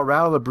after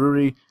Colorado, the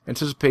brewery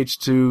anticipates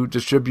to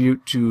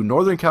distribute to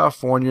Northern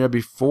California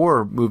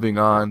before moving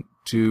on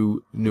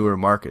to newer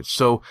markets.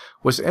 So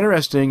what's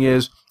interesting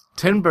is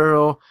 10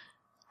 Barrel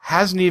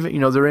hasn't even,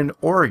 they're in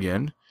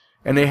Oregon,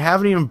 and they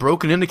haven't even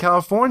broken into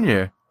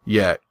California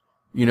yet.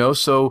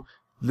 So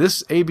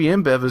this AB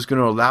InBev is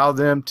going to allow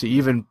them to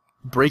even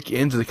break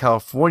into the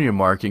California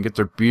market and get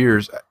their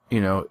beers,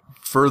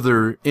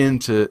 further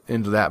into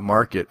that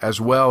market,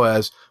 as well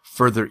as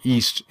further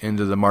east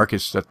into the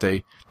markets that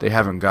they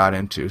haven't got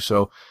into.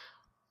 So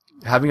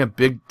having a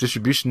big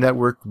distribution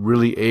network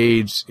really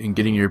aids in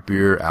getting your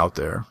beer out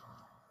there.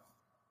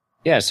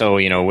 Yeah. So,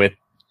 with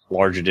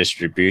larger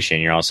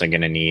distribution, you're also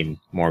going to need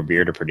more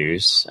beer to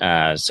produce.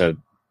 So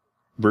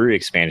brewery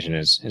expansion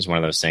is one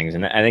of those things.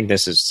 And I think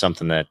this is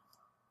something that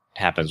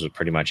happens with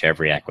pretty much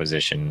every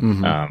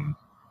acquisition.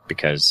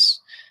 Because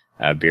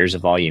beer's a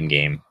volume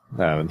game.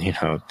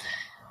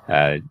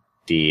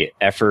 The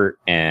effort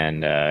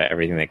and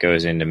everything that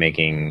goes into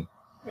making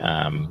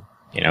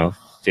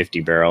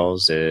 50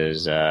 barrels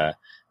is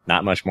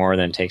not much more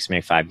than it takes to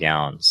make 5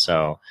 gallons.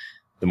 So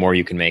the more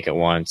you can make at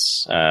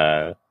once,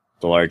 the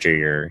larger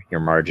your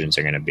margins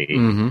are going to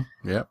be.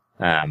 Yep.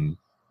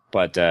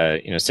 But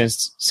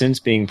since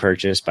being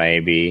purchased by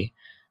AB,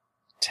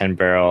 10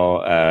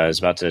 Barrel is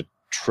about to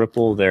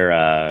triple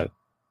their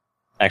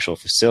actual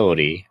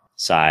facility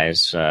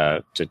size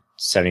to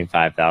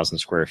 75,000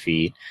 square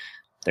feet.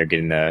 They're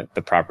getting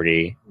the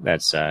property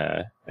that's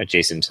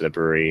adjacent to the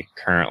brewery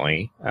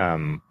currently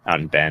out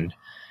in Bend.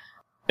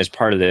 As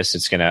part of this,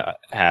 it's going to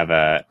have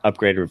a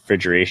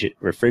upgraded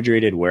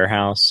refrigerated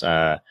warehouse,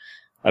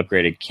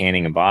 upgraded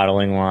canning and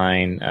bottling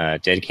line,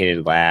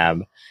 dedicated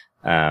lab,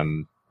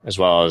 as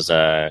well as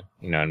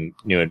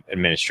new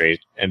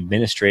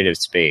administrative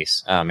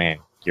space. Oh man,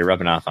 you're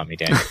rubbing off on me,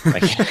 Dan.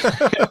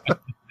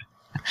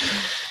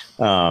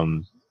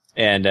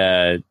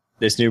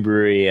 This new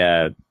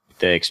brewery,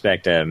 they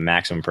expect a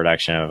maximum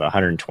production of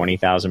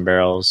 120,000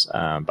 barrels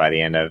by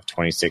the end of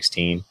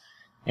 2016,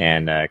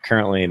 and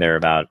currently they're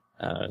about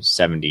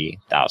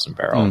 70,000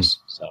 barrels.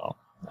 So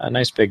a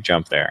nice big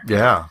jump there.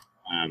 Yeah.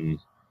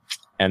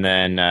 And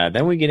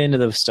then we get into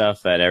the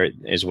stuff that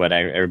is what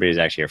everybody's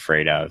actually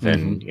afraid of,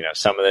 and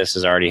some of this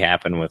has already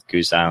happened with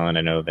Goose Island.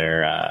 I know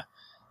they're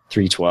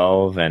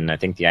 312, and I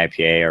think the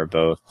IPA are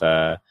both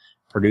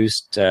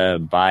produced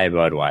by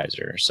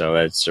Budweiser. So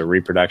it's a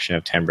reproduction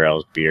of 10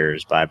 Barrels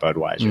beers by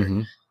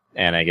Budweiser.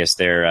 And I guess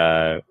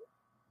they're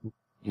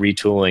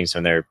retooling some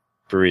of their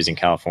breweries in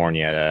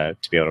California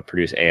to be able to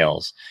produce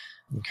ales.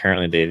 And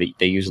currently,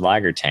 they use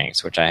lager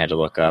tanks, which I had to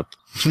look up.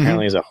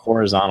 Apparently, is a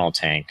horizontal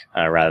tank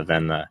rather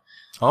than the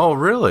tall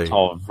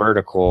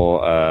vertical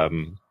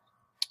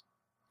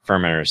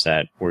fermenters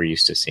that we're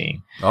used to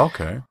seeing.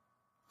 Okay.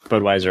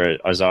 Budweiser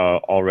is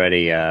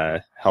already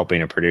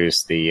helping to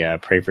produce the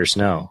Pray for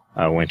Snow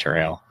winter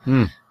ale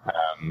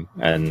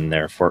and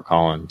their Fort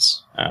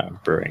Collins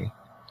brewing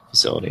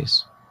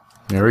facilities.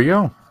 There we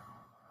go.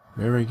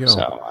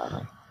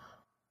 So,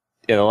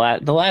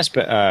 the last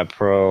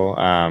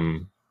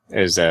pro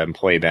is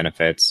employee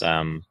benefits,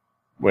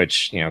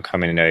 which,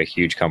 coming into a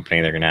huge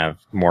company, they're going to have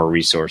more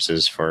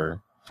resources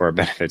for a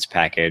benefits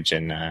package.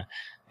 And I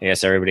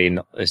guess everybody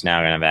is now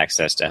going to have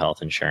access to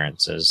health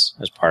insurance as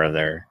part of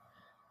their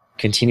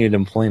continued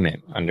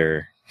employment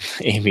under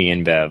AB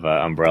InBev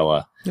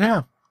umbrella.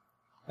 Yeah.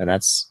 And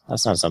that's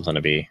not something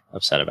to be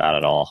upset about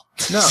at all.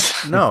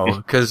 No,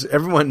 because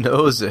everyone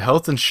knows that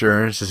health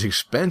insurance is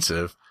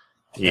expensive.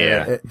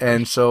 Yeah.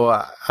 And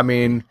so, I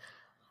mean,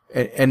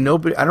 and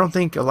nobody, I don't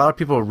think a lot of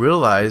people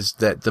realize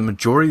that the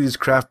majority of these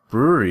craft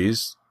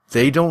breweries,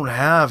 they don't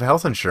have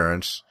health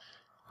insurance.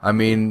 I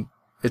mean,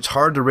 it's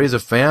hard to raise a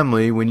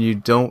family when you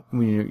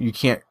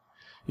can't,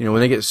 when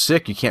they get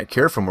sick, you can't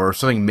care for them, or if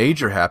something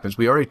major happens.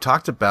 We already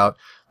talked about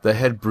the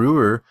head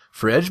brewer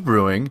for Edge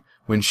Brewing.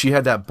 When she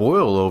had that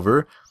boil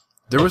over,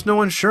 there was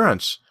no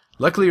insurance.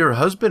 Luckily, her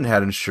husband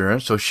had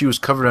insurance, so she was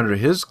covered under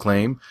his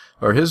claim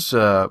or his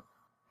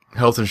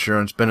health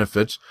insurance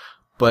benefits.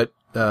 But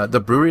the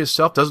brewery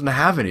itself doesn't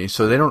have any,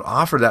 so they don't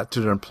offer that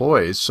to their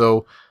employees.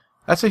 So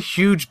that's a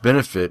huge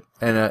benefit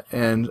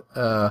and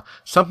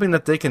something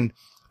that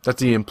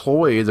the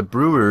employee, the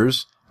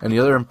brewers, and the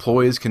other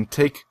employees can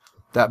take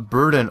that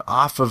burden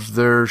off of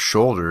their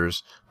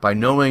shoulders by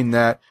knowing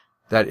that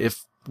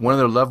if one of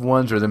their loved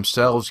ones or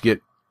themselves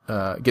get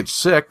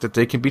sick, that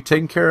they can be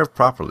taken care of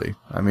properly.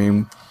 I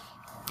mean,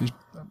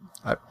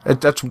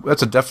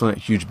 that's a definite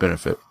huge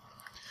benefit.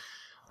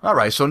 All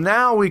right, so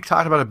now we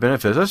talked about the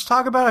benefits. Let's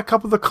talk about a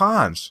couple of the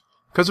cons,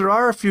 because there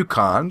are a few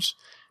cons.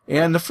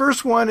 And the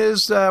first one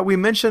is we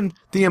mentioned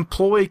the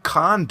employee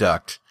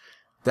conduct,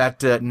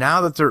 that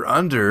now that they're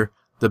under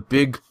the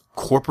big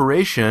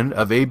corporation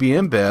of AB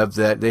InBev,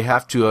 that they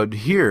have to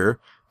adhere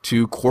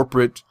to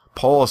corporate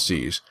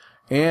policies.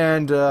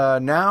 And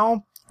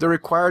now they're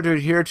required to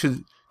adhere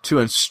to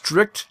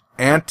strict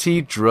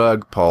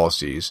anti-drug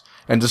policies.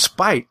 And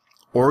despite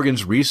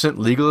Oregon's recent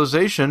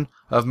legalization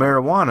of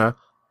marijuana,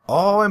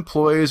 all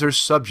employees are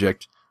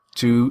subject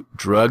to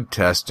drug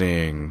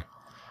testing.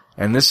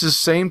 And this is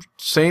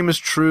same is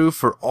true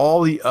for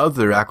all the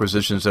other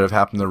acquisitions that have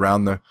happened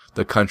around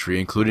the country,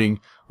 including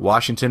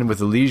Washington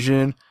with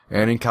Elysian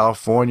and in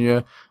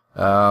California,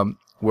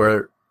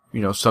 where,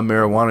 some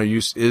marijuana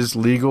use is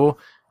legal.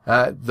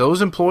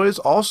 Those employees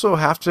also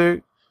have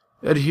to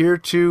adhere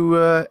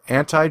to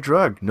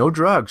anti-drug, no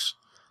drugs.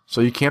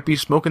 So you can't be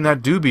smoking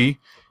that doobie,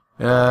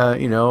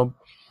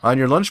 on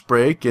your lunch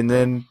break and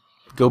then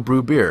go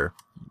brew beer.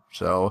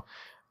 So,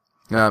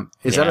 I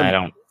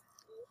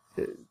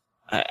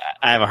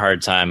have a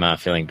hard time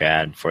feeling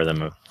bad for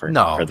them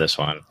for this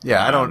one.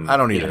 Yeah, I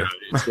don't either.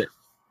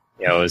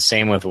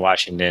 Same with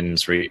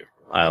Washington's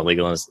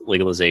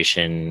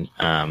legalization.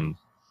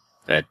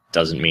 That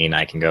doesn't mean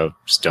I can go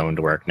stoned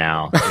to work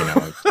now.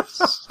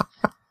 It's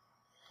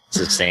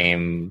the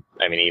same.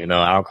 I mean, even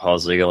though alcohol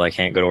is legal, I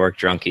can't go to work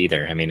drunk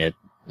either. I mean,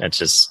 it's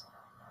just,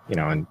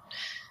 and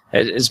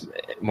it's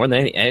more than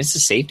anything, it's a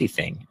safety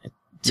thing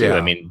too. Yeah.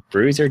 I mean,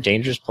 breweries are a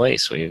dangerous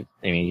place.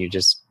 You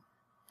just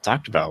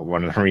talked about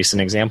one of the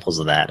recent examples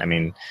of that. I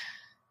mean,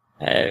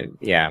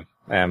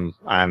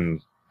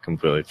 I'm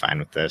completely fine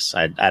with this.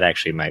 I'd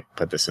actually might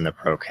put this in the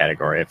pro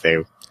category if they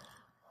were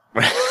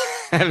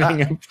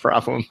having a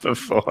problem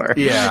before.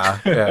 Yeah.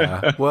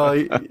 Well,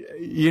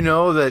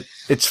 that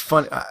it's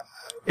fun.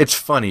 It's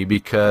funny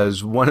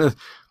because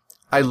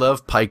I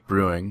love Pike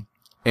Brewing,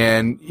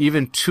 and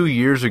even 2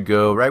 years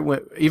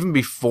ago, even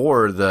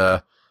before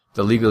the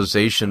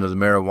legalization of the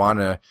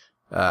marijuana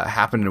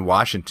happened in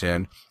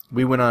Washington,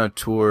 we went on a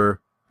tour,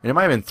 and it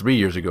might have been 3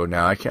 years ago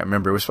now. I can't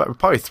remember. It was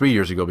probably 3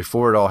 years ago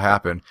before it all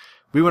happened.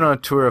 We went on a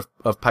tour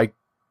of Pike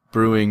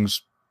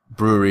Brewing's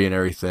brewery and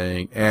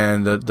everything,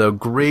 and the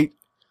great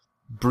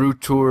brew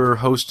tour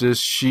hostess,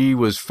 she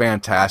was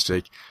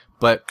fantastic,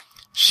 but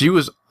she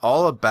was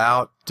all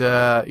about,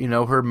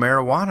 her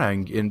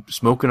marijuana and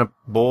smoking a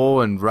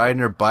bowl and riding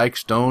her bike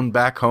stoned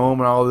back home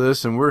and all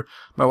this. And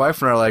my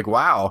wife and I are like,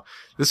 wow,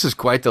 this is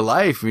quite the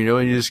life, and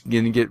you just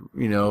get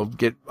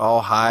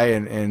all high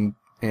and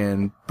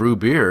brew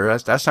beer.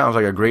 That sounds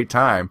like a great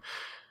time.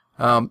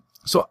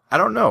 So I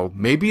don't know.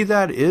 Maybe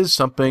that is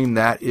something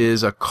that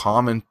is a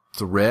common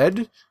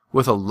thread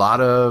with a lot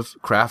of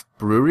craft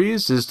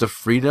breweries, is the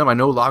freedom. I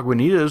know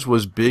Lagunitas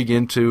was big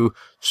into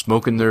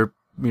smoking their,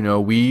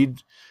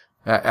 weed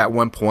at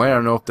one point. I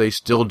don't know if they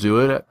still do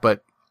it,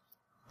 but,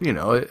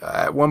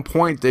 at one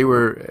point they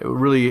were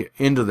really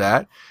into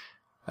that.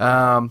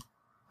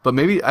 But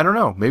maybe, I don't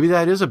know, maybe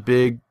that is a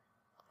big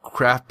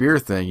craft beer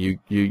thing.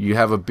 You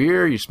have a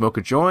beer, you smoke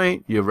a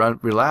joint, you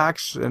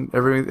relax, and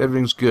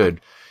everything's good.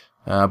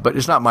 But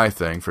it's not my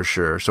thing for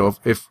sure. So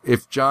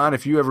if John,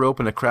 if you ever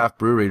open a craft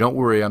brewery, don't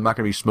worry, I'm not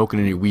going to be smoking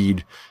any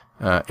weed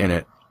in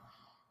it.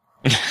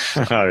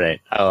 All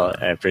right.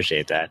 I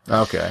appreciate that.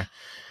 Okay.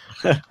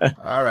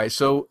 All right.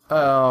 So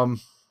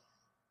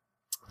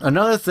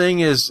another thing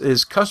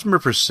is customer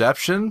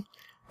perception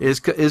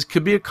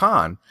could be a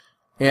con.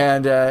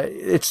 And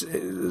it's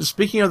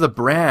speaking of the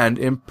brand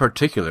in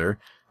particular,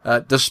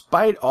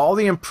 despite all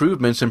the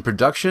improvements in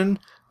production,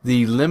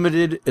 the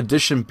limited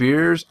edition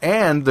beers,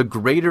 and the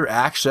greater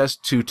access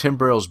to Tim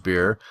Barrel's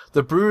beer,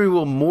 the brewery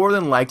will more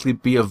than likely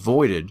be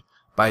avoided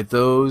by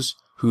those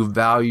who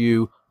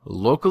value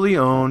locally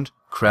owned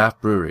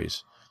craft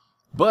breweries.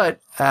 But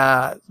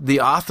the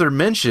author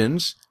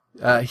mentions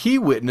he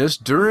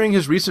witnessed during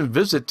his recent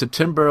visit to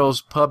Tim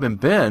Barrel's Pub in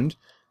Bend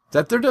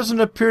that there doesn't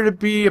appear to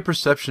be a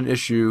perception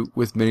issue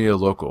with many of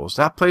the locals.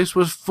 That place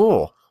was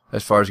full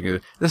as far as you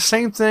can. The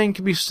same thing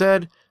can be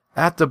said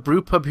at the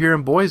brew pub here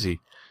in Boise.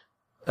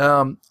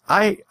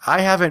 I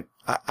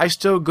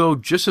still go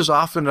just as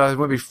often as I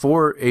went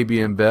before AB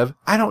InBev.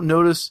 I don't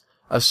notice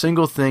a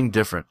single thing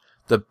different.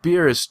 The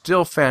beer is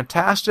still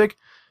fantastic,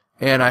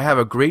 and I have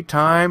a great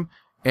time,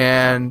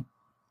 and,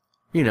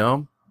 you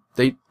know,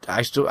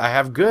 I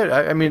have good.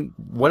 I mean,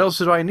 what else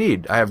do I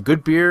need? I have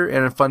good beer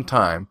and a fun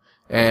time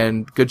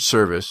and good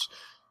service.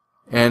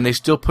 And they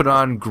still put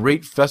on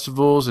great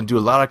festivals and do a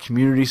lot of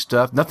community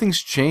stuff.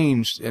 Nothing's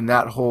changed in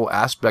that whole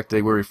aspect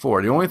they were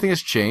before. The only thing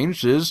that's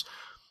changed is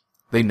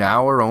they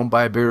now are owned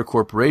by a bigger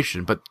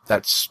corporation, but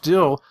they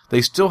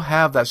still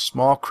have that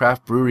small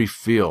craft brewery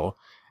feel,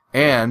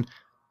 and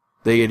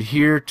they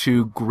adhere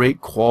to great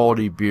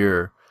quality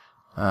beer.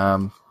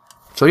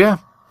 So yeah,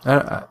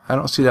 I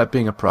don't see that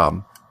being a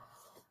problem.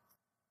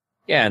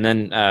 Yeah, and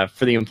then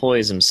for the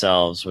employees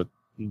themselves, with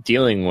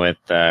dealing with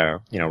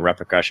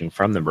repercussion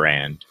from the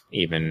brand,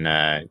 even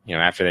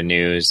after the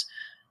news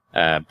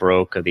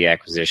broke of the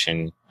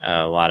acquisition,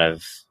 a lot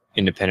of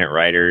independent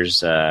writers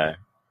took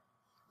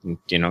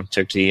to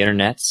the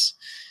internets,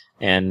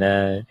 and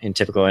in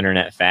typical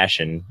internet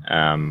fashion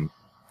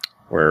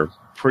were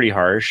pretty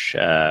harsh,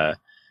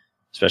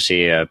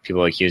 especially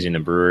people accusing the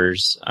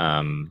brewers,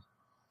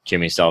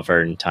 Jimmy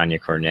Stelford and Tanya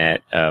Cornett,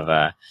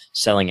 of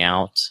selling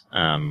out,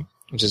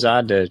 which is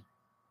odd to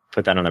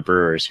put that on the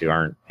brewers who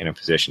aren't in a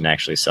position to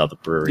actually sell the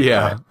brewery.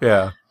 Yeah.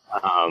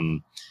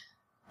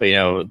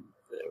 But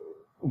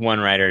one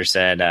writer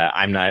said,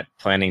 I'm not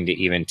planning to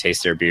even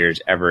taste their beers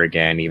ever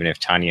again, even if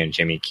Tanya and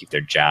Jimmy keep their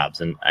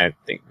jobs. And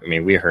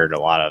we heard a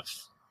lot of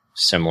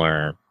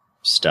similar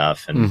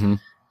stuff, and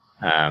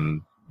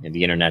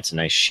the internet's a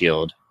nice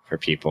shield for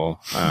people.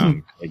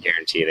 I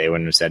guarantee they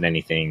wouldn't have said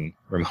anything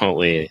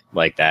remotely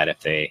like that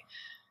if they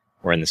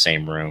were in the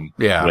same room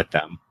with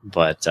them.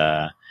 But,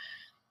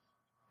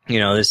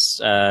 this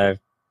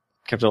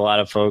kept a lot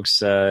of folks,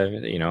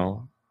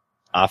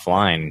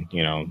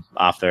 offline,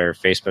 off their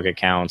Facebook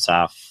accounts,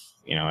 off,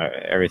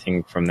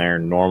 everything from their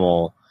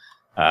normal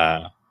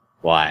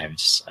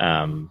lives.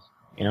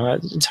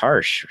 It's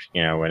harsh,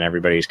 when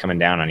everybody's coming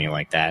down on you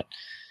like that.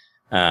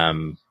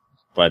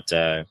 But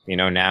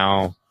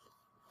now,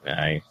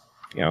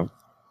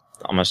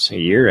 almost a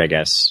year, I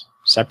guess,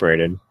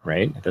 separated,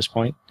 right, at this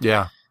point.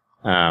 Yeah.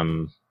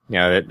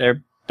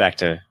 They're back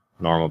to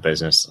normal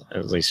business,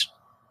 at least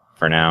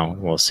for now.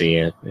 We'll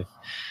see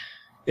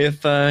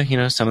if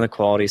some of the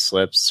quality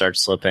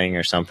starts slipping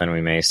or something.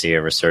 We may see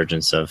a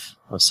resurgence of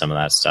some of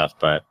that stuff.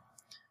 But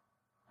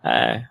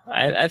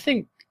I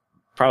think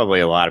probably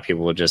a lot of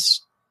people will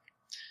just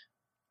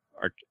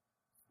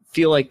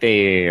feel like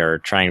they are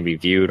trying to be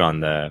viewed on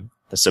the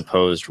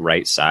supposed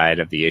right side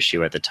of the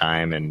issue at the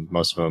time, and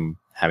most of them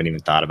haven't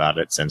even thought about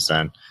it since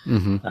then,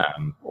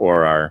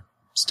 or are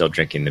still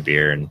drinking the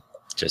beer and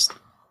just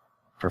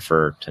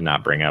prefer to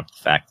not bring up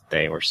the fact that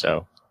they were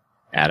so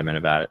adamant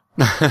about it.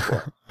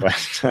 But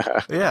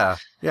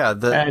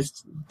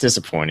it's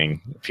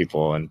disappointing that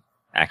people and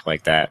act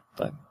like that.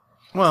 But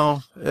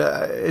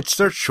it's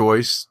their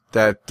choice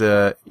that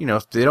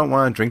if they don't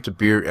want to drink the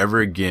beer ever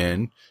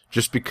again,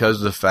 just because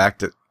of the fact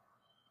that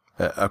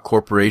a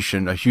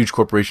huge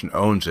corporation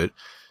owns it,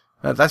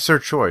 that's their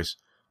choice.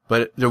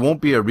 But there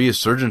won't be a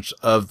resurgence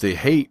of the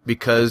hate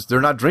because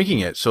they're not drinking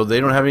it, so they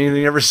don't have anything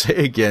to ever say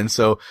again.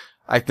 So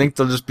I think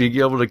they'll just be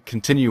able to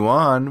continue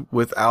on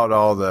without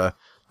all the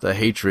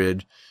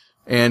hatred.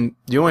 And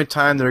the only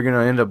time they're going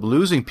to end up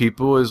losing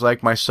people is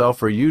like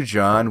myself or you,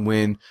 John,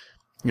 when,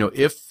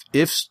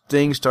 if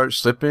things start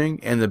slipping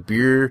and the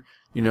beer,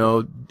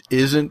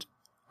 isn't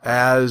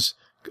as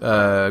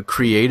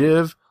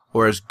creative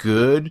or as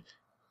good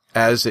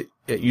as it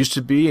used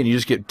to be, and you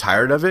just get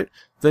tired of it,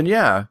 then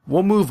yeah,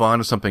 we'll move on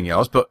to something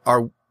else. But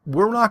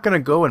we're not going to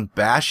go and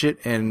bash it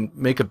and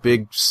make a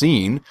big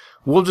scene.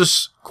 We'll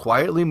just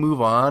quietly move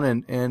on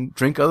and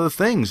drink other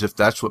things if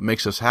that's what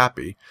makes us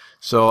happy.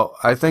 So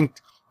I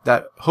think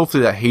that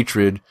hopefully that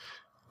hatred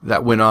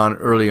that went on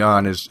early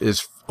on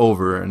is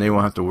over, and they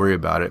won't have to worry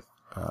about it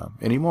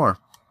anymore.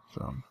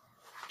 So.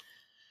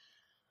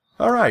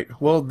 All right.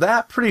 Well,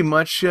 that pretty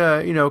much,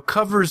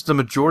 covers the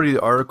majority of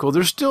the article.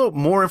 There's still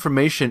more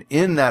information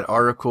in that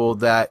article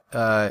that,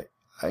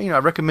 I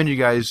recommend you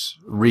guys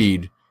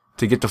read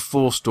to get the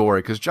full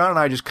story, because John and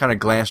I just kind of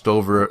glanced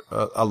over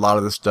a lot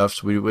of the stuff,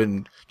 so we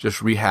wouldn't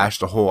just rehash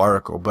the whole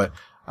article. But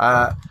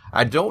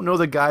I don't know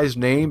the guy's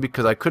name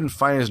because I couldn't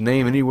find his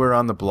name anywhere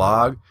on the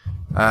blog.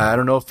 I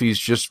don't know if he's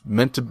just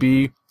meant to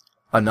be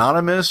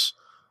anonymous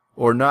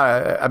or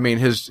not. I mean,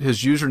 his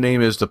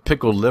username is the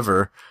Pickled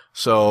Liver.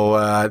 So,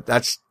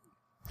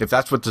 if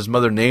that's what his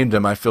mother named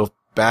him, I feel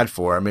bad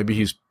for him. Maybe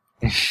his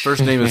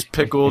first name is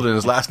Pickled and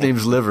his last name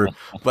is Liver,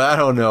 but I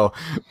don't know.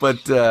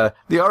 But,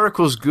 the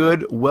article's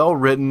good, well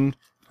written,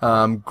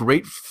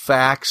 great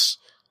facts.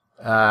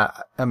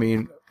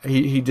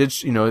 He did,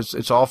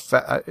 it's all,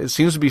 it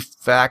seems to be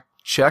fact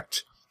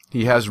checked.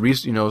 He has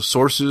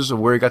sources of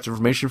where he got the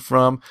information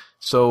from.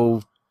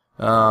 So,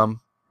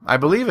 I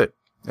believe it.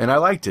 and I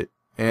liked it.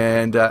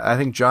 And I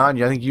think,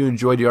 John, I think you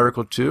enjoyed the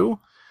article too.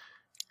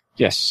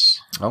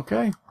 Yes.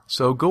 Okay.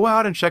 So go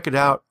out and check it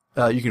out.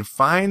 You can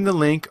find the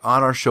link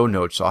on our show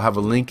notes. I'll have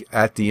a link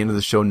at the end of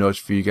the show notes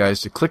for you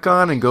guys to click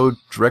on and go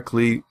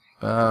directly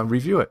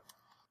review it.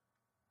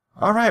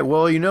 All right.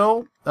 Well,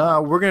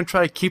 we're going to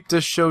try to keep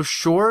this show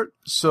short.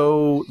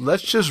 So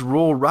let's just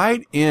roll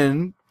right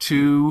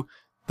into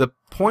the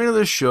point of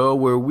the show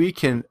where we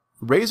can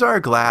raise our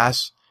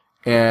glass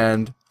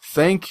and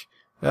thank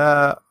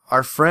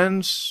our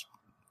friends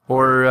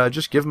or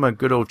just give them a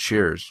good old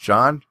cheers.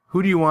 John,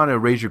 who do you want to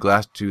raise your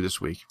glass to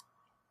this week?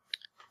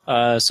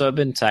 So I've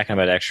been talking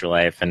about Extra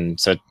Life, and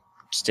so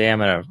today I'm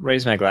going to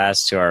raise my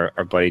glass to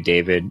our buddy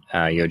David,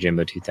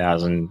 Yojimbo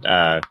 2000.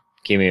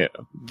 Gave me a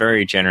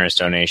very generous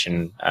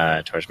donation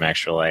towards my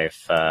Extra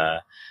Life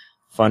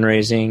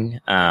fundraising,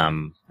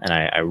 and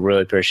I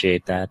really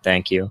appreciate that.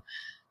 Thank you.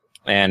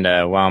 And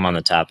while I'm on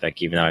the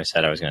topic, even though I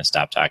said I was going to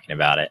stop talking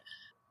about it,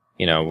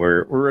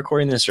 we're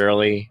recording this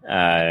early.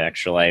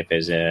 Extra Life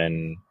is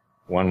in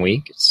 1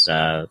 week. It's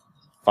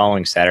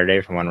following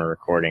Saturday from when we're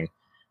recording.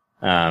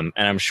 And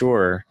I'm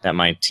sure that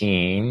my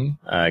team,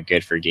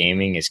 Good for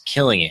Gaming, is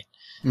killing it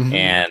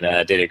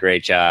and did a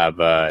great job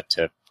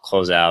to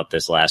close out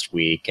this last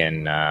week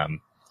and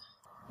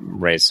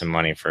raise some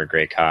money for a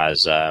great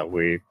cause.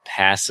 We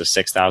passed the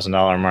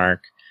 $6,000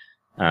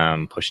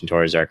 mark, pushing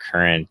towards our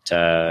current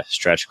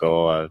stretch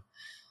goal of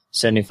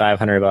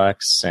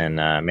 $7,500,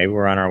 and maybe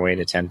we're on our way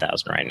to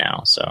 10,000 right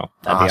now. So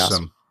that'd be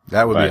awesome.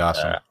 That would be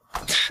awesome.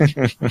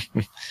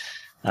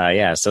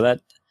 Yeah, so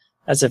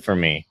that's it for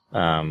me.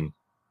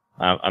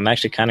 I'm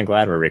actually kind of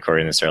glad we're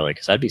recording this early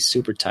because I'd be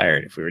super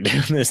tired if we were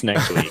doing this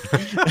next week.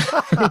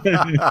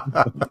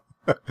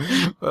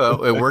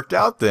 Well, it worked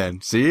out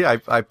then. See, I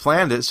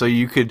planned it so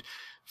you could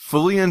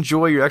fully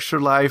enjoy your Extra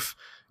Life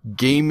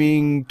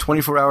gaming,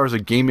 24 hours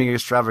of gaming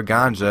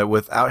extravaganza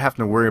without having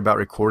to worry about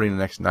recording the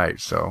next night.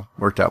 So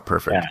worked out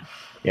perfect.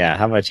 Yeah.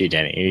 How about you,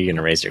 Danny? Are you going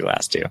to raise your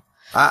glass too?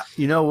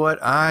 You know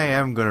what? I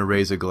am going to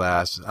raise a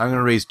glass. I'm going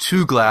to raise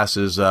 2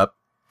 glasses up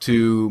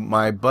to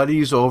my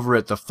buddies over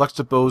at the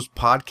Fluxtapose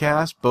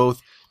podcast,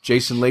 both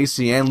Jason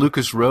Lacey and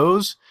Lucas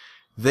Rose.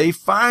 They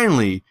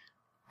finally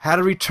had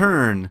a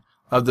return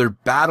of their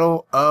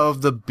Battle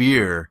of the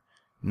Beer,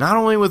 not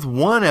only with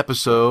 1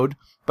 episode,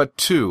 but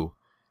 2.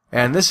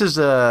 And this is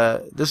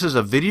a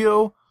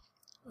video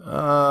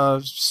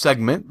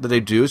segment that they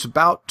do. It's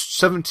about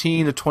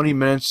 17 to 20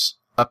 minutes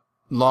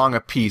long a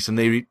piece, and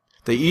they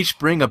each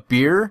bring a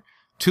beer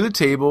to the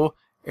table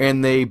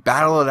and they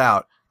battle it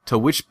out to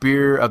which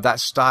beer of that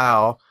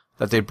style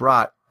that they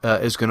brought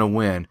is going to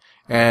win.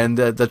 And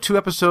the 2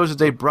 episodes that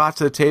they brought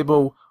to the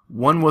table,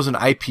 one was an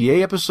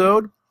IPA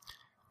episode,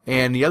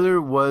 and the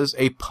other was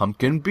a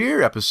pumpkin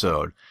beer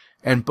episode.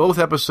 And both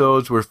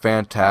episodes were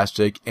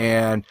fantastic.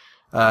 And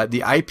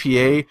the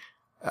IPA,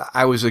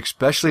 I was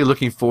especially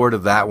looking forward to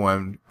that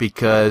one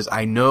because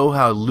I know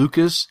how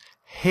Lucas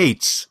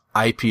hates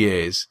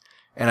IPAs,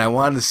 and I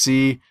wanted to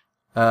see,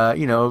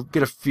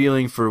 get a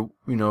feeling for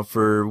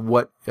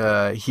what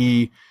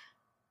he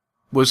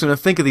was going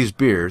to think of these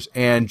beers.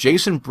 And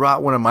Jason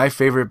brought one of my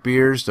favorite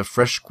beers, the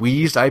Fresh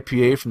Squeezed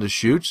IPA from the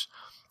Chutes.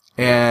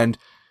 And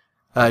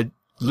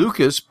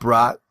Lucas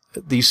brought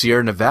the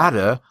Sierra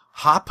Nevada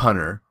Hop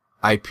Hunter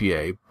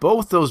IPA.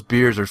 Both those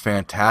beers are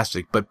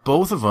fantastic, but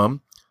both of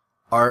them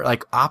are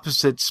like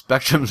opposite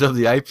spectrums of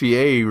the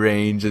IPA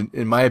range,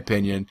 in my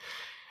opinion.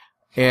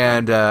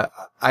 And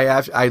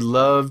I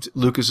loved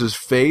Lucas's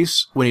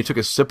face when he took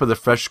a sip of the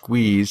Fresh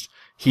Squeezed.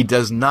 He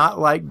does not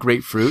like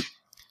grapefruit.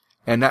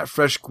 And that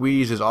Fresh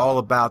Squeeze is all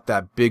about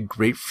that big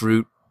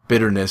grapefruit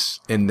bitterness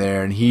in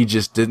there. And he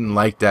just didn't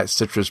like that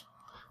citrus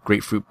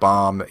grapefruit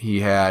bomb that he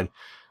had.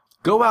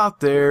 Go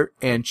out there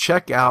and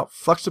check out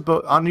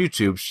Fluxtapose on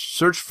YouTube.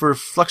 Search for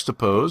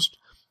Fluxtaposed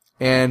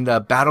and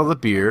Battle the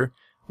Beer.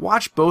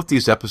 Watch both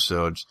these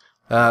episodes.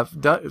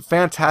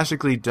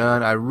 Fantastically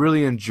done. I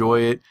really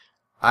enjoy it.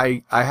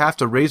 I have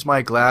to raise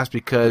my glass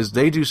because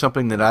they do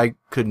something that I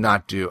could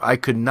not do. I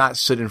could not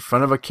sit in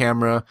front of a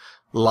camera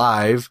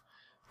live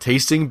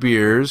tasting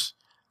beers,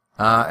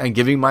 and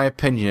giving my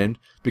opinion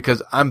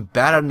because I'm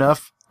bad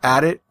enough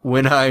at it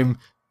when I'm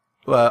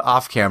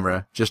off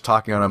camera, just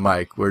talking on a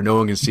mic where no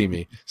one can see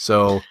me.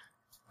 So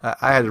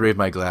I had to raise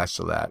my glass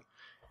to that.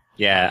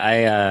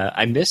 Yeah,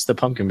 I missed the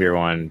pumpkin beer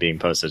one being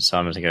posted, so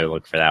I'm going to go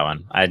look for that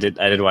one. I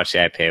did watch the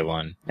IPA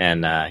one,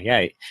 and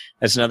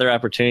that's another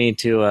opportunity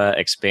to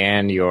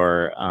expand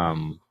your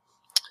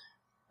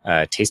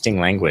tasting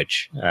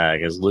language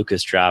because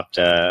Lucas dropped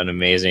an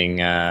amazing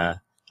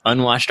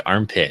unwashed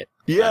armpit.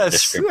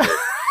 Yes.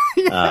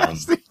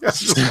 Yes,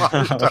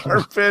 unwashed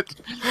armpit.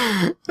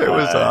 It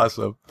was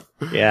awesome.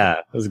 Yeah,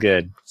 it was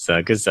good.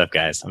 So good stuff,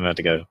 guys. I'm about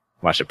to go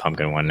watch the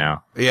pumpkin one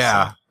now.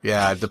 Yeah.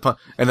 Yeah, the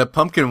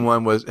pumpkin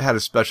one had a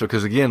special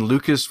because again,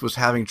 Lucas was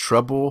having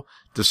trouble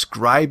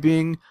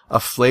describing a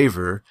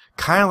flavor,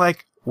 kind of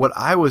like what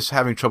I was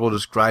having trouble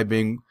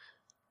describing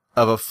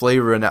of a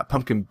flavor in that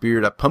pumpkin beer,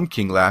 that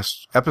pumpkin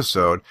last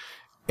episode.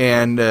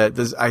 And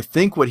I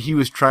think what he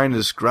was trying to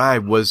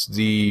describe was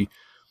the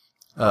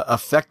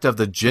effect of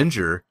the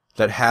ginger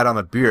that it had on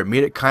the beer. It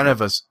made it kind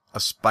of a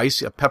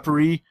spicy, a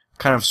peppery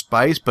kind of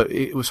spice, but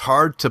it was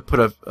hard to put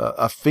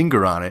a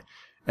finger on it.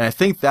 And I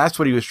think that's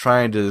what he was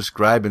trying to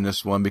describe in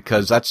this one,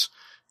 because that's,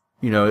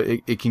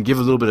 it can give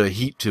a little bit of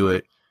heat to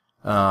it,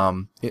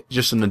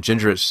 just in the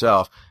ginger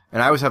itself.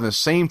 And I was having the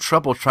same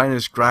trouble trying to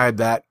describe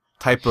that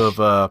type of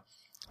a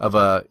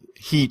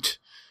heat,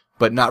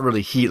 but not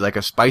really heat, like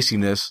a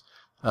spiciness,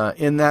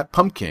 in that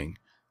pumpkin.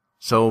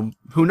 So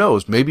who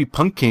knows? Maybe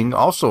pumpkin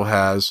also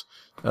has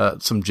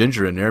some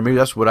ginger in there. Maybe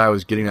that's what I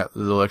was getting, that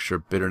little extra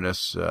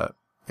bitterness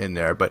in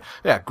there. But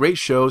yeah, great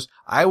shows.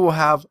 I will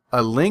have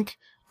a link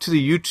to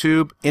the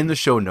YouTube in the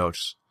show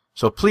notes.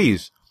 So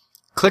please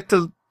click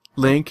the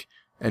link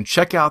and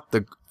check out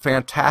the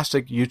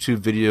fantastic YouTube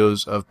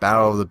videos of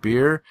Battle of the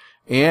Beer,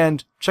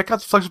 and check out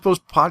the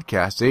Flexibles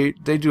podcast.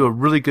 They do a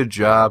really good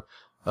job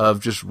of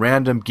just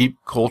random geek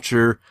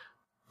culture,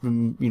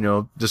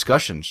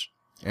 discussions.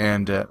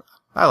 And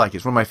I like it.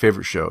 It's one of my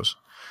favorite shows.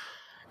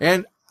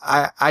 And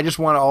I just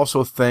want to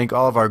also thank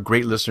all of our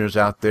great listeners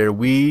out there.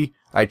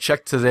 I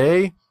checked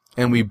today,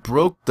 and we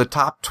broke the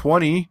top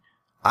 20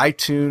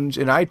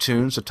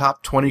 iTunes, the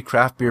top 20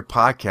 craft beer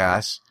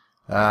podcasts.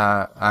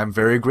 I'm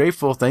very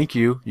grateful. Thank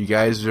you. You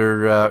guys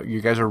are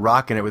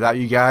rocking it. Without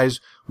you guys,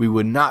 we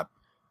would not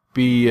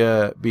be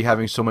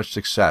having so much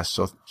success.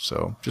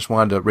 So just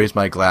wanted to raise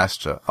my glass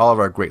to all of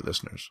our great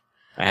listeners.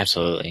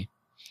 Absolutely.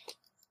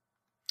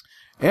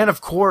 And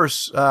of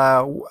course,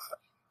 I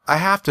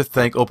have to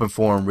thank Open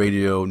Forum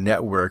Radio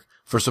Network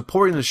for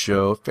supporting the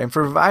show and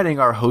for providing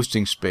our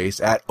hosting space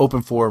at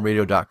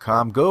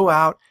openforumradio.com. Go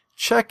out,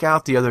 check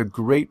out the other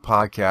great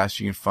podcasts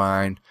you can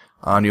find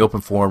on the Open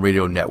Forum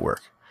Radio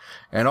Network.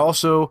 And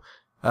also,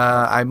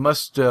 I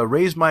must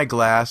raise my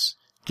glass,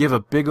 give a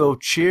big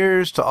old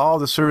cheers to all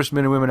the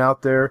servicemen and women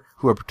out there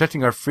who are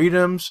protecting our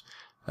freedoms,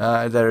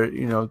 that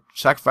are,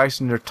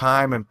 sacrificing their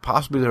time and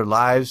possibly their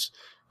lives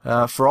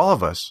for all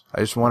of us.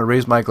 I just want to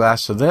raise my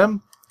glass to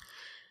them.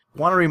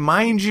 Want to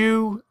remind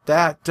you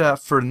that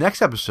for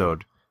next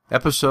episode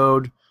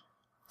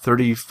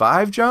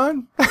 35,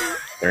 John?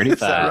 35. Is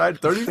that right?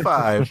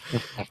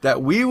 35.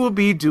 That we will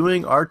be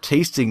doing our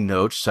tasting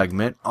notes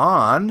segment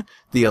on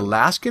the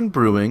Alaskan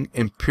Brewing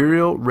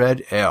Imperial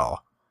Red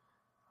Ale.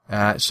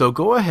 So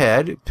go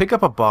ahead, pick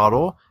up a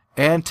bottle,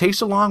 and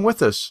taste along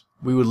with us.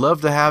 We would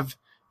love to have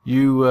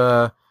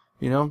you,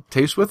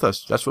 taste with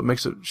us. That's what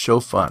makes the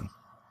show fun.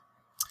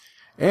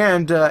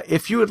 And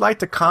if you would like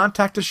to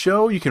contact the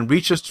show, you can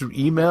reach us through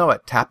email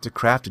at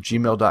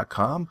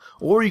tapthecraft@gmail.com,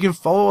 or you can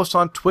follow us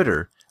on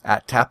Twitter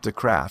at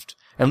tapthecraft,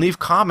 and leave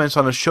comments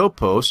on the show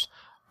post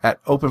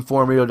at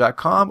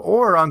openforumradio.com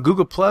or on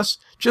Google+.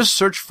 Just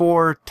search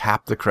for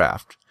Tap the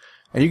Craft.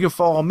 And you can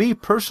follow me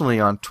personally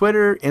on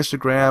Twitter,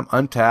 Instagram,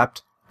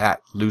 Untapped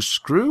at Loose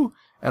Screw,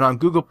 and on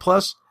Google+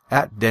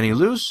 at Denny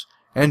Loose.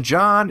 And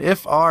John,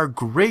 if our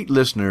great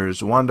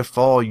listeners wanted to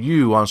follow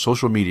you on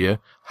social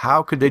media,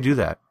 how could they do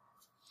that?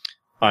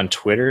 On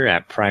Twitter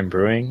at Prime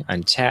Brewing,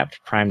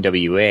 Untapped, Prime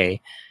WA,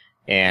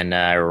 and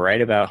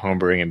write about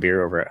homebrewing and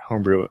beer over at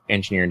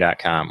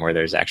homebrewengineer.com, where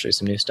there's actually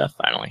some new stuff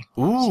finally.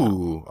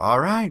 Ooh,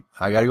 all right.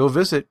 I got to go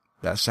visit.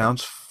 That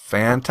sounds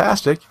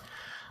fantastic.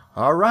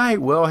 All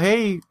right. Well,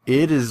 hey,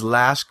 it is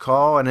last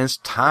call, and it's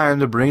time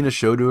to bring the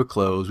show to a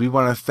close. We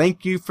want to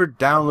thank you for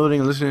downloading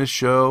and listening to the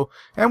show,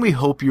 and we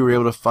hope you were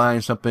able to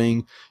find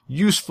something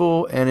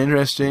useful and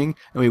interesting,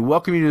 and we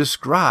welcome you to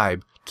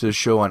subscribe to the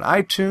show on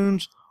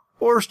iTunes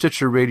or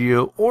Stitcher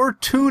Radio or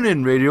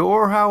TuneIn Radio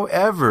or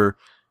however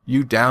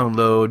you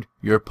download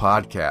your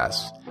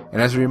podcasts.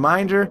 And as a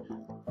reminder,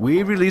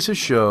 we release a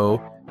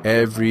show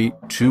every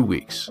 2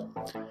 weeks.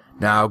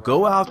 Now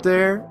go out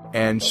there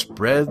and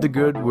spread the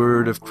good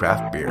word of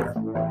craft beer.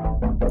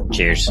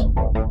 Cheers.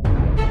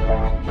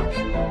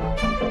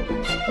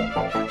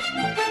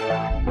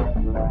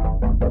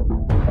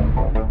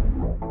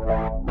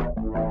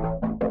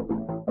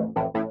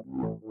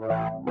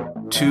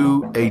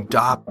 To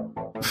adopt.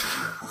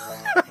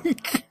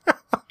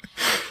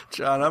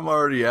 John, I'm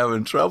already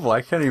having trouble.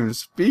 I can't even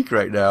speak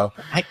right now.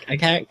 I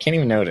can't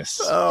even notice.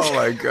 Oh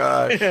my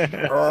god.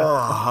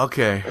 Oh,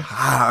 okay.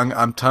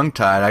 I'm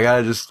tongue-tied. I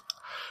gotta just.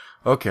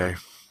 Okay.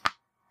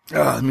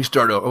 Let me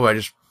start over. Oh, I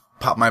just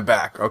popped my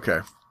back. Okay.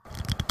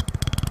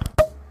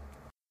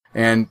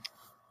 And,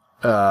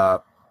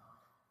 okay.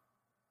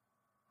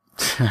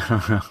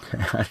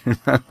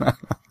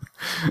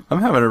 I'm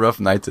having a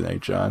rough night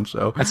tonight, John,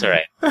 so. That's all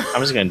right.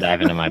 I'm just going to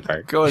dive into my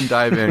part. Go and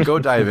dive in. Go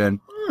dive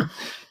in.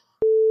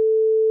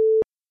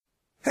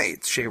 Hey,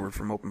 it's Shayward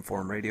from Open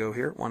Forum Radio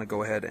here. Want to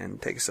go ahead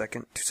and take a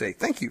second to say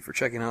thank you for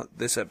checking out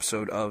this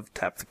episode of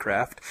Tap the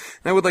Craft.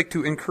 And I would like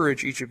to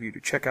encourage each of you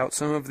to check out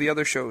some of the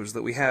other shows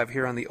that we have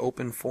here on the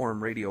Open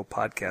Forum Radio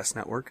Podcast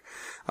Network.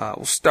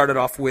 We'll start it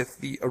off with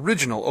the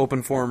original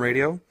Open Forum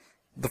Radio,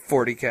 the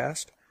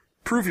 40cast,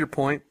 Prove Your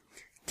Point,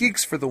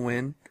 Geeks for the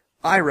Win,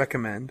 I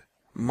Recommend,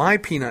 My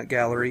Peanut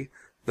Gallery,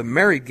 The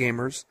Married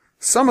Gamers,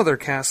 Some Other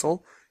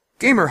Castle,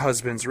 Gamer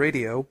Husbands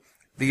Radio,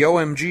 The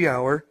OMG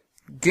Hour,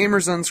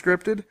 Gamers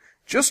Unscripted,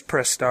 Just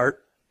Press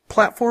Start,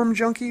 Platform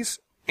Junkies,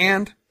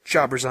 and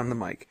Jobbers on the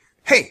Mic.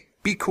 Hey,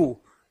 be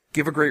cool.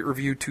 Give a great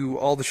review to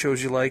all the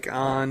shows you like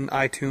on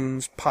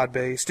iTunes,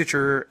 Podbay,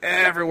 Stitcher,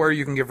 everywhere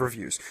you can give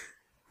reviews.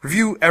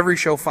 Review every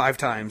show 5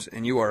 times,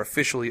 and you are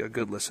officially a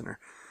good listener.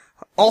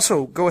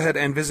 Also, go ahead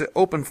and visit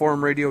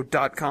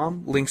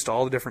openforumradio.com, links to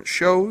all the different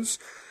shows.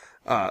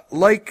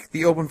 Like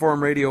the Open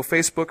Forum Radio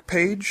Facebook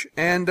page,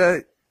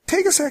 and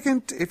take a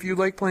second, if you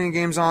like playing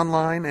games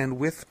online and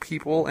with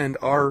people and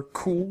are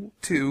cool,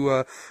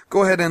 to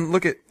go ahead and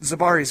look at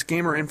Zabari's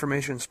Gamer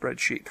Information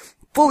Spreadsheet.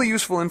 Fully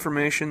useful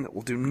information that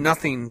will do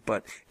nothing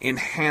but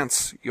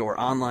enhance your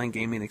online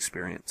gaming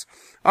experience.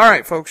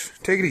 Alright, folks,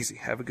 take it easy.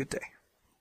 Have a good day.